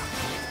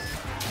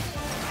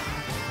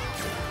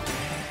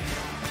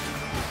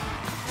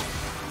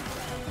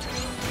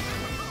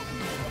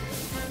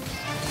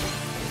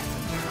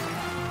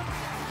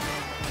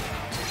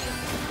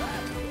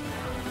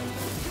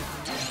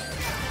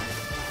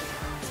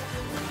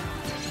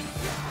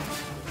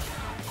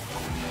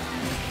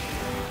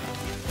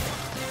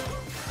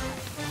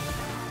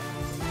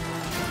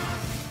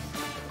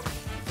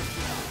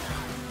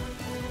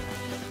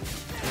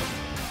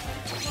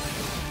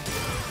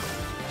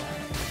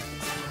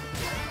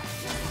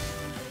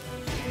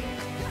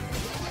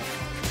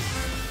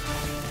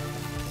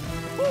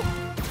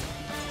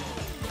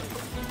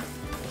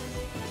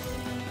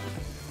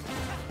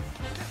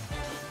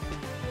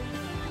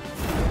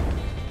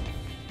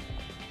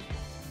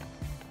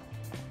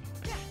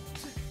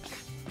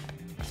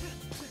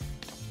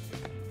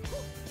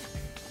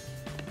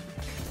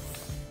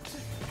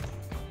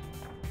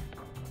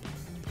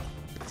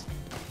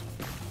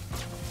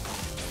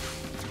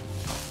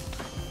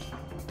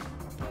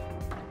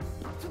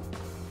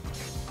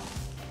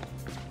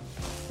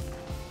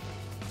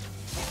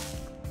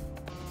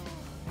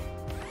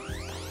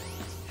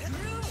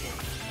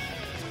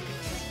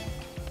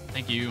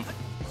 Thank you.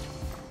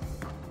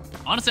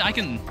 Honestly,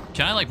 can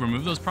I like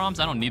remove those prompts?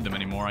 I don't need them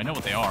anymore. I know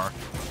what they are.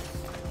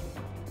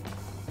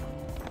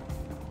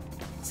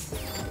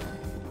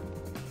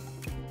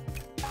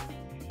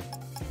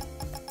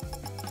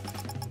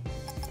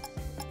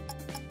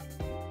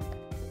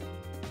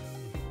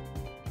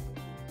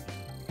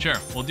 Sure,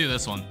 we'll do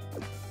this one.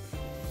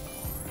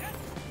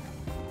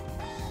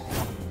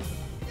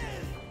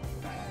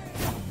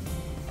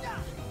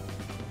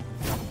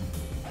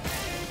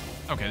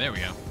 Okay, there we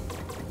go.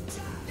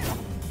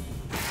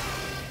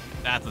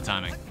 That's the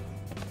timing.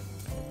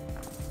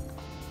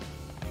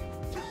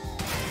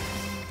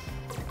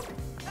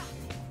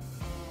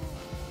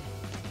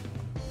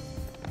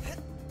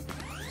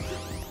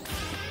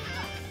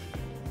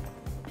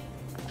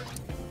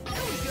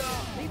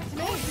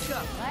 Let's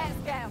go,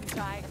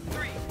 Jai.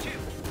 3, 2,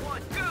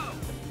 1, go!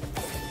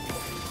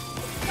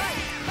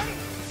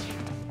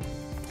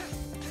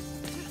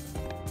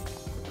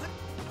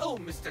 Oh,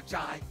 Mr.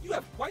 Jai, you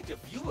have quite a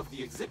view of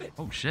the exhibit.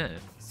 Oh, shit.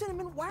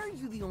 Cinnamon, why are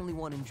you the only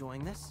one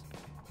enjoying this?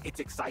 It's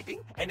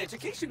exciting and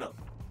educational.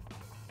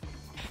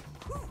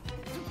 Will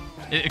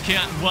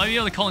I be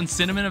able to call in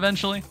Cinnamon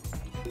eventually?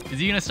 Is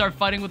he gonna start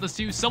fighting with us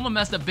too? Someone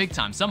messed up big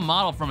time. Some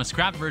model from a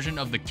scrap version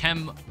of the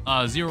Chem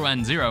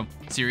 0N0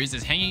 series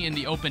is hanging in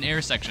the open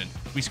air section.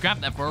 We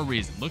scrapped that for a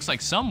reason. Looks like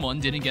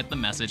someone didn't get the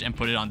message and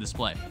put it on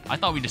display. I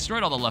thought we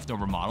destroyed all the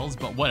leftover models,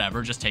 but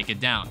whatever, just take it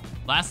down.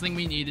 Last thing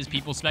we need is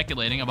people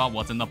speculating about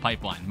what's in the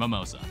pipeline.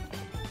 Mimosa.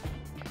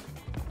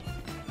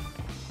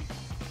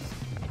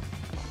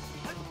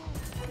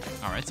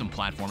 Alright, some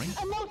platforming.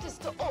 A notice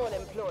to all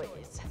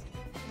employees.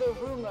 The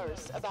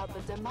rumors about the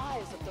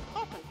demise of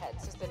department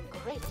heads has been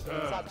greatly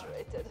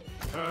exaggerated.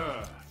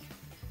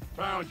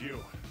 Found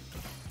you.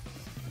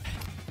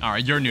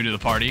 Alright, you're new to the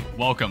party.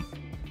 Welcome.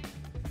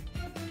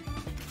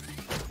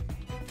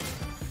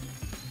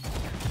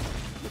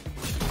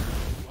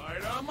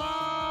 Light 'em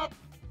up!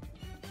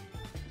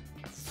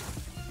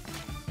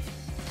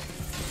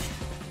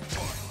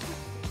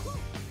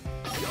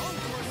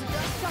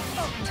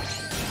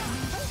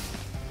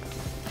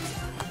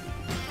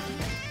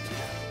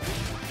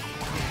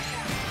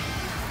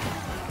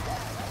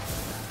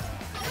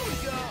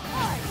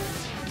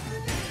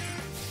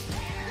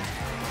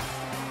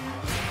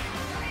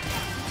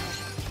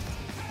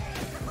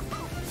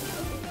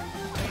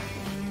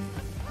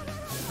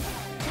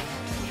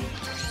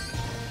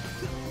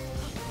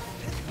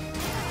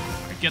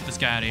 Get this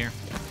guy out of here.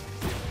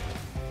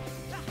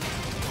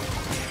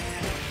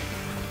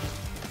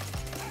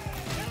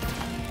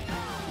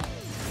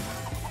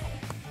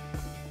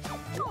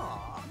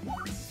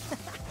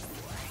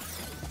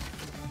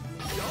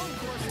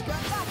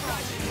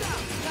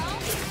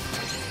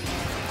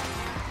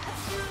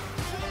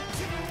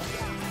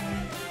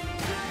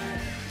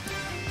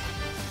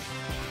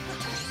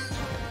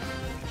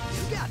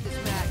 You got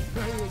this, Mac.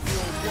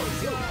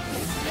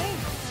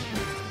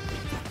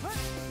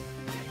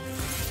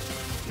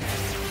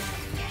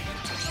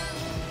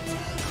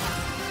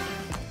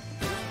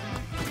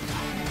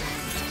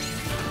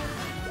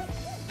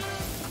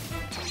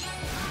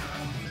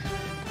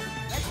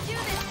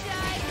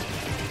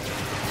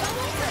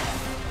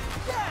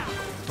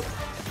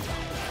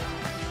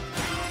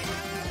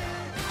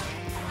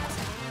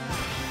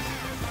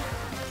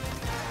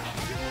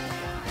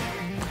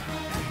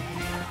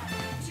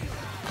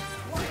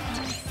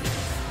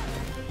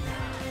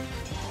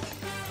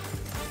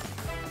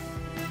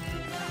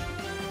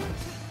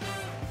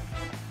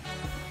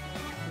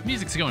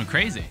 Music's going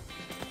crazy.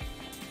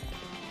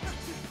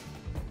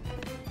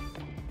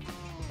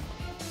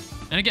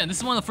 And again, this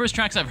is one of the first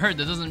tracks I've heard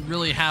that doesn't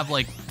really have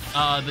like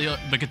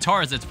the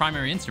guitar as its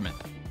primary instrument.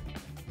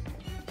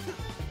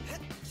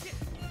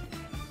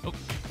 Oh.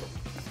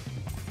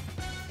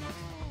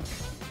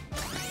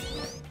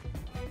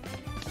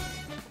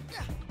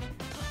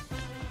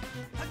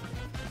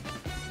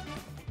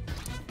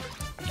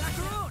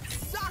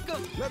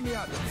 Let me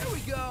out. Here we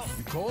go.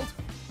 You cold?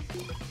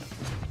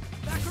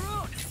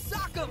 Macaron,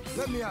 sock him.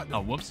 Let me out. Oh,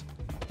 whoops.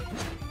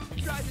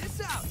 Try this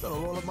out. Gotta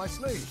roll up my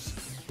sleeves.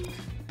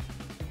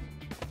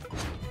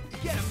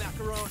 Get him,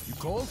 Macaron. You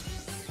cold?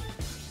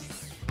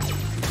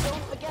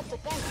 Don't forget to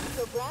thank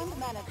your brand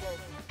manager,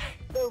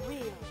 the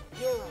real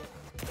hero.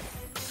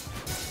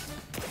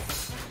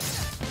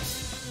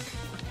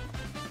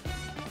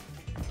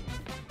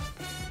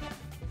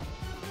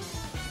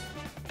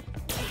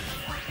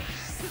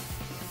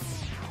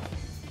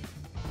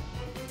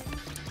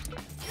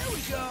 Here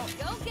we go.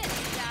 Go get it,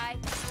 guy.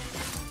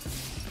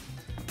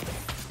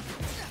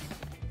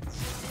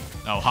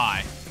 Oh,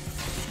 hi.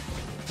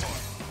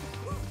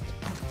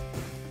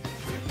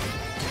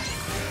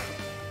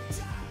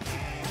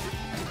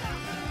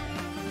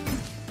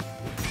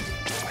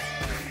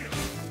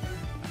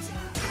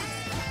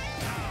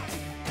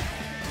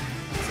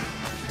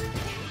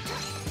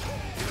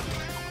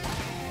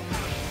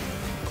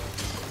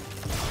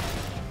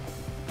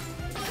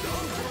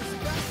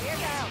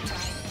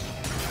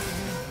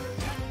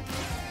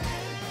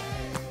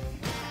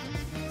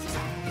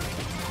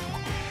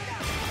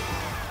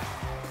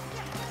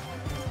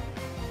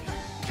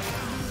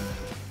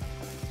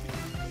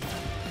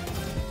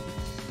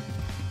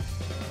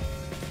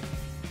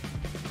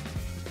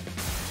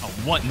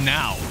 What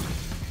now?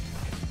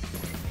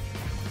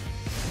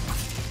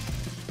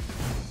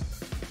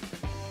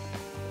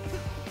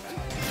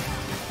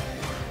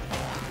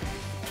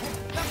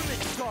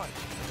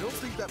 I don't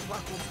think that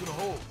platform's gonna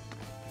hold.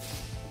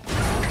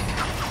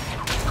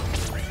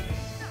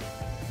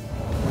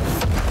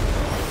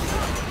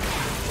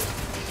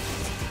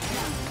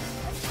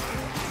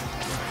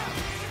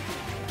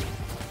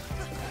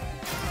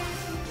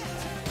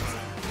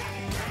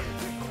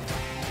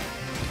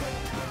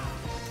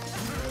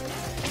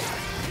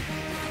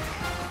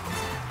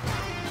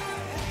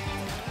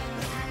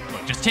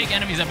 Look, just take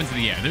enemies up into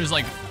the air. There's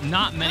like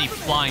not many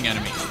flying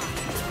enemies.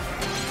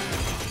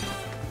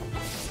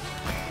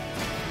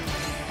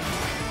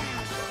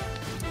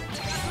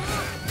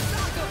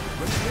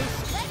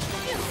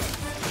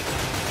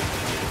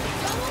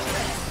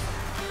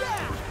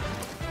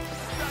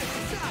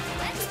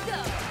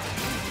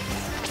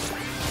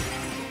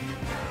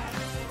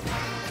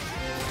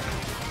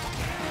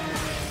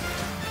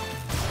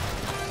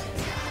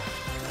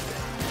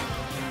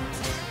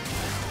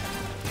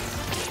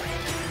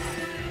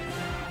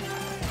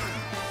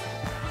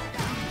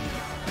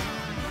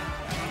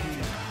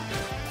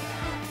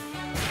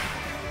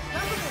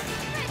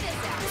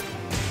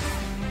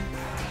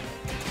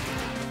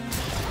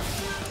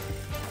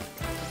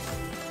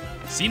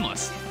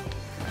 Seamless.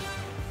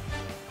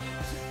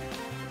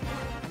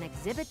 An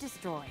exhibit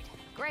destroyed.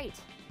 Great.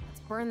 Let's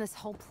burn this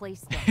whole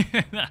place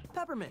down.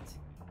 Peppermint,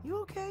 you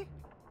okay?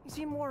 You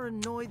seem more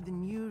annoyed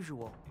than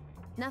usual.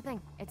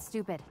 Nothing. It's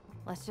stupid.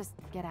 Let's just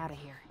get out of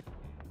here.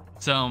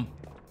 So,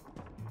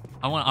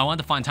 I want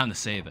to find time to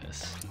say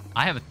this.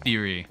 I have a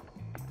theory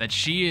that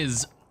she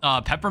is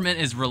Peppermint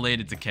is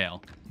related to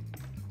Kale.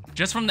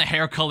 Just from the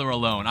hair color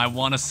alone, I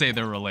want to say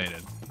they're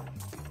related.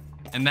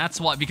 And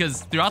that's why,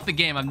 because throughout the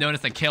game, I've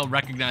noticed that Kale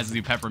recognizes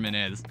who Peppermint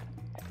is.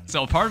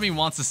 So part of me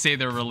wants to say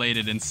they're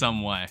related in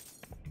some way.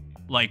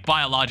 Like,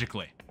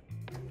 biologically.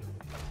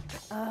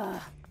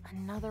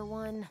 Another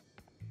one.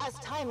 As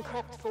time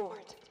crept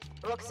forward,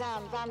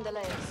 Roxanne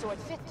Vandelay saw it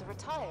fit to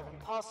retire and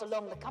pass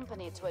along the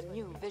company to a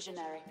new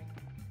visionary.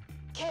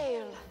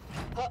 Kale,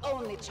 her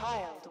only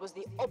child, was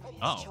the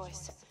obvious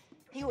choice.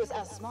 He was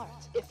as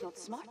smart, if not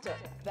smarter,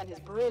 than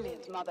his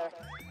brilliant mother.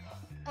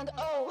 And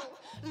oh,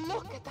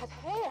 look at that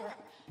hair!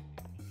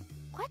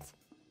 What?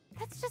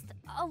 That's just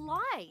a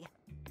lie.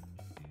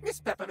 Miss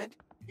Peppermint,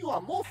 you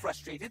are more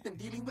frustrated than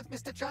dealing with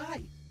Mr.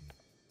 Jai.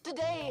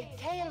 Today,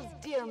 Kale's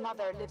dear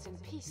mother lives in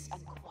peace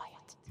and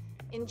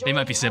quiet. They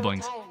might be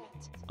siblings.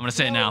 I'm gonna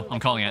say it now. I'm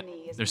calling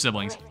it. They're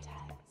siblings.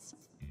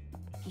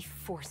 He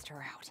forced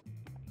her out.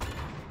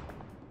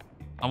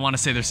 I want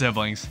to say they're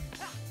siblings.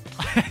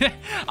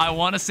 I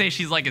want to say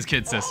she's like his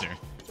kid sister.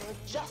 You're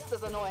just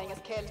as annoying as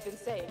Kale's been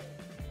saying.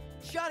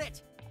 Shut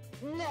it!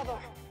 Never.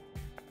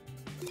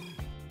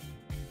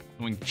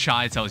 When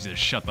Chai tells you to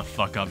shut the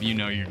fuck up, you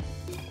know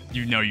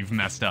you've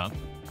messed up.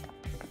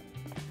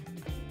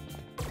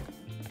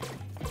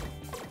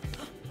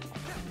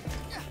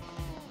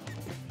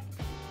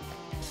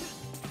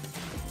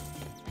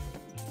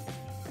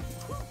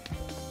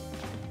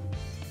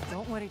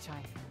 Don't worry,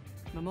 Chai.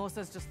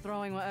 Mimosa's just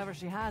throwing whatever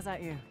she has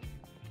at you.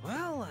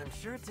 Well, I'm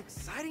sure it's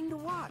exciting to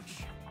watch.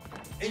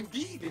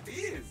 Indeed, it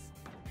is.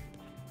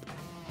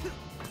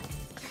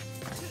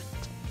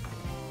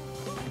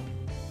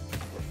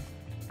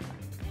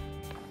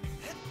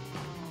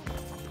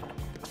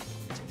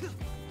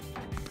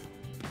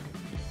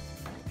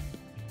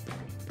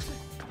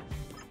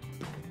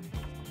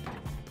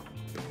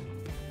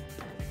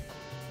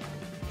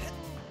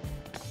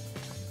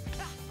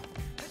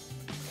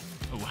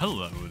 Oh,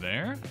 hello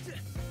there.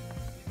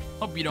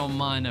 Hope you don't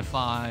mind if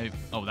I...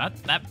 Oh, is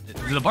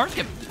the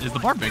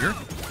bar bigger?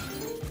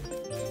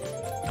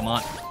 Come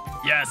on.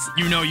 Yes,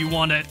 you know you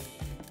want it.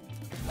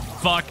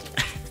 Fuck.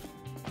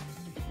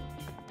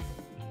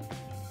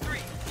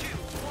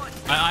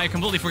 I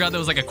completely forgot there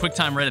was like a quick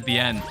time right at the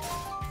end.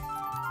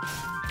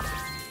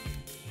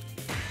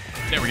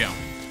 There we go.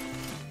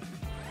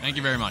 Thank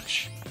you very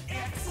much.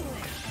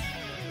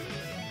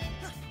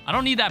 I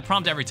don't need that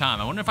prompt every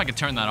time. I wonder if I could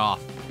turn that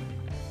off.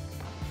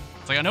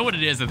 It's like I know what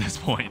it is at this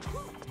point.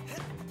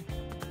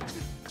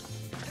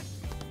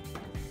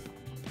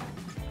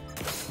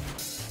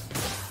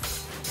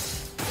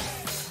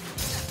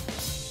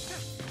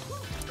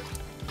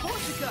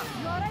 Corsica!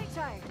 You alright,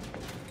 Ty?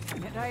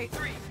 Get right.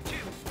 3, 2,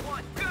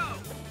 1, go!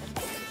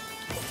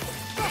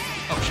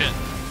 Oh shit.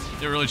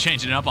 They're really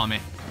changing it up on me.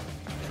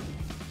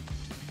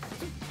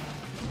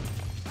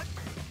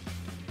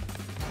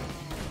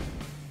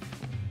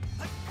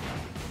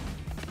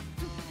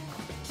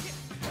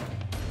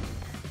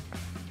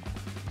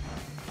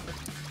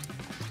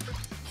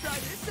 Try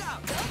this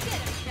out! Go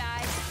get him,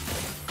 Shy.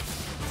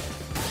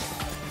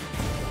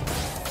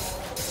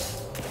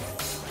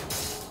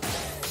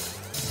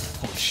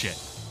 Holy shit.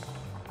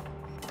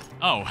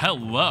 Oh,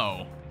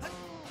 hello.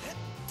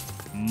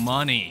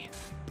 Money.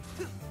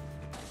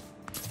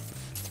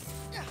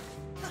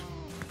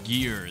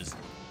 Gears.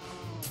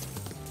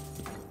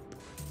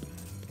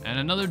 And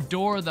another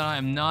door that I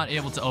am not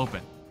able to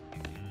open.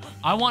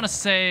 I want to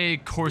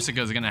say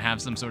Corsica is going to have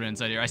some sort of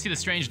insight here. I see the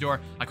strange door.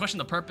 I question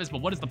the purpose,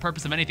 but what is the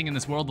purpose of anything in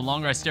this world? The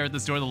longer I stare at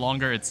this door, the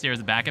longer it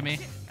stares back at me.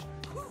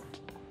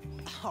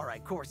 All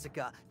right,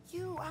 Corsica.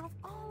 You, out of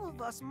all of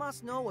us,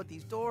 must know what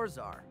these doors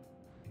are.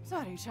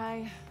 Sorry,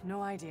 Chai.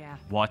 No idea.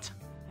 What?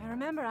 I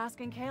remember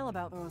asking Kale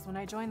about those when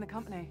I joined the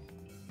company.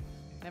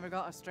 Never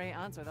got a straight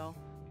answer, though.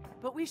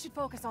 But we should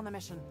focus on the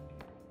mission.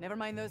 Never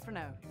mind those for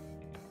now.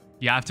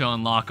 You have to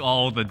unlock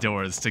all the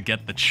doors to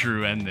get the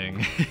true ending.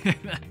 Here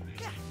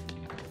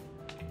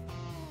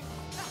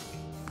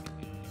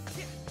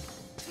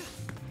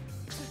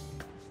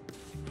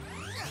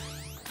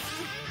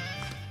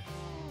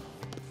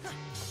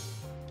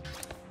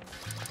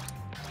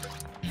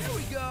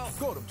we go!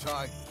 Got him,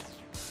 Ty.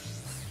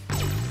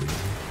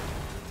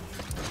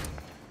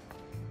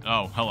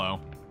 Oh, hello.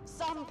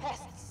 Some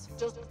pests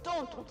just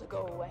don't want to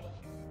go away.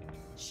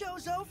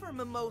 Show's over,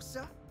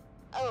 Mimosa.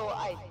 Oh,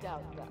 I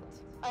doubt that.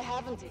 I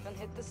haven't even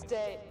hit the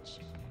stage.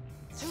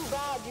 Too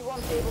bad you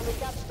won't be able to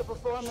catch the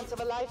performance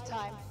of a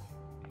lifetime.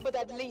 But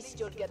at least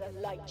you'll get a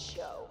light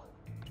show.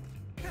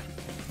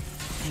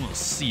 We'll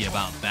see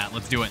about that.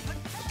 Let's do it.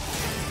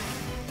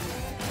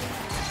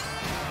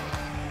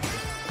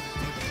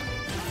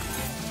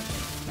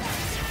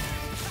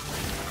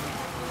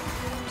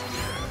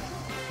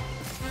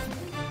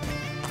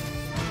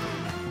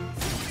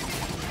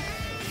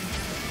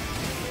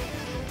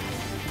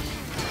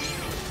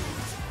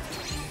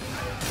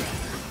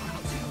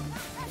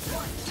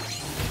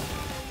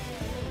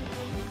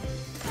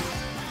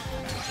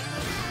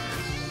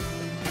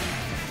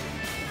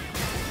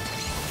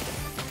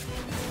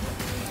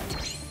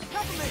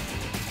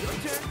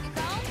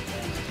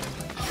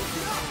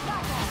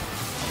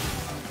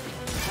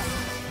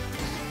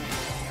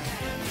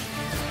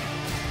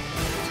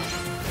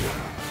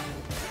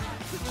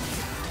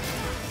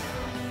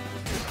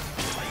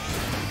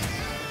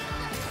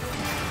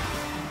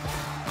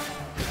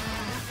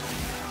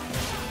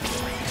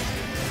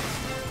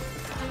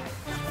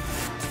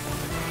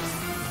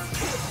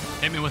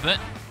 Hit me with it.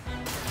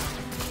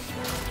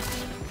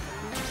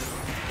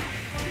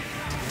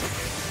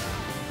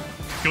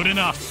 Good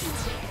enough.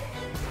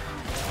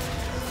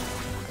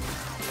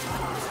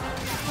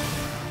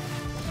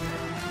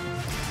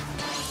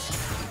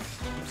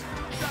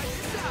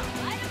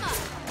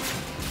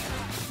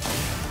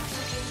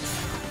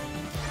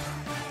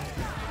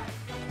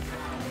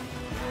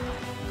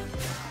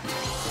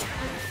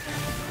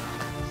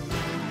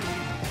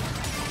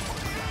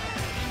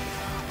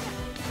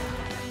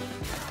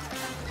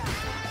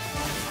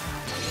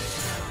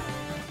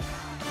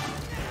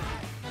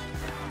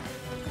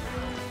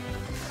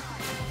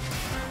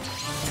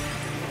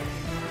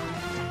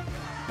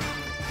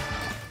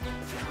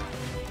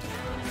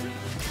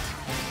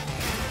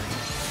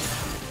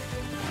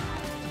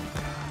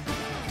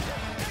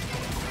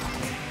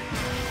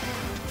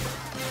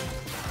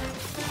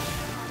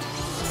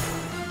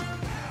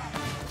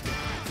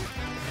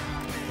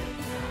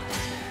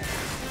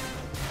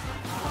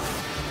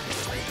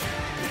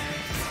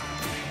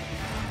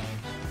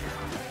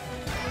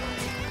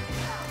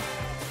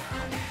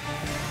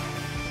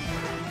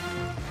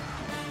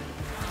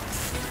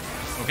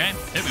 Okay,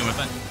 hit me with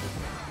it.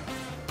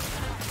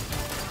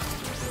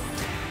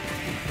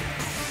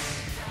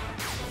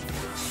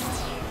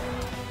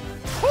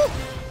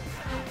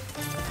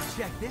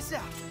 Check this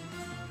out.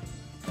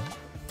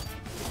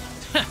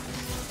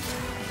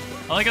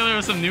 I like how there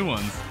were some new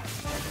ones.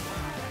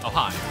 Oh,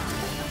 hi.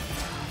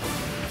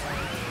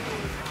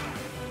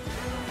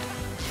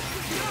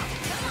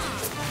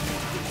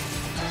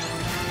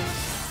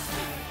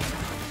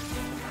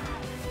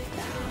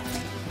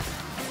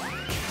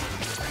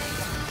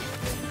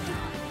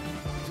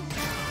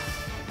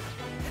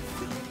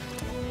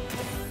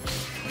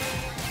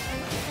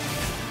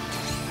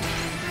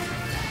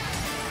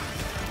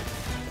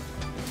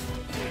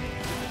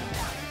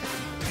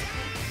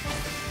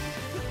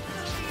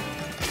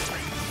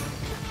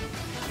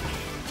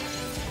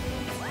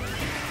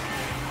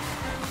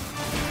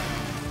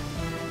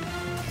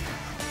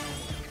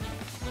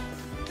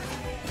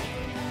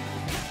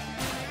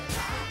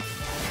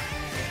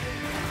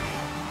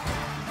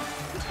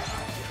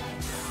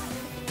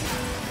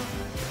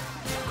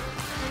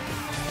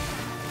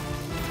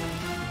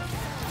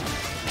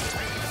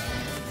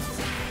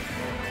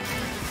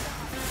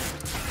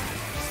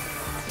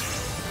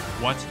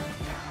 What?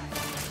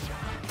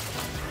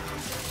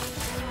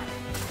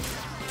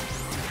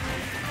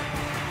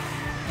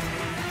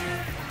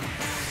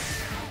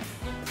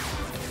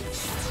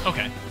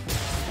 Okay.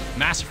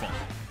 Masterful.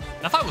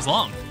 That fight was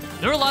long.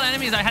 There were a lot of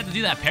enemies I had to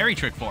do that parry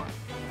trick for.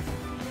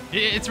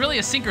 It's really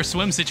a sink or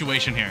swim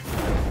situation here.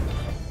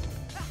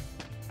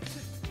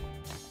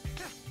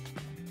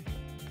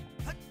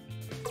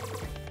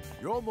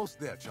 You're almost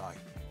there, Chai.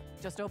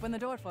 Just open the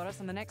door for us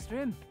in the next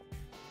room.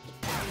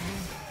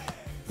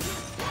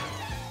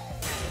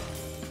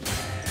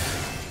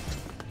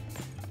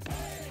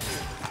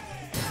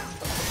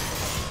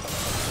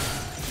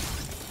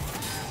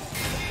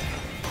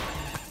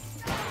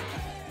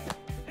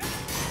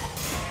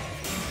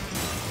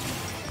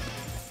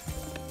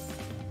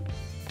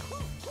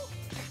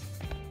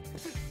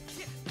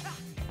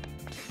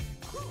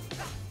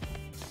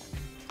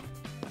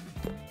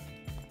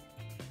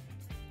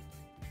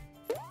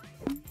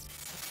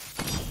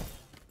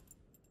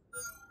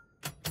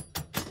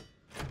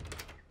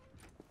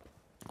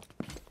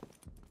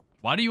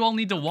 Why do you all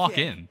need to walk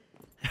in?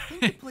 I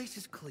think the place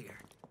is clear.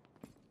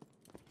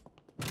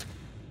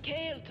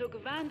 Kale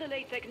took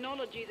Vandalay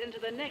Technologies into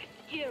the next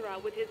era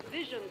with his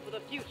vision for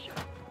the future.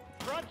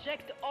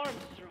 Project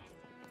Armstrong.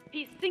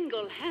 He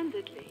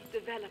single-handedly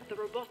developed the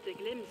robotic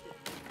limb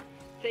system,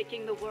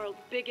 taking the world's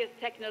biggest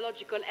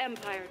technological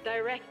empire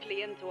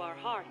directly into our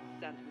hearts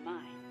and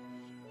minds.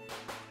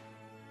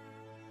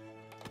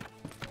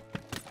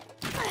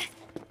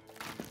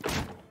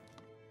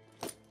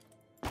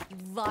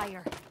 You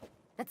liar.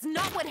 That's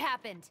not what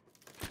happened.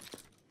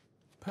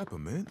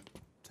 Peppermint,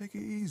 take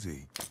it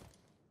easy.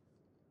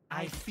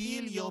 I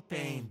feel your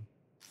pain.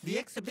 The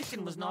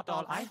exhibition was not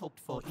all I hoped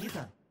for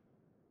either.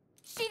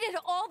 She did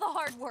all the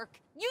hard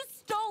work. You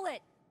stole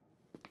it.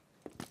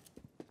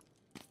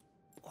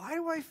 Why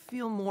do I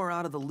feel more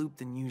out of the loop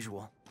than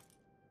usual?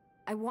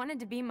 I wanted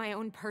to be my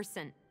own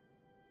person.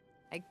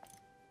 I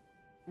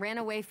ran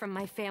away from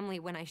my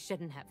family when I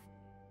shouldn't have.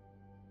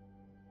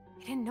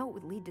 I didn't know it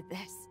would lead to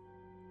this.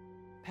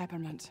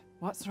 Peppermint,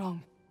 what's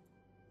wrong?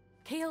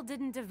 Kale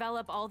didn't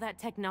develop all that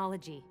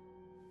technology.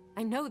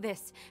 I know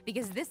this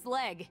because this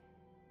leg,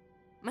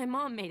 my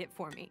mom made it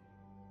for me.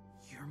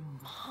 Your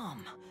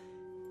mom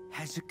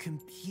has a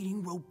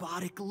competing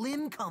robotic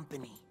limb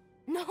company.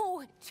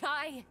 No,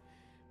 Chai.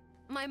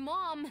 My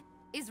mom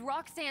is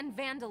Roxanne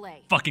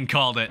Vandalay. Fucking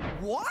called it.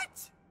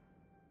 What?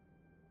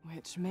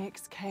 Which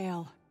makes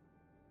Kale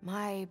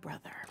my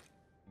brother.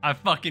 I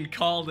fucking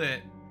called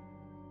it.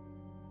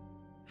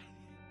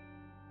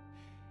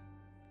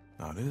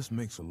 Now this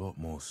makes a lot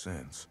more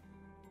sense.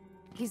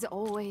 He's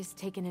always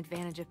taken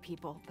advantage of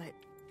people, but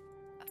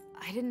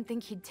I didn't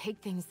think he'd take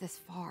things this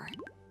far.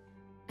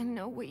 I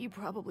know what you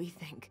probably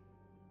think.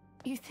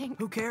 You think...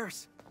 Who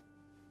cares?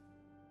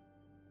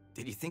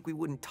 Did you think we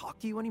wouldn't talk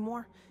to you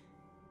anymore?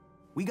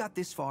 We got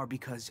this far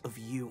because of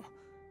you.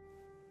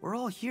 We're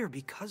all here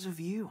because of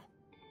you.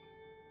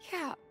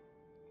 Yeah,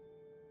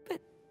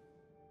 but...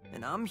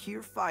 And I'm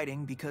here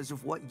fighting because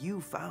of what you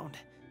found,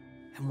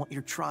 and what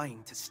you're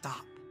trying to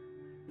stop.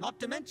 Not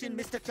to mention,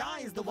 Mr. Chai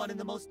is the one in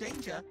the most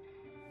danger.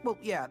 Well,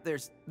 yeah,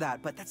 there's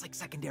that, but that's like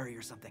secondary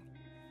or something.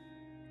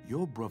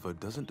 Your brother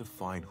doesn't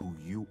define who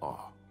you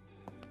are.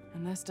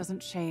 And this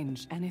doesn't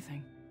change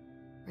anything.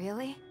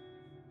 Really?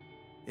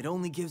 It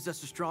only gives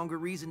us a stronger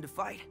reason to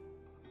fight.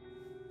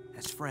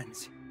 As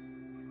friends.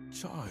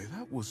 Chai,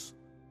 that was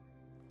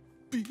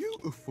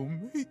beautiful,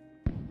 mate.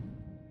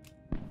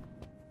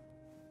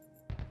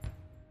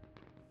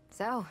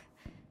 So,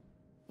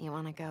 you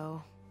wanna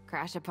go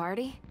crash a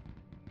party?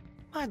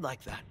 I'd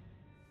like that.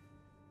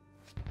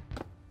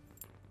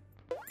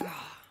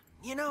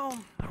 You know,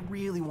 I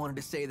really wanted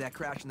to say that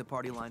crashing the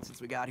party line since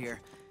we got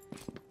here.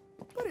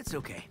 But it's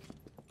okay.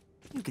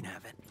 You can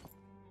have it.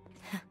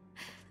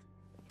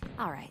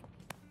 All right.